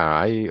 and yeah,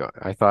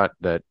 I thought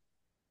that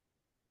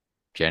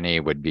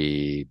Jenny would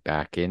be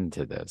back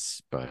into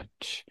this, but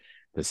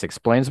this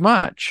explains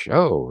much.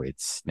 Oh,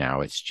 it's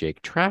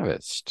Jake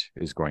Travis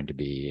who's going to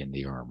be in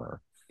the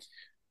armor.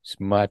 It's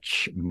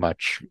much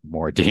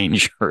more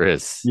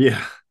dangerous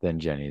Yeah. than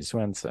Jenny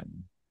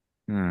Swenson.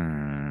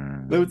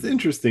 That was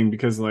interesting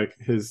because like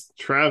his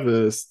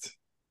Travis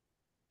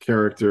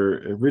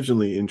character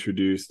originally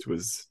introduced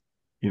was,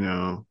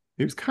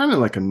 he was kind of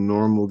like a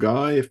normal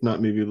guy, if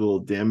not maybe a little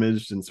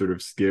damaged and sort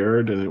of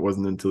scared. And it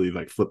wasn't until he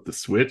like flipped the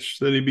switch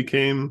that he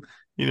became,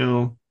 you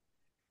know,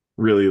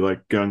 really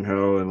like gung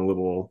ho and a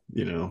little,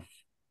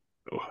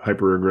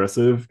 hyper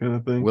aggressive kind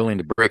of thing. Willing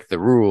to break the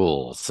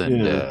rules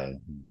and Yeah.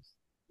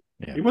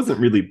 yeah. He wasn't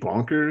really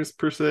bonkers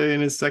per se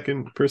in his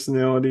second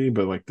personality,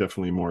 but like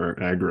definitely more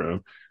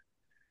aggro.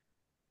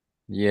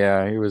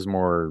 Yeah, he was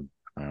more,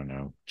 I don't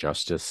know,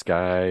 justice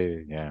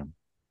guy. Yeah.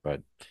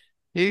 But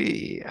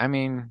I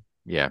mean,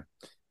 yeah,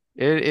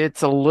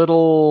 it's a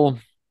little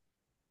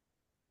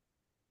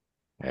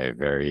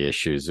very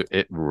issues.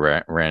 It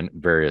ran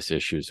various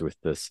issues with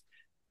this.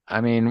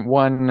 I mean,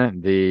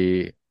 one,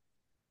 the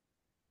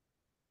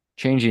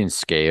changing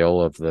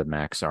scale of the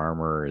max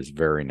armor is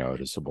very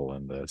noticeable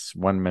in this.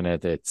 1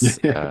 minute it's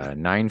Yeah.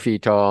 9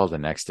 feet tall, the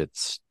next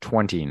it's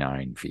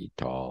 29 feet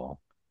tall.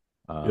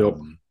 Yep.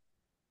 Um,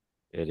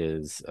 it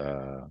is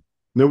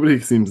Nobody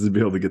seems to be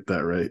able to get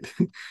that right.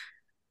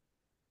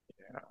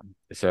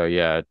 so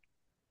yeah,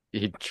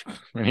 he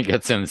when he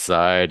gets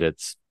inside,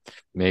 it's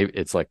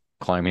like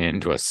climbing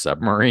into a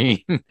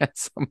submarine at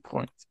some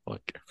point.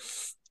 Like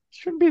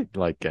shouldn't be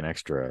like an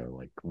extra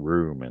like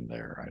room in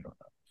there. I don't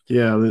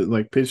Yeah,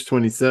 like page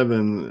 27,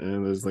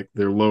 and there's like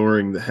they're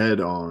lowering the head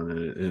on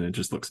it, and it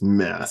just looks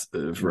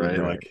massive, know. right?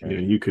 Right, Like, right.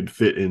 you could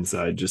fit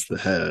inside just the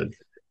head.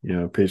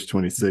 Page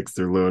 26,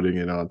 they're loading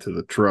it onto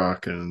the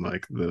truck, and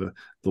like the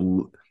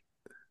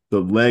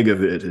the leg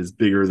of it is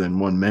bigger than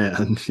one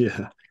man.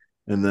 Yeah.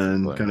 And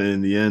then But kind of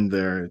in the end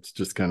there, it's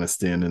just kind of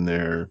standing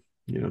there,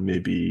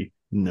 maybe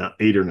not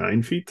 8 or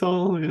 9 feet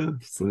tall. Yeah.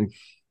 It's like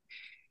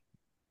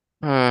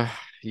uh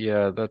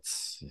yeah,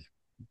 that's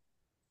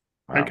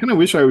I wow. kind of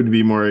wish I would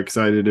be more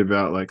excited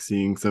about like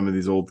seeing some of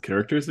these old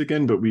characters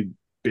again, but we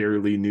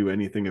barely knew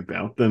anything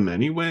about them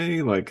anyway.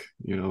 Like,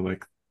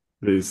 like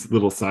these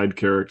little side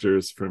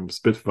characters from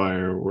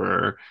Spitfire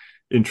were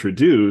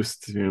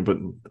introduced, but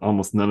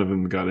almost none of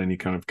them got any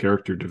kind of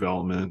character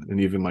development.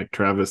 And even like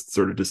Travis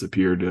sort of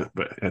disappeared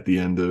but at the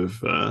end of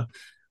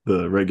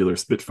the regular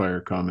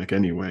Spitfire comic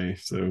anyway.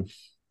 So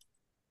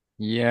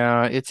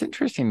Yeah, it's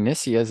interesting.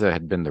 Nicieza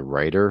had been the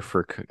writer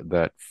for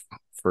that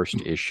first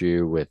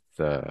issue with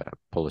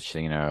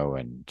Policino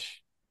and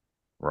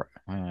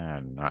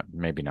not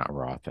maybe not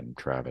Roth and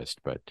Travis,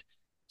 but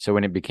so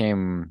when it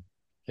became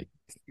like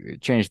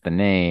it changed the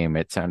name,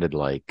 it sounded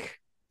like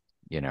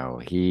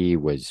he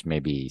was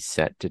maybe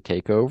set to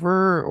take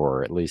over,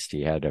 or at least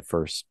he had a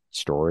first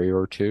story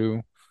or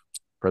two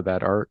for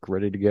that arc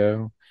ready to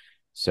go.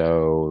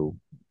 So,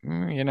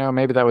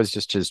 maybe that was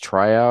just his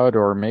tryout,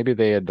 or maybe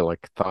they had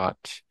like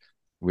thought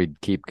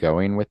we'd keep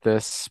going with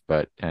this,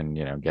 but and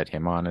get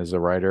him on as a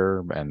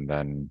writer, and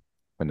then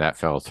when that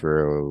fell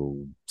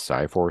through,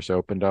 Cyforce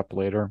opened up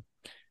later.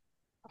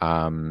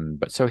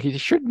 But so he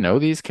should know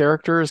these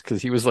characters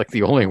because he was like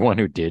the only one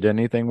who did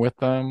anything with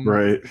them.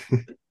 right.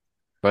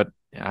 But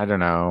I don't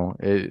know.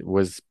 It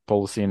was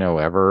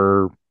Policino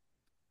ever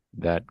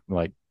that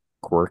like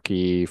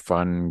quirky,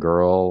 fun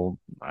girl?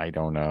 I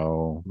don't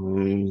know.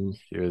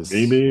 She was,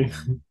 Maybe.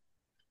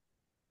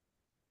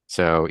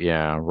 so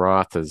yeah.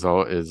 Roth has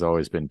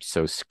always been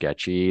so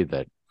sketchy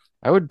that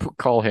I would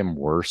call him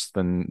worse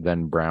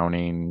than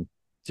Browning.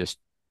 Just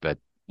that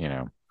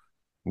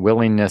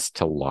willingness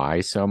to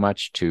lie so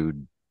much to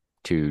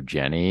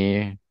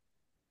Jenny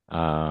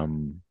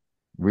um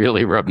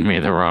really rubbed me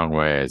the wrong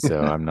way. So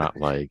I'm not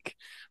like,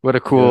 what a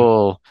Yeah.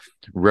 cool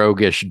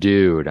roguish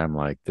dude. I'm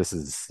like, this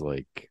is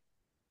like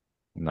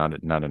not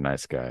a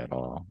nice guy at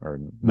all, or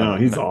No,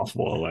 he's not,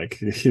 awful. Like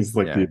he's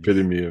like the yeah,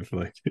 epitome of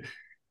like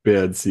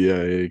bad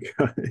CIA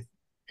guy.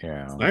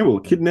 yeah, I will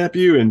kidnap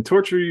you and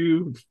torture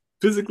you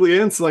physically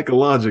and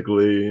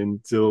psychologically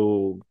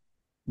until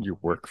you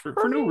work for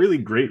for no me. really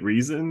great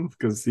reason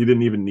because he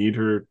didn't even need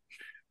her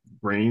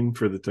brain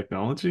for the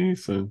technology.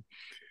 So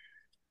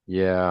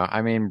Yeah,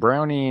 I mean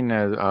Browning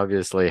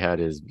obviously had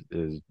his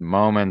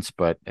moments,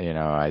 but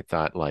I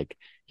thought like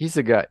he's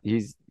the guy.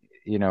 He's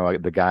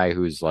the guy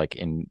who's like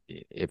in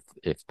if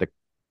the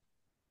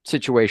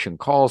situation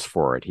calls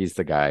for it, he's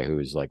the guy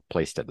who's like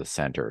placed at the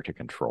center to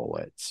control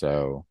it.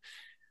 So,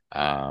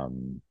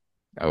 um,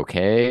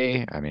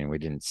 okay. I mean, we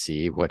didn't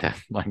see what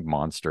like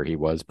monster he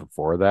was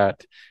before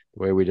that,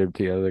 the way we did with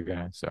the other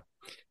guy.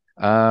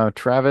 So,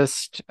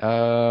 Travis,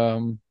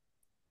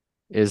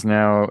 is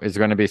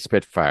going to be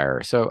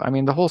Spitfire. So, I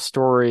mean, the whole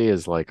story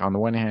is like, on the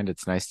one hand,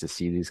 it's nice to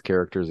see these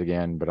characters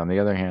again, but on the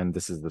other hand,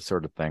 this is the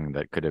sort of thing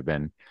that could have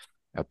been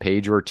a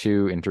page or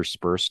two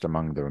interspersed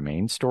among the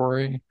main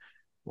story,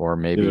 or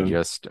maybe yeah,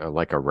 just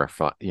like a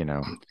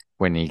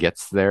when he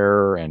gets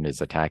there and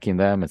is attacking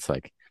them, it's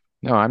like,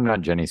 no, I'm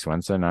not Jenny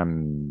Swenson,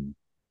 I'm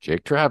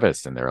Jake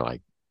Travis, and they're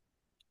like,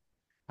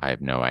 I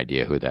have no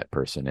idea who that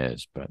person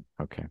is, but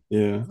okay.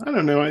 Yeah, I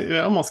don't know. It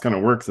almost kind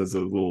of works as a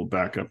little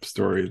backup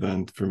story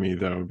then for me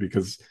though,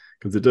 because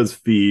it does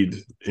feed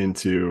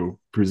into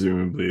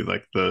presumably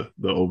like the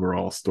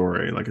overall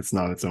story. Like it's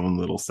not its own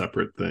little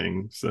separate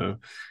thing. So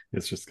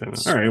it's just kind of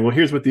all right. Well,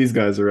 here's what these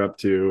guys are up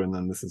to, and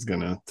then this is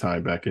gonna tie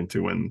back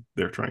into when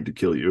they're trying to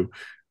kill you,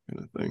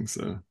 kind of thing.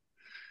 So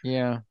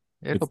Yeah,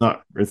 it's it'll.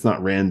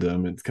 not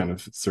random. It kind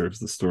of serves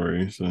the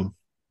story. So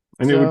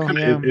and it would So kind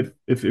yeah, of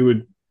if it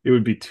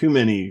would be too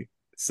many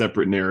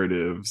separate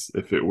narratives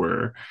if it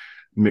were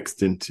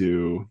mixed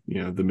into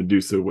the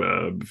Medusa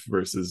Web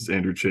versus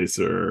Andrew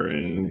Chaser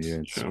and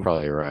it's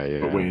probably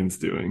right. what Yeah. Wayne's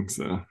doing.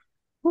 So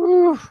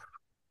Woo.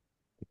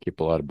 Keep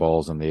a lot of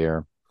balls in the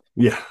air.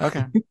 yeah,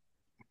 Okay.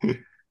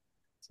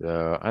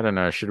 So I don't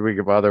know. Should we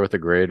bother with a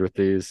grade with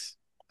these?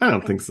 I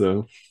don't think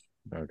so.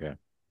 Okay.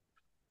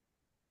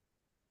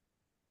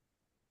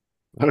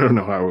 I don't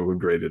know how I would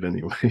grade it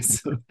anyway.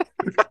 So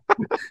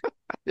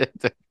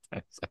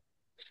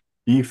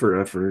E for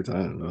effort. I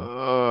don't know.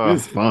 Oh,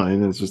 It's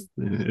fine. It's just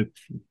it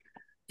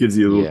gives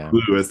you a little yeah.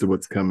 clue as to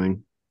what's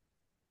coming.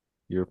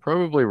 You're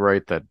probably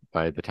right that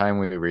by the time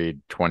we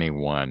read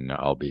 21,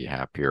 I'll be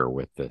happier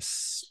with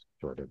this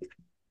sort of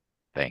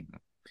thing.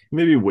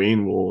 Maybe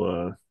Wayne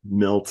will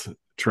melt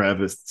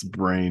Travis's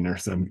brain or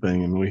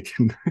something, and we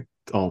can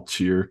all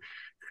cheer.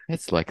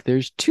 It's like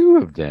there's two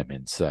of them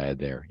inside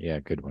there. Yeah,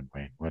 good one,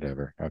 Wayne.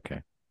 Whatever.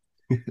 Okay.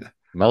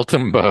 Melt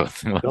them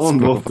both. Tell Let's them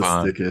both move to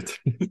on. stick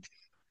it.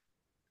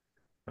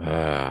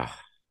 Uh,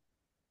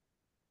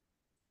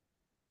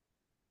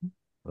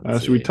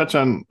 let's Should we see. touch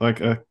on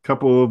like a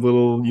couple of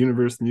little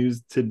universe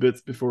news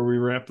tidbits before we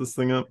wrap this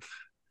thing up?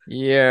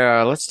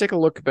 Yeah, let's take a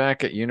look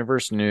back at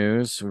universe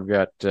news. We've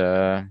got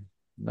a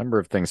number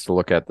of things to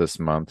look at this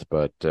month,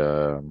 but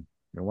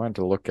we wanted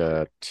to look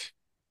at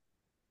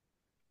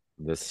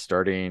the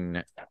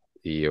starting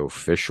the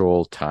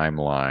official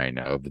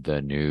timeline of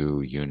the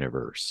new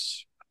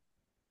universe.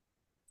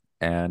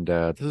 And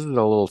this is a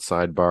little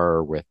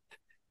sidebar with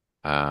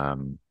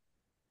um,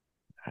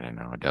 I don't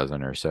know, a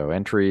dozen or so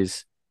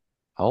entries,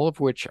 all of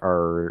which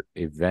are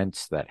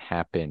events that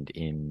happened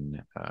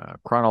in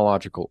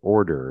chronological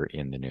order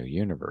in the new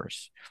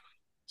universe.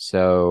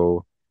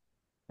 So,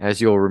 as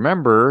you'll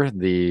remember,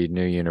 the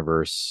new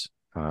universe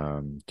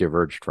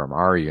diverged from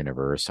our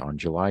universe on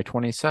July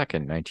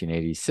 22nd,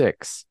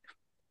 1986,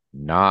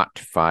 not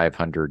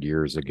 500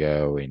 years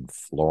ago in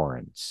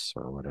Florence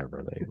or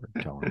whatever they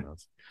were telling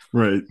us.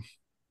 Right.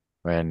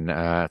 When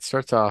it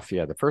starts off,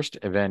 yeah, the first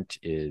event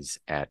is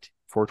at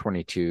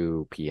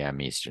 4:22 p.m.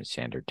 Eastern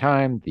Standard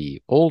Time.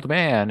 The old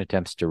man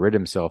attempts to rid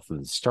himself of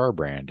the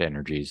Starbrand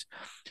energies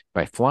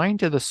by flying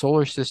to the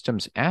solar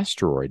system's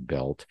asteroid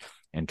belt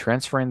and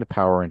transferring the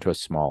power into a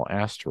small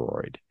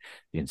asteroid.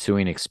 The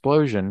ensuing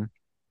explosion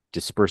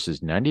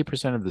disperses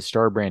 90% of the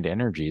Starbrand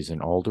energies in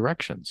all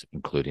directions,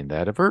 including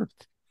that of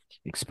Earth.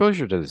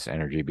 Exposure to this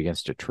energy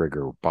begins to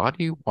trigger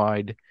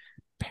body-wide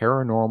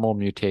paranormal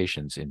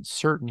mutations in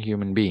certain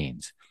human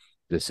beings.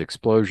 This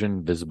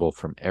explosion, visible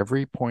from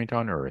every point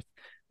on Earth,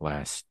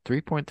 lasts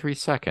 3.3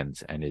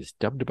 seconds and is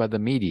dubbed by the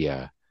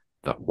media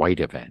the White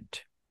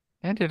Event.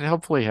 And it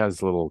hopefully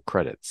has little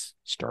credits.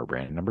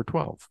 Starbrand number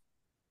 12.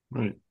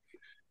 Right.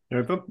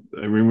 Yeah,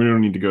 I mean, we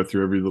don't need to go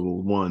through every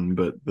little one,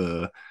 but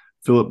the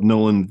Philip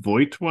Nolan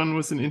Voigt one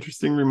was an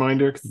interesting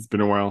reminder because it's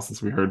been a while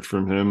since we heard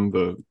from him,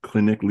 the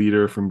clinic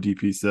leader from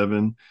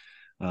DP7,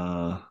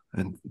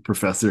 and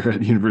professor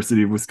at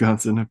University of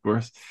Wisconsin, of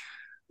course.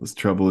 Those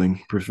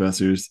troubling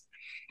professors.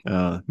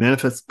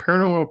 Manifests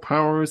paranormal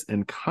powers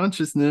and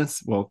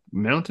consciousness while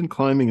mountain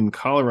climbing in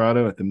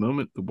Colorado at the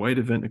moment the White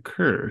Event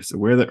occurs.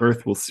 Aware that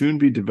Earth will soon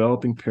be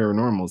developing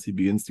paranormals, he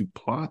begins to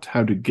plot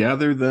how to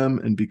gather them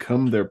and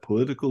become their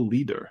political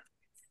leader.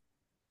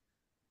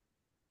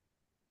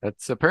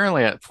 That's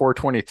apparently at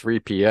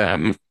 4:23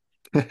 p.m.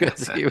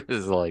 because he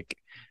was like,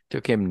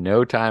 took him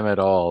no time at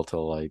all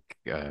to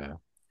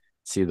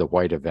see the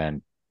White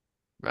Event.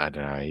 I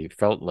don't know. He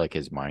felt like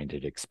his mind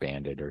had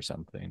expanded or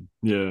something.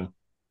 Yeah,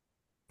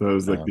 that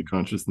was like the Um,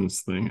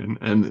 consciousness thing,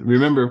 and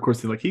remember, of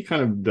course, like he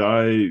kind of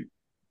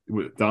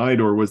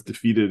died or was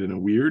defeated in a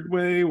weird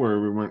way where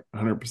we weren't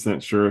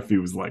 100% sure if he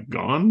was like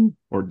gone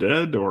or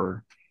dead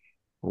or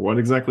what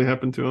exactly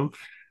happened to him.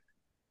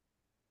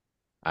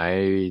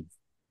 I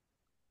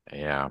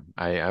yeah,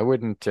 I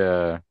wouldn't.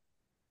 I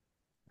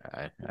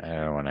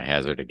don't want to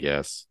hazard a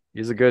guess.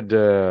 He's a good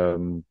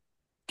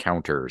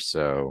counter,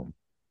 so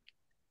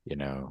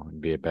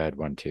it'd be a bad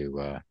one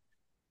to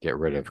get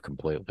rid of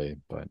completely.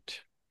 But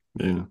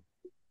Yeah,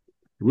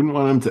 you wouldn't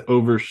want him to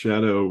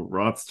overshadow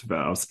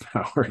Rothsvow's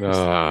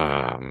powers.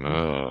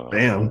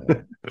 Bam.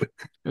 no.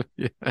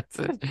 Yeah,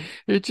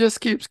 it just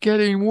keeps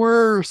getting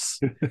worse.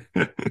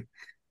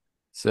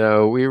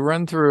 So we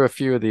run through a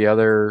few of the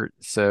other.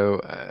 So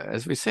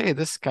as we say,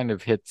 this kind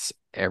of hits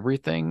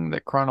everything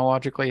that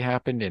chronologically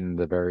happened in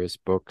the various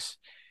books.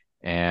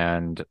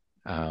 And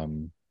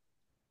the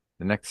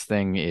next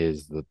thing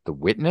is the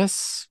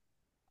witness.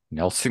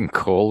 Nelson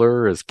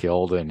Kohler is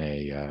killed in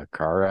a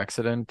car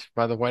accident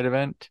by the White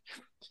Event.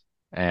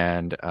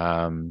 And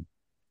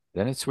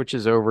then it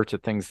switches over to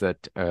things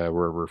that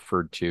were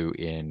referred to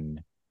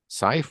in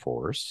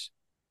Cyforce.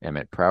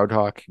 Emmett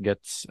Proudhawk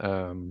gets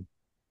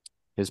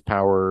his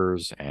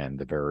powers, and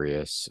the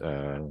various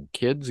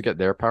kids get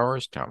their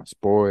powers. Thomas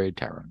Boyd,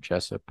 Tyrone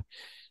Jessup,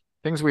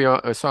 things we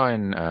saw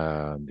in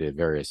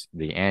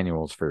the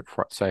annuals for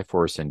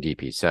Cyforce and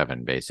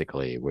DP7,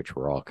 basically, which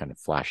were all kind of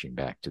flashing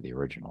back to the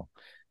original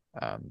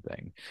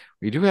thing.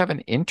 We do have an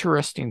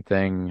interesting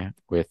thing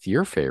with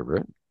your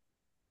favorite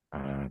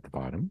at the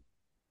bottom.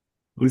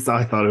 At least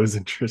I thought it was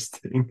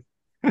interesting.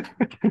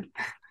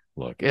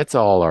 Look, it's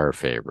all our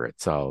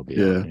favorites. I'll be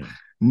Yeah. honest.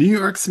 New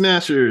York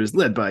Smashers,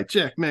 led by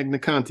Jack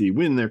Magnaconti,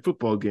 win their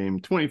football game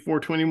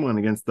 24-21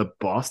 against the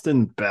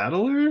Boston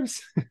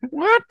Battlers.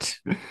 What?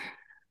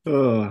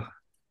 Oh,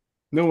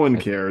 no one I,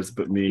 cares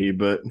but me.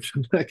 But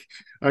like,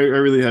 I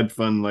really had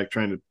fun like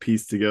trying to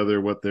piece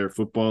together what their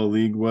football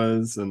league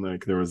was, and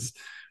like there was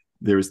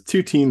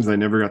two teams I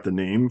never got the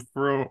name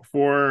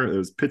for. It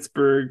was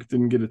Pittsburgh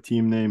didn't get a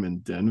team name,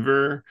 and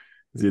Denver.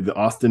 The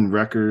Austin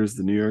Wreckers,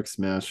 the New York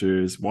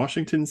Smashers,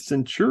 Washington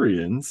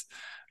Centurions,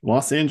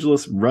 Los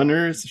Angeles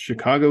Runners,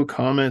 Chicago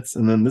Comets,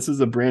 and then this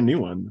is a brand new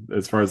one,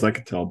 as far as I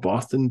could tell,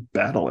 Boston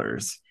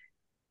Battlers.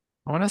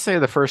 I want to say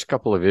the first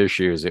couple of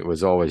issues, it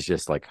was always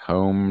just like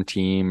home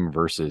team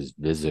versus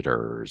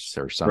visitors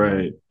or some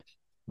Right.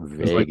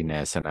 It's like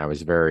vagueness, and I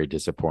was very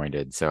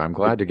disappointed. So I'm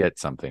glad to get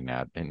something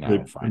that now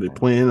they finally.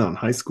 playing on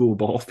high school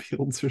ball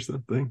fields or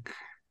something.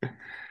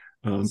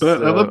 But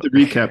I love So the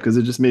recap because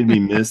it just made me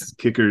miss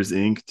Kickers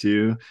Inc.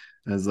 too.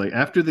 As like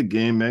after the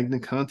game, Magna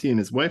Conti and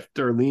his wife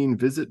Darlene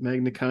visit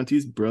Magna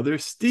Conti's brother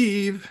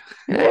Steve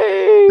at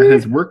hey,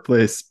 his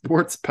workplace,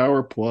 Sports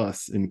Power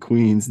Plus in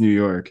Queens, New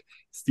York.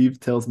 Steve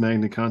tells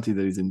Magna Conti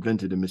that he's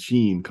invented a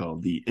machine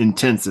called the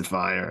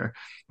Intensifier,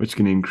 which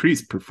can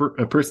increase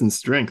a person's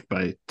strength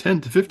by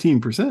 10 to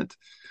 15%.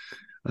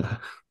 Uh,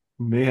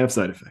 may have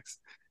side effects.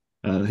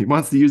 He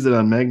wants to use it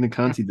on Magna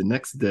Conti the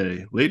next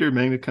day. Later,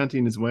 Magna Conti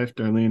and his wife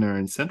Darlene are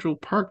in Central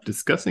Park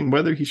discussing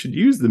whether he should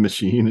use the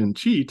machine and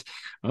cheat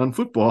on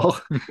football.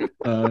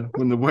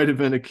 When the white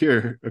event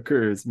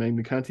occurs,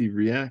 Magna Conti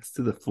reacts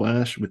to the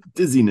flash with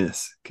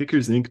dizziness.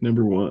 Kickers Inc.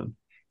 #1.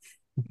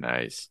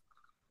 nice.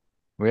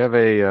 We have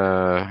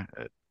a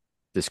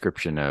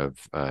description of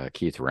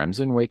Keith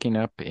Remsen waking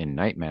up in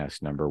Night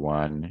Mask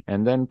 #1,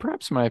 and then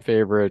perhaps my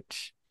favorite.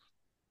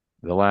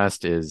 The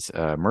last is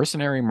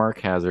mercenary Mark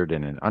Hazard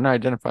in an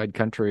unidentified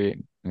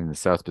country in the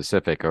South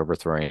Pacific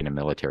overthrowing a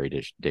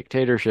military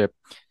dictatorship.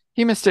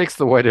 He mistakes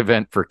the white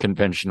event for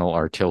conventional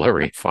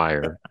artillery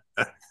fire.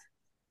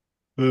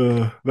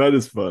 That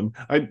is fun.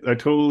 I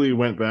totally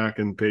went back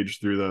and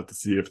paged through that to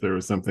see if there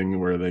was something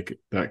where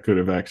that could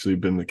have actually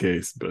been the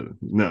case, but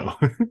no.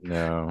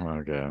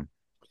 No, okay.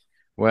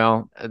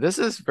 Well, this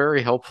is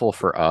very helpful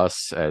for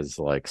us as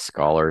like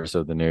scholars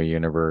of the new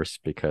universe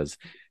because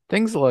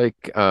things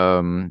like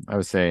I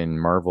was saying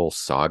Marvel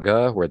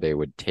Saga, where they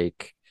would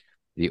take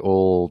the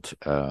old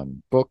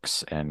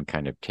books and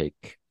kind of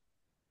take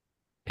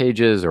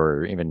pages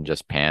or even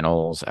just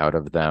panels out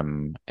of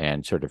them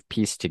and sort of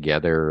piece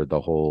together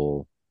the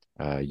whole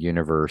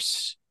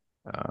universe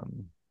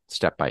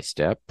step by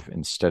step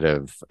instead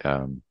of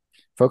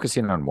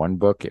focusing on one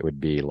book. It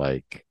would be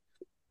like,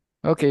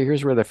 okay,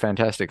 here's where the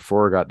Fantastic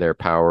Four got their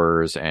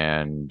powers,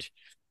 and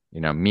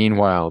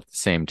meanwhile, at the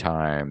same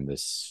time,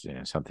 this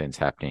something's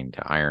happening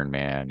to Iron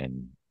Man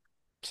in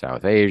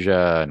South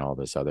Asia and all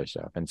this other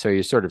stuff, and so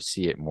you sort of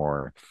see it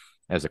more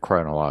as a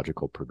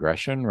chronological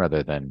progression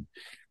rather than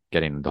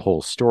getting the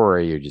whole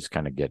story. You just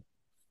kind of get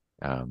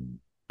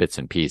bits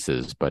and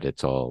pieces, but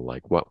it's all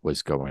like what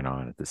was going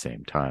on at the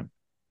same time,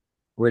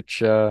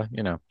 which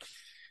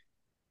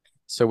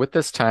So with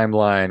this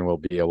timeline, we'll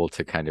be able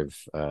to kind of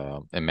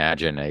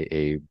imagine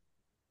a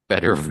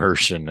better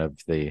version of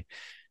the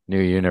new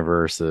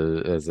universe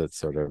as it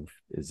sort of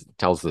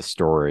tells the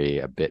story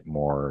a bit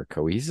more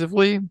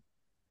cohesively.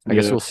 I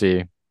guess Yeah, we'll see,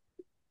 and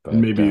but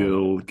maybe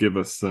it'll give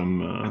us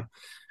some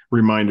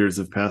reminders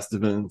of past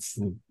events.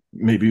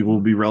 Maybe it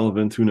will be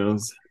relevant. Who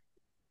knows?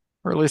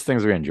 or at least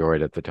things we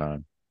enjoyed at the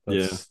time.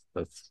 Yeah.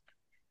 That's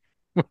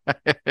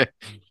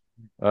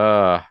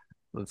uh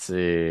let's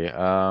see.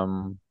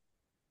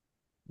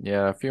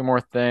 Yeah, a few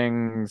more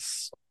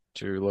things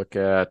to look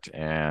at,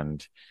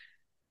 and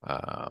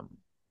um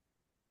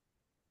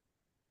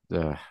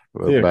Yeah,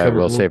 but cover.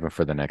 we'll We'll save it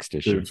for the next save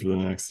issue. it for the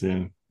next.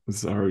 Yeah,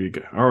 it's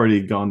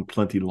already gone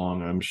plenty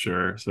long, I'm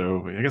sure.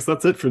 So I guess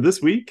that's it for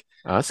this week.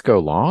 Us go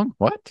long?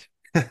 What?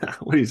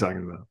 What are you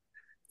talking about?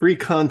 Free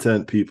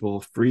content,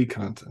 people. Free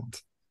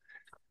content.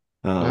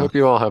 I Uh, hope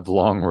you all have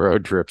long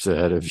road trips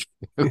ahead of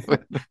you.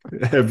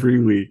 every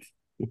week.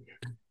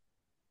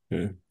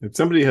 Yeah. If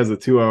somebody has a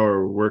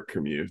 2-hour work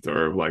commute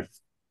or like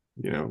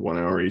 1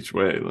 hour each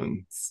way,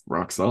 then it's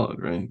rock solid,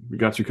 right? We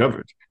got you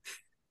covered.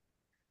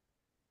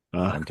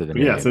 Come to the But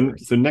new yeah, so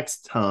universe.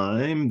 next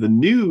time the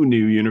new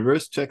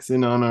universe checks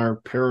in on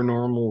our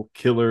paranormal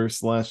killer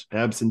 /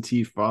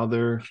 absentee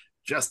father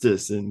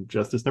Justice in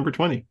Justice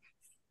 #20.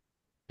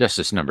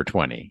 Justice number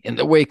 20. In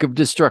the wake of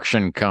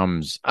destruction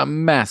comes a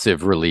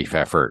massive relief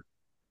effort.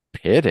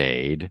 Pit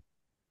aid.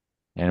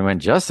 And when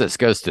Justice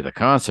goes to the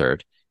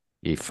concert,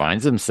 he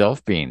finds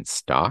himself being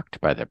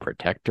stalked by the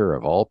protector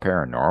of all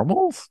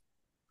paranormals?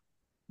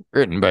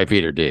 Written by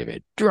Peter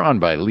David, drawn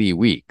by Lee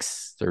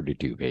Weeks,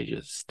 32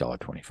 pages,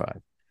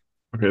 $1.25.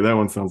 Okay, that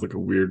one sounds like a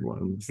weird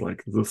one. It's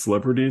like the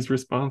celebrity's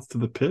response to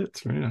the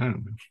pit, right? I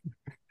don't know.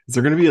 Is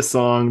there going to be a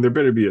song? There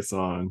better be a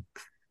song.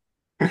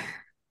 Uh,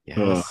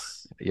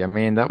 Yes. Yeah, I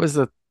mean, that was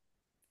a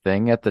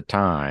thing at the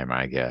time,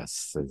 I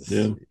guess.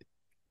 yeah.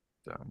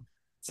 So,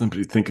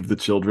 Somebody think of the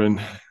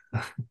children.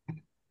 All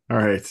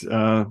right.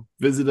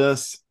 Visit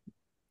us,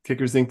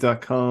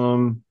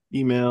 kickersinc.com,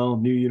 email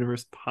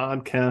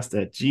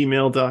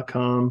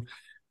newuniversepodcast@gmail.com.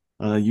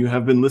 You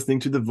have been listening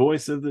to the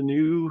voice of the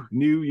new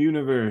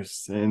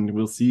universe, and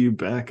we'll see you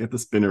back at the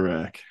spinner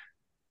rack.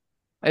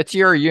 it's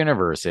your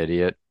universe,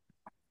 idiot.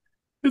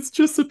 It's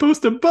just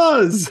supposed to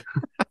buzz.